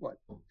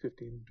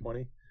 15,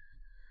 20?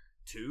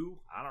 2?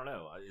 I don't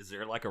know. Is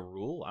there like a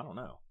rule? I don't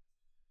know.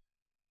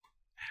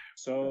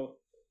 So,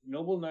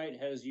 Noble Knight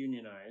has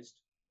unionized.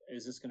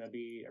 Is this going to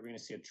be, are we going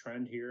to see a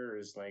trend here? Or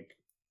is like,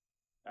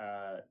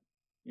 the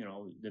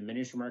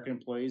Miniature Market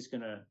employees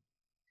going to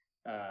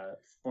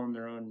form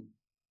their own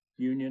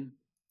union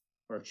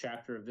or a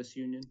chapter of this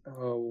union?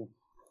 Oh,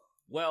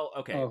 Well,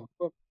 okay.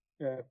 oh,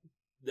 yeah.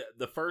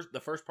 The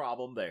first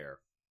problem there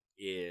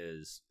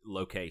is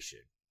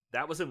location.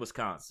 That was in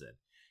Wisconsin.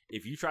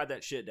 If you tried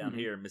that shit down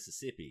here in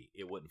Mississippi,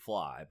 it wouldn't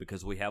fly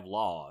because we have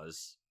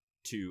laws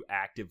to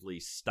actively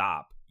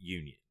stop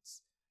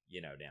unions,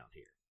 down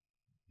here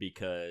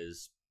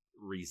because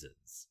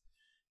reasons,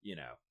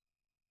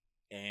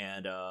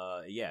 and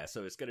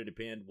so it's going to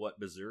depend what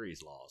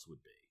Missouri's laws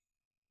would be.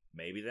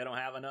 Maybe they don't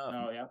have enough.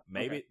 Oh yeah.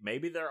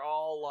 Maybe they're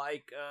all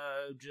like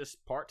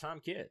just part-time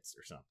kids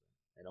or something.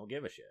 They don't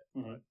give a shit.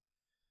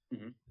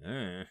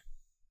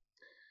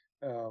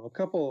 A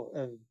couple,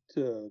 and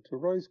to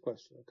Roy's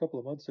question, a couple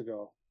of months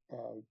ago,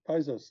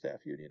 Paizo's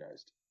staff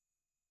unionized.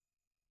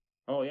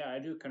 Oh yeah, I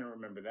do kind of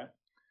remember that.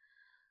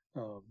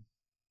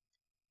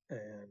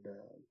 And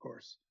of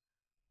course,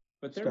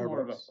 but they're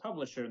more of a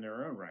publisher in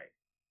their own right,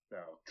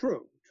 though.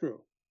 True.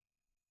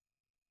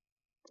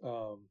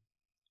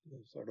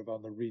 Sort of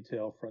on the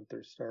retail front,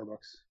 there's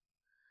Starbucks.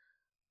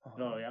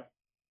 Oh yeah.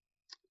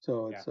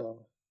 So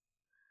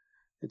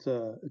it's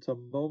a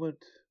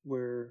moment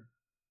where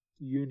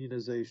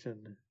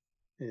unionization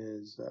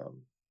is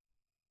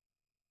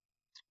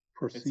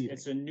proceeding.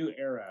 It's a new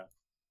era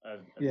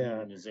of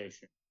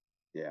unionization.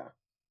 Yeah.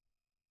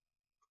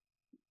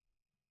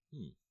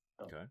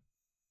 Okay.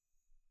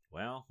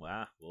 Well,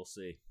 we'll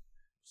see.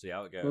 See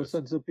how it goes. We'll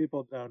send some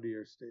people down to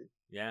your state.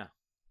 Yeah.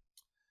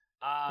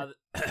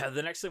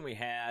 The next thing we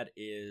had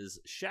is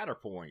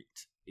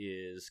Shatterpoint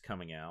is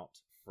coming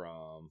out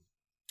from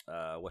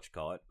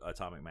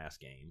Atomic Mass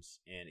Games,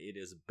 and it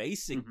is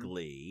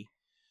basically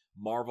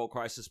Marvel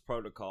Crisis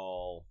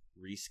Protocol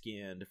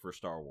reskinned for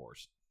Star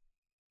Wars.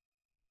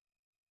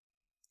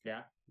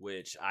 Yeah.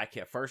 Which I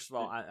can't. First of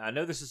all, I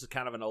know this is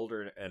kind of an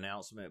older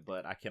announcement,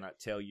 but I cannot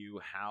tell you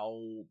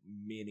how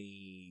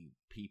many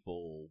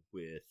people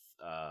with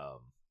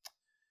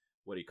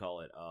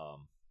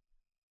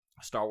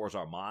Star Wars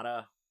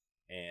Armada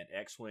and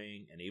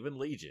X-Wing and even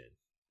Legion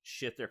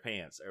shit their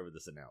pants over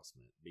this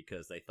announcement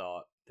because they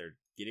thought they're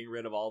getting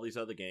rid of all these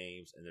other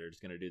games and they're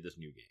just going to do this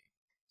new game.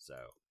 So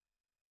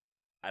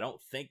I don't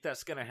think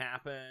that's going to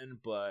happen,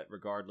 but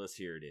regardless,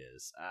 here it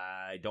is.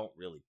 I don't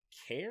really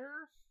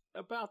care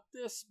about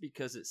this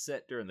because it's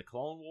set during the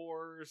Clone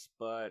Wars,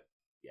 but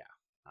yeah,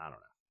 I don't know.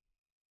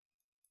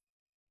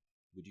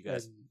 Would you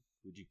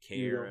care?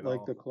 You don't at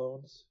like all? the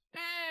clones?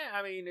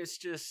 I mean, it's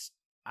just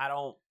I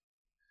don't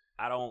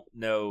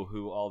know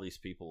who all these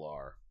people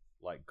are,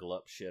 like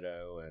Glup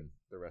Shido and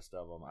the rest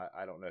of them.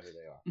 I don't know who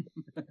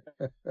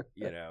they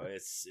are.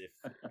 It's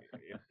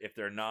if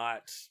they're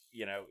not,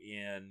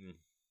 in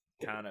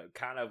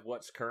kind of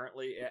what's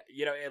currently,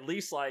 at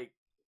least like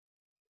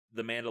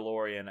the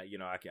Mandalorian.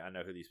 I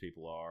know who these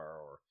people are,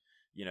 or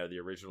the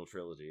original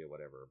trilogy or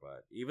whatever.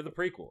 But even the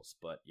prequels.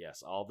 But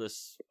yes, all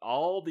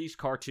these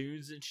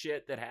cartoons and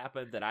shit that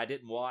happened that I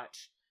didn't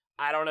watch,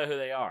 I don't know who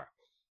they are,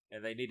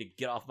 and they need to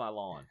get off my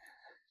lawn.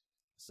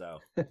 So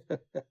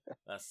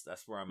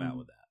that's where I'm at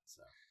with that.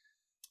 So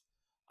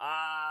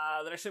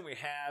the next thing we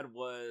had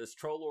was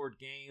Troll Lord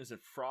Games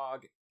and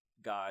Frog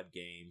God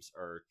Games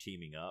are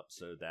teaming up.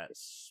 So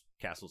that's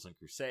Castles and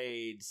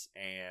Crusades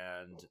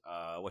and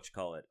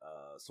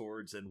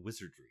Swords and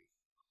Wizardry.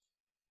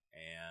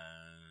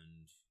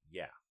 And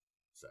yeah,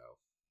 so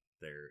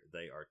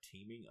they are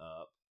teaming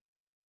up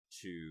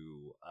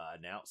to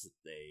announce that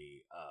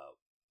they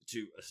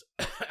to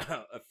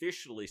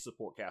officially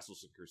support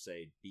Castles and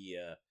Crusade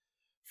via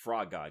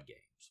Frog God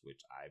Games,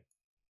 which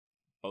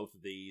both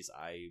of these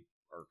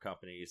are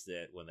companies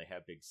that when they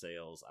have big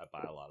sales, I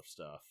buy a lot of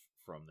stuff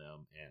from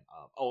them. And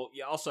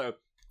also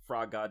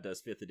Frog God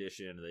does 5th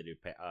edition, and they do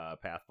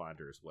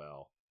Pathfinder as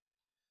well.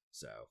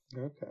 So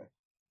okay,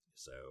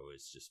 so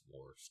it's just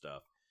more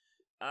stuff.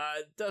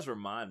 It does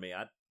remind me,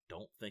 I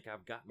don't think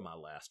I've gotten my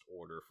last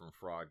order from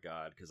Frog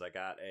God because I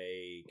got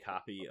a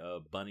copy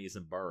of Bunnies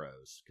and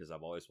Burrows because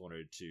I've always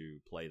wanted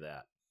to play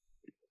that.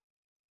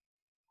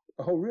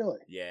 Oh, really?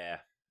 Yeah.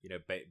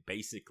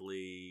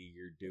 Basically,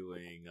 you're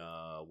doing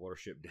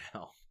Watership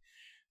Down.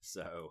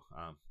 So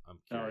I'm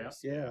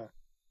curious. Oh, yeah.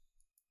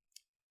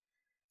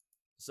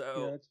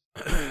 So,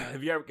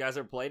 have you guys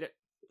ever played it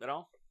at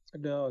all?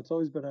 No, it's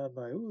always been on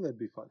my, that'd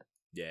be fun.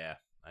 Yeah.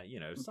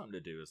 Something to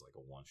do is like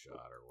a one-shot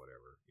or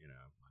whatever.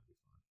 Might be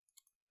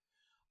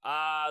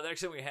fun. The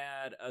next thing we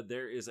had,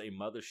 there is a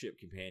Mothership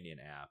companion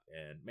app.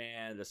 And,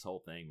 man, this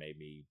whole thing made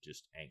me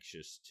just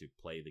anxious to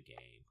play the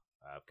game.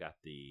 I've got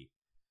the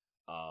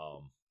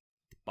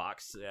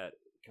box set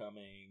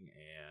coming,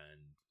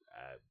 and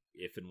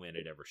if and when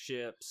it ever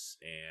ships,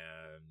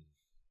 and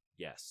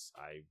yes,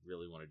 I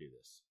really want to do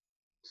this.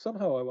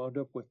 Somehow I wound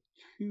up with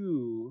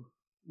 2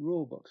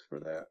 rule books for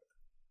that.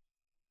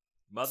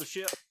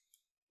 Mothership?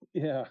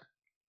 Yeah.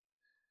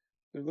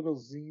 They're little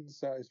zine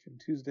sized from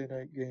Tuesday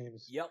Night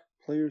Games. Yep.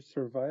 Player's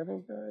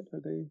Survival Guide?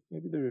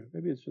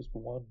 Maybe it's just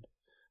one.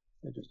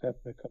 They just happen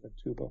to come in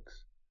 2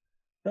 books.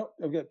 Nope,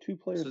 I've got 2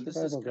 Player's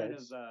Survival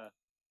Guides.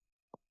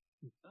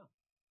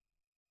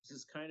 This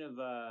is kind of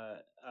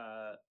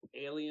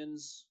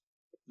Aliens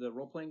the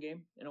role playing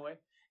game in a way,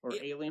 or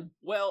Alien?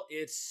 Well,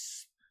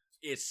 it's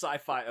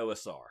sci-fi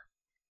OSR,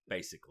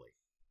 basically.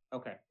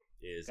 Okay,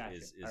 Is gotcha.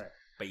 is All right.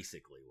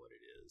 basically what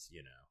it is,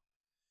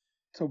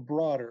 So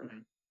broader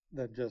Mhm.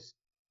 than just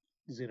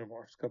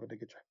xenomorphs coming to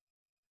get you.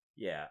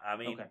 Yeah, I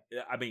mean,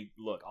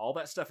 look, all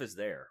that stuff is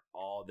there.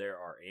 There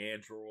are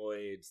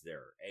androids, there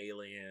are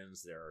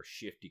aliens, there are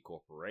shifty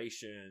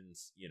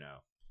corporations,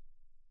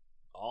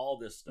 all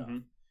this stuff.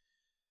 Mhm.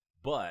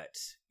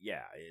 But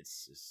yeah,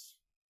 it's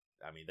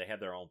I mean, they have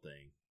their own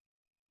thing,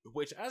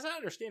 which, as I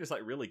understand, is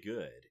like really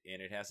good,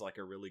 and it has like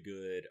a really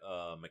good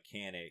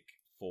mechanic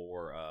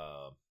for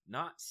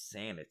not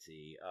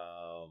sanity,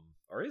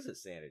 or is it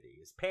sanity?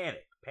 It's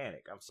panic.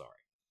 I'm sorry.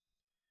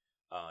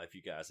 If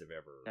you guys have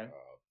ever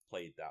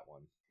played that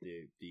one,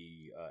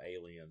 the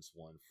aliens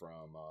one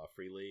from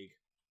Free League.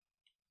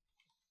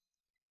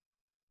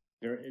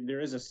 There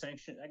is a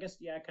sanction. I guess,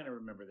 yeah, I kind of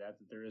remember that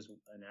there is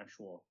an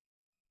actual.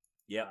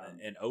 Yeah,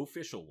 an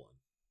official one.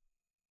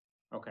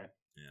 Okay.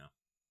 Yeah.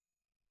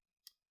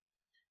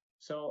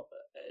 So,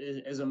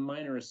 as a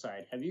minor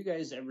aside, have you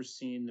guys ever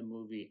seen the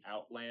movie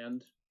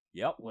Outland?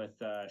 Yep. With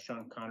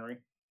Sean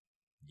Connery?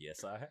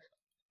 Yes, I have.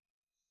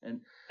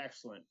 An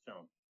excellent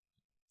film.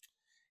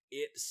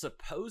 It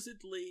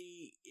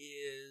supposedly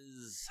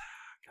is.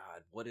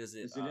 God, what is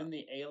it? Is it in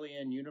the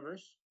Alien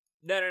universe?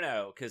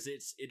 No, because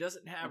it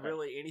doesn't have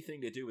really anything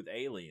to do with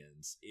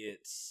aliens.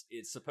 It's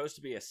supposed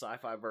to be a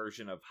sci-fi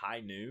version of High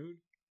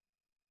Noon,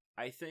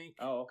 I think.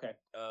 Oh, okay.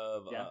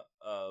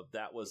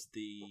 That was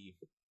the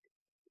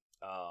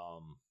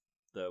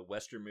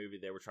Western movie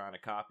they were trying to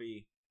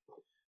copy,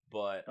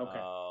 but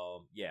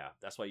yeah,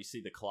 that's why you see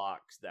that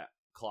clock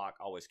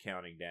always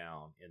counting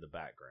down in the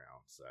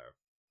background. So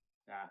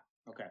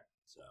okay.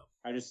 So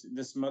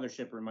this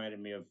Mothership reminded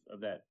me of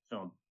that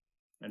film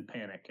and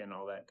Panic and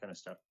all that kind of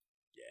stuff.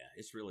 Yeah,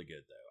 it's really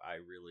good though. I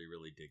really,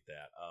 really dig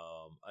that.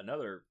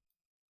 Another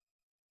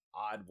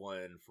odd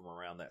one from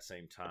around that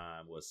same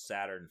time was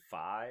Saturn V.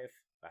 I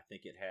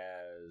think it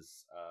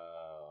has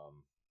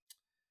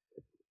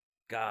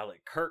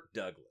like Kirk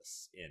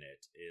Douglas in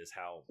it. Is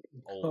how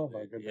old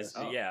my it goodness.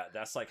 is. Yeah,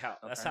 that's like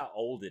that's how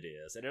old it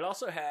is, and it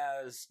also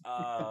has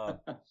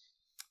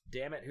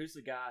damn it, who's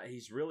the guy?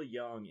 He's really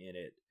young in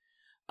it.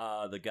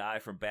 The guy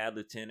from Bad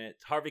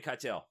Lieutenant, Harvey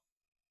Keitel.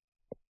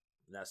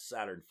 And that's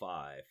Saturn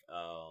V.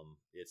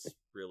 It's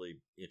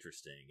really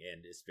interesting,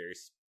 and it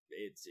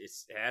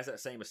has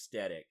that same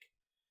aesthetic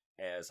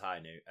as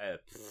High Noon, as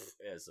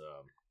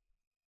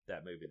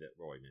that movie that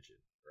Roy mentioned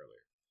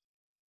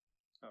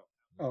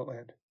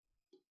earlier.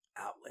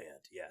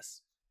 Outland,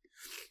 yes.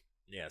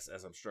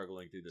 As I'm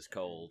struggling through this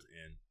cold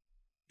and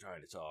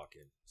trying to talk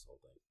and this whole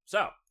thing.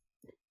 So,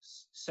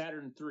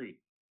 Saturn 3,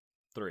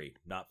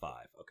 not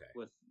 5. Okay.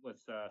 With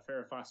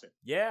Farrah Fawcett.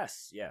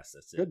 Yes,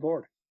 that's it. Good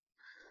lord.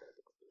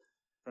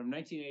 From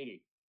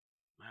 1980.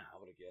 Wow, I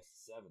would have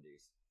guessed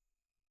 70s.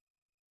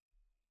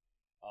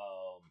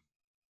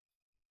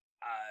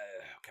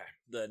 Okay.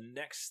 The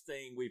next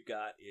thing we've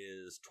got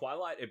is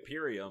Twilight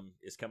Imperium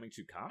is coming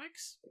to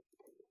comics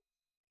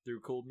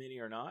through Cool Mini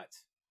or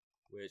Not,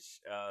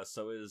 which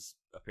so is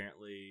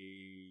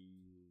apparently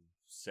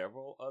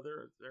several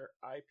other their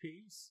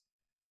IPs.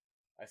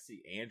 I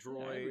see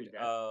Android.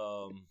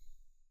 Android.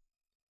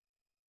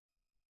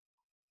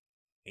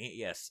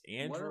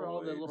 What are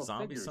all the little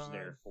Zombie figures Sign.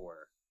 there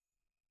for?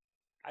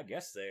 I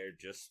guess they're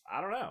just, I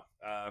don't know.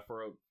 That's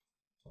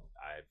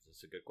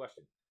a good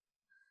question.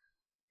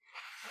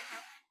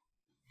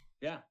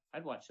 Yeah,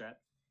 I'd watch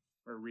that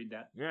or read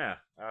that. Yeah,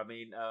 I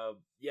mean, I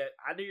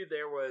knew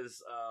there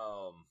was.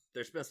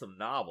 There's been some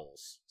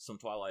novels, some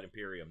Twilight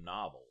Imperium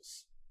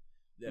novels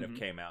that have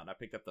came out, and I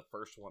picked up the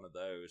first one of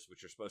those,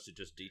 which are supposed to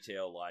just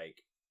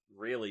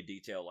really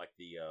detail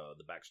the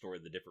backstory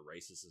of the different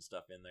races and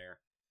stuff in there.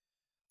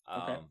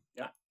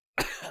 Yeah.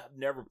 I've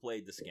never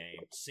played this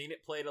game. Seen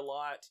it played a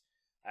lot.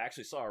 I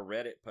actually saw a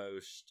Reddit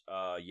post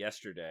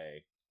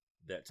yesterday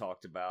that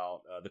talked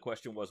about the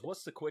question was,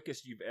 what's the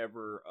quickest you've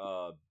ever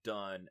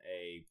done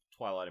a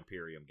Twilight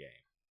Imperium game?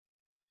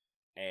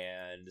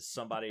 And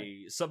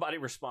somebody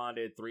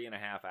responded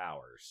 3.5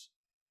 hours,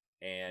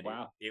 and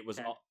wow. it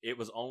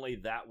was only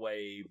that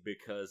way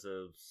because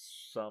of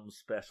some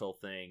special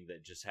thing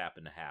that just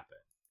happened to happen.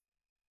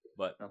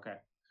 But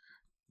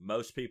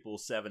most people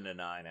 7 to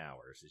 9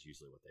 hours is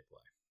usually what they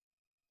play.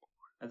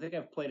 I think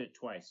I've played it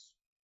twice,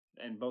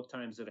 and both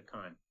times at a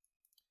con.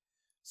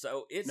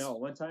 So it's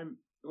one time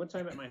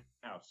at my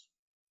house.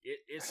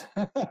 It's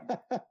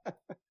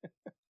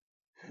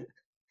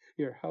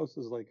your house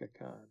is like a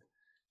con.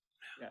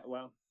 Yeah,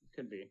 well, it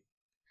could be.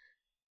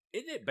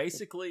 Isn't it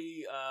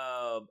basically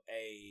a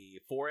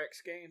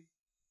 4X game?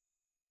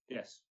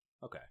 Yes.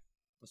 Okay,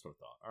 that's what I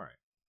thought. All right.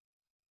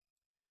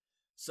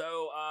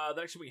 So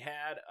next we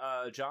had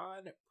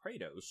John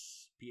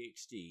Prados,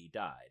 PhD,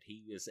 died.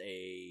 He is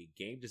a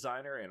game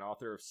designer and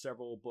author of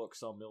several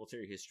books on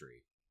military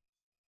history.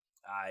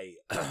 I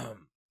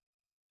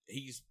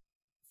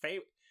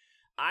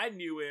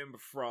knew him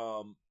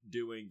from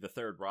doing the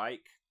Third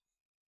Reich,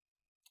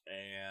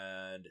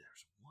 And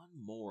there's one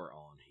more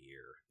on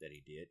here that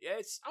he did. Yeah,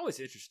 it's always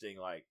interesting.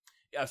 Like,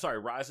 sorry,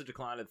 Rise and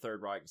Decline of the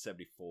Third Reich in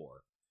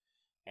 '74,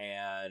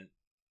 and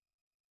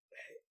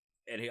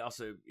he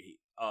also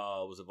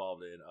was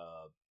involved in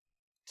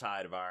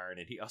Tide of Iron,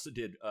 and he also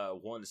did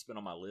one that's been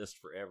on my list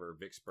forever,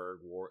 Vicksburg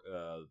War,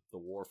 the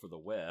War for the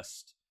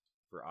West,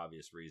 for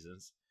obvious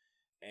reasons.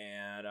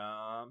 And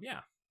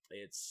yeah,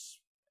 it's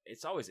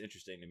always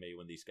interesting to me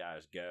when these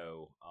guys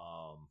go,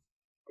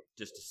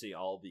 just to see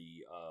all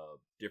the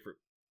different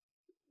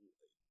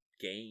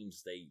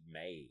games they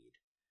made.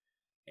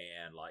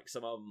 And like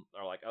some of them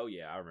are like, oh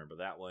yeah, I remember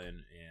that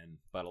one,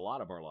 but a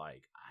lot of them are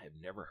like, I've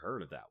never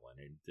heard of that one.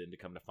 And then to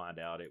come to find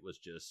out, it was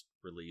just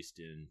released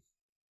in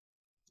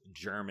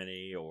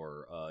Germany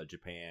or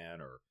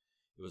Japan, or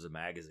it was a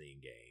magazine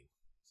game.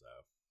 So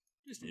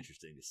just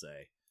interesting to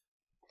say.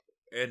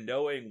 And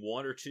knowing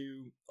one or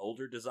two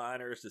older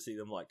designers, to see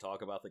them like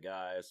talk about the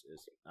guys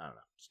is, I don't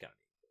know, just kind of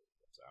neat.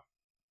 So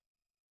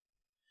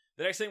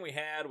the next thing we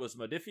had was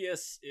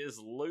Modiphius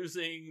is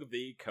losing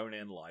the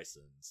Conan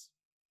license.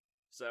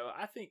 So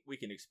I think we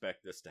can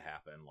expect this to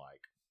happen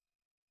like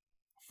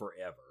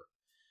forever.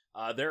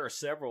 There are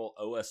several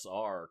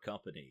OSR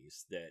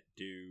companies that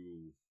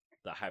do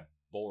the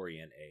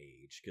Hyborian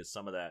Age, because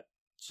some of that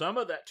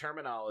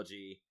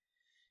terminology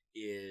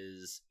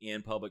is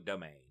in public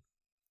domain.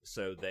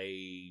 So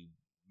they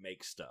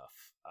make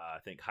stuff. I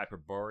think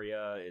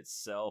Hyperborea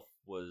itself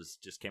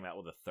came out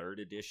with a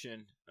 3rd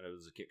edition. It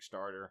was a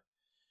Kickstarter.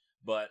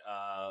 But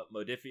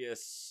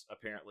Modiphius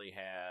apparently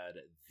had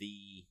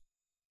the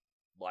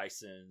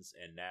license,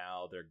 and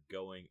now they're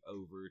going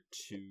over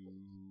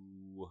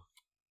to...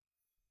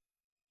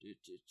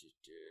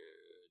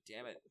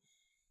 Damn it.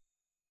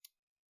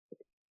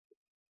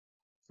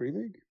 Free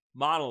League?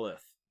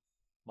 Monolith.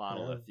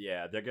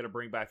 Yeah. They're going to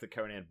bring back the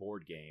Conan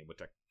board game,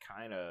 which I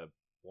kind of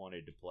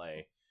wanted to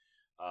play.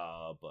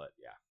 But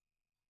yeah.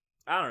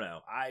 I don't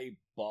know. I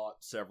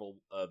bought several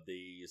of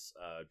these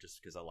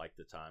just because I like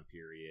the time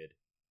period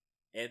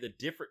and the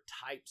different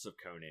types of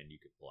Conan you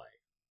could play.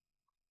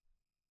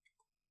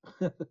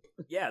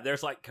 Yeah,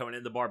 there's like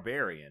Conan the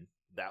Barbarian.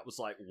 That was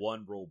like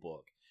one rule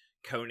book.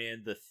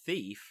 Conan the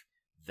Thief.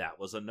 That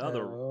was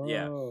another.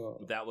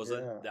 That was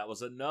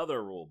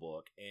another rule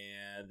book,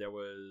 and there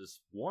was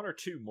one or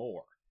two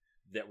more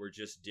that were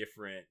just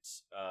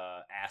different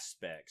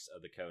aspects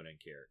of the Conan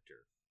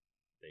character.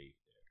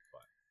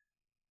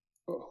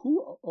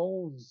 Who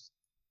owns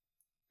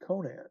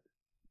Conan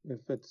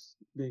if it's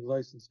being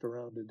licensed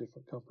around to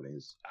different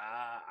companies?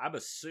 I'm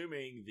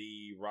assuming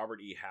the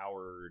Robert E.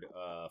 Howard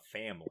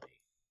family,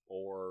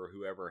 or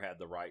whoever had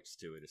the rights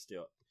to it, is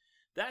still.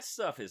 That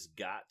stuff has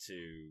got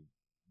to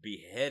be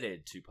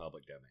headed to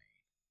public domain.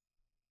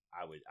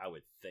 I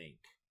would think,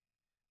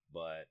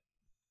 but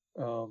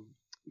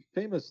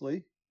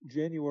famously,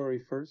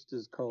 January 1st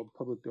is called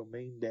Public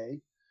Domain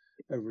Day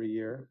every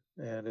year,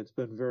 and it's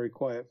been very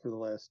quiet for the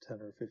last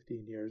 10 or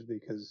 15 years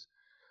because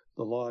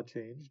the law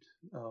changed.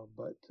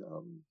 But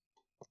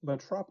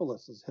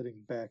Metropolis is heading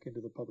back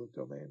into the public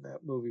domain.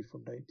 That movie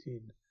from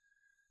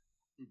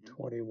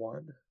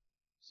 1921.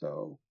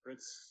 So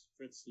Fritz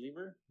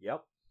Lieber.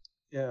 Yep.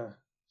 Yeah.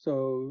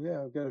 So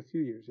yeah, I've got a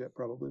few years yet,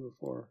 probably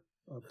before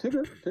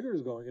Tigger. Tigger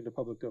is going into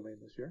public domain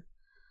this year.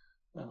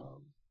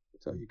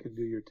 So you can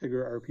do your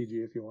Tigger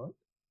RPG if you want.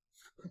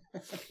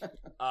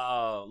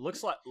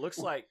 Looks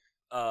like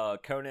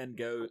Conan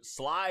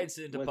slides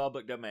into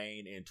public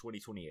domain in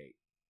 2028.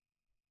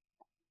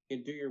 You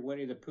can do your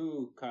Winnie the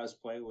Pooh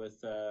cosplay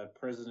with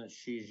President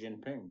Xi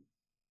Jinping.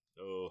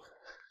 Oh,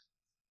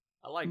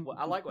 I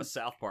like what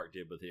South Park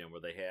did with him,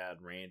 where they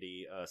had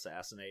Randy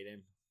assassinate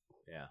him.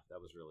 Yeah, that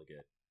was really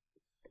good.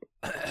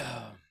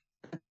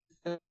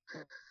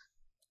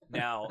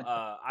 Now,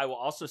 I will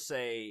also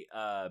say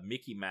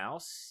Mickey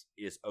Mouse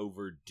is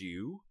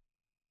overdue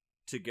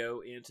to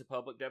go into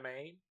public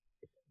domain,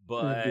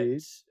 but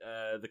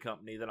the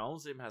company that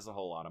owns him has a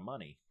whole lot of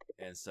money,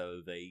 and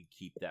so they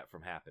keep that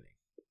from happening.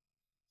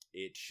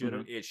 It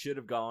should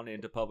have gone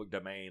into public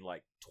domain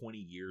like 20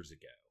 years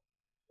ago,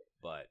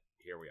 but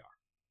here we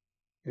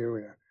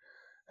are.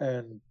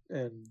 And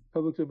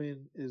public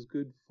domain is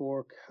good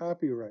for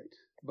copyright,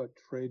 but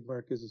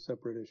trademark is a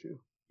separate issue.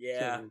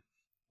 Yeah. So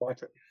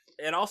watch it.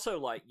 And also,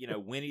 like,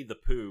 Winnie the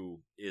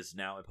Pooh is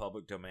now in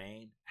public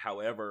domain.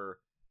 However,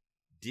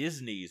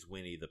 Disney's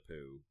Winnie the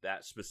Pooh,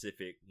 that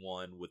specific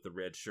one with the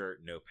red shirt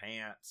and no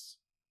pants,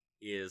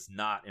 is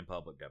not in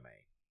public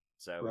domain.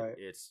 So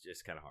it's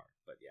just kind of hard.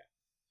 But yeah.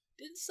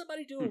 Didn't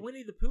somebody do a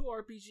Winnie the Pooh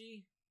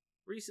RPG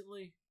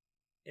recently?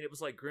 And it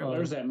was like Grim. Oh,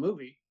 there's that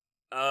movie.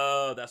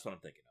 Oh, that's what I'm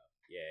thinking of.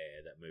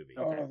 Yeah, that movie.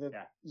 Okay.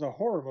 It's a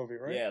horror movie,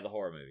 right? Yeah, the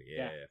horror movie.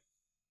 Yeah.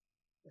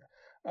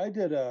 I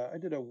did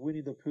a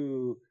Winnie the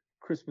Pooh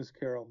Christmas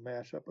Carol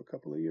mashup a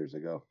couple of years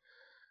ago.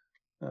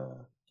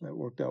 That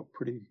worked out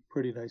pretty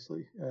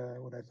nicely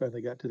when I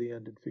finally got to the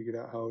end and figured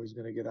out how I was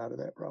going to get out of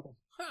that problem.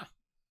 Huh.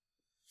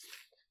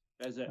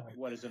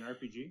 What is an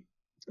RPG?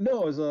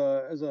 No, as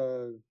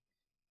a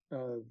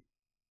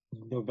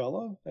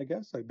novella, I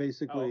guess. I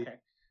basically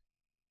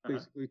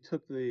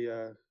took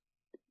the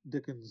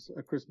Dickens'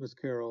 A Christmas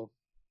Carol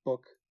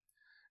book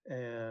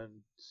and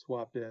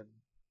swapped in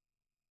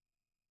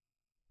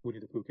Winnie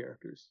the Pooh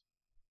characters.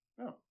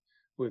 Oh.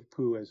 With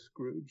Pooh as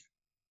Scrooge.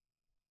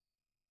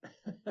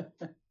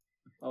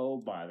 Oh,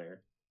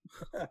 bother.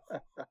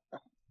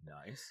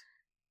 Nice.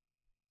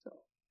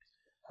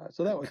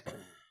 So that was fun.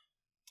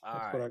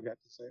 That's what right. I've got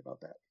to say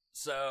about that.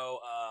 So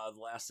the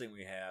last thing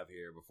we have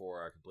here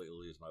before I completely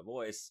lose my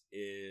voice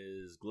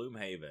is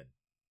Gloomhaven.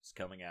 It's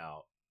coming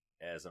out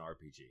as an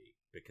RPG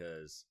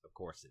because, of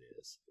course, it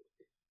is.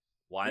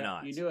 Why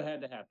not? You knew it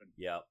had to happen.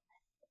 Yep.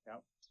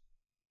 Yep.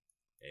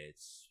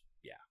 It's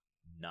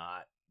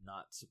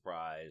not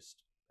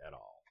surprised at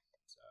all.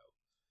 So,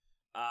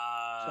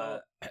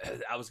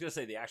 I was gonna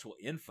say the actual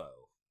info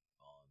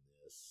on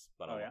this,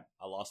 but I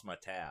lost my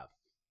tab.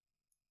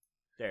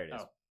 There it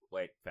is. Oh.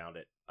 Wait, found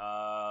it.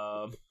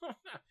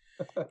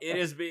 It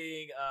is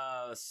being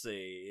let's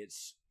see.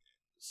 It's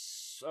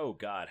so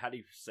God. How do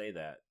you say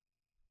that?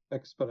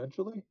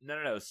 Exponentially?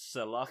 No.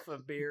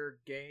 Cephalofair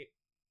game.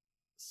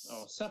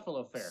 Oh,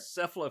 Cephalofair.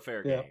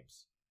 Cephalofair Yeah.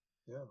 games.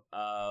 Yeah.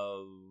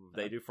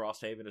 They do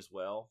Frosthaven as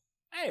well.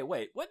 Hey,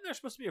 wait, wasn't there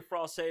supposed to be a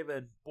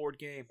Frosthaven board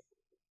game?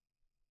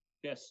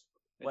 Yes.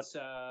 What?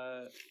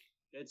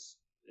 It's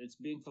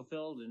being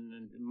fulfilled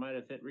and it might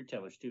have hit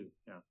retailers too.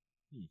 Yeah.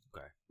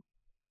 Okay.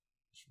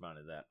 Just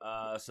reminded of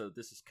that. So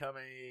this is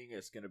coming.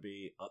 It's going to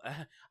be.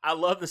 I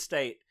love the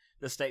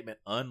statement.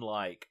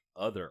 Unlike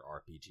other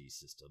RPG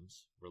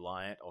systems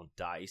reliant on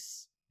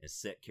dice and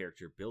set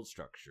character build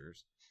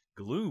structures,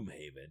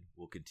 Gloomhaven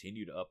will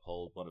continue to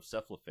uphold one of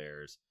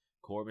Cephalofair's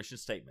core mission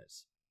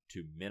statements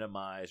to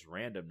minimize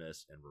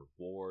randomness and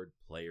reward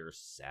player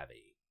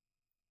savvy.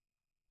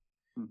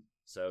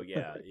 So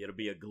yeah, it'll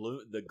be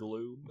the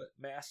Gloom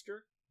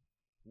Master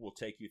will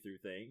take you through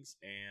things,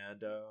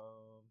 and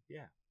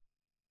yeah,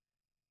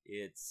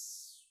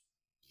 it's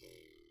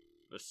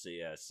let's see,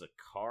 it's a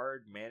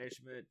card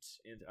management.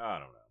 I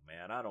don't know,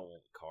 man. I don't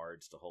want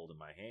cards to hold in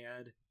my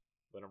hand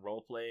when I'm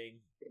role playing.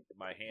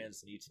 My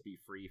hands need to be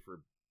free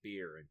for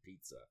beer and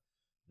pizza,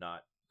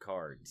 not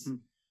cards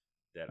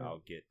that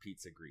I'll get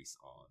pizza grease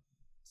on.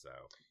 So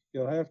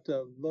you'll have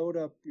to load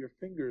up your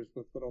fingers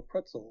with little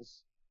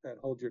pretzels and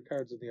hold your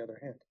cards in the other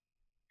hand.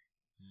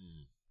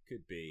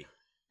 Could be.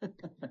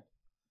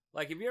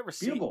 Like, have you ever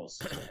seen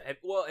Bugles?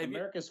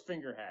 America's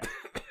finger hat.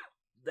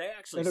 They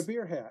actually and a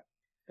beer hat,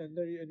 and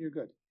you're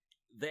good.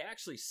 They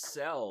actually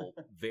sell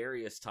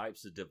various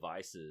types of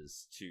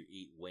devices to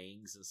eat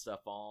wings and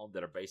stuff on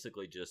that are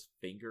basically just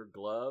finger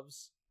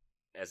gloves,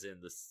 as in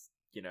this.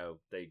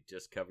 They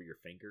just cover your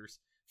fingers.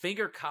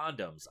 Finger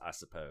condoms, I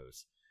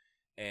suppose.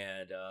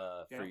 And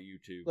for you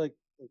to like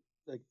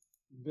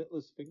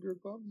bitless finger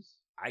gloves,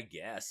 I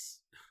guess,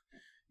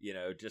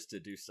 just to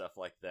do stuff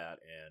like that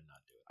and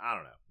not do it. I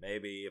don't know.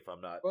 Maybe if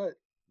I'm not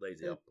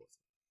lazy, I'll post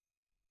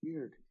it.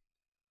 Weird.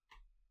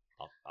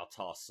 I'll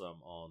toss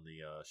some on the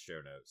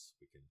show notes.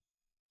 We can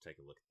take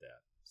a look at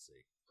that.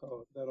 See.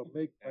 Oh, that'll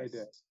make my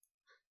day.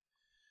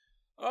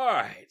 All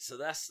right, so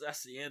that's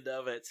the end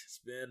of it. It's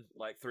been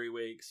like 3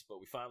 weeks, but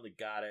we finally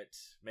got it.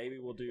 Maybe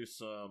we'll do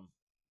some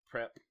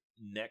prep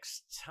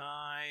next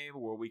time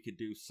where we could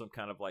do some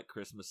kind of like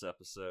Christmas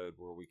episode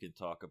where we can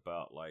talk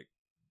about like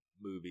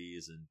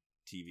movies and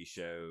TV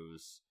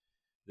shows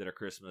that are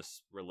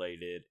Christmas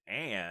related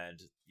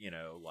and,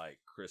 like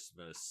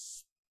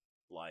Christmas,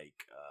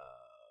 like,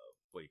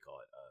 what do you call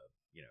it?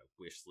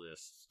 Wish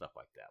list, stuff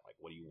like that. Like,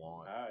 what do you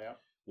want? Oh, yeah.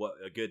 What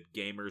a good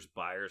gamer's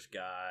buyer's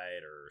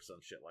guide or some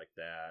shit like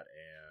that.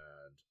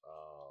 And,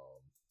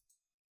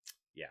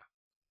 yeah.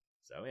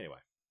 So anyway.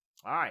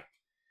 All right.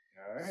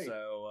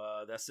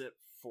 So, that's it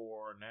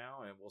for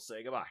now, and we'll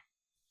say goodbye.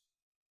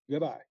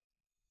 Goodbye.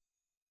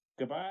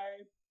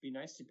 Goodbye. Be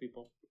nice to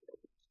people.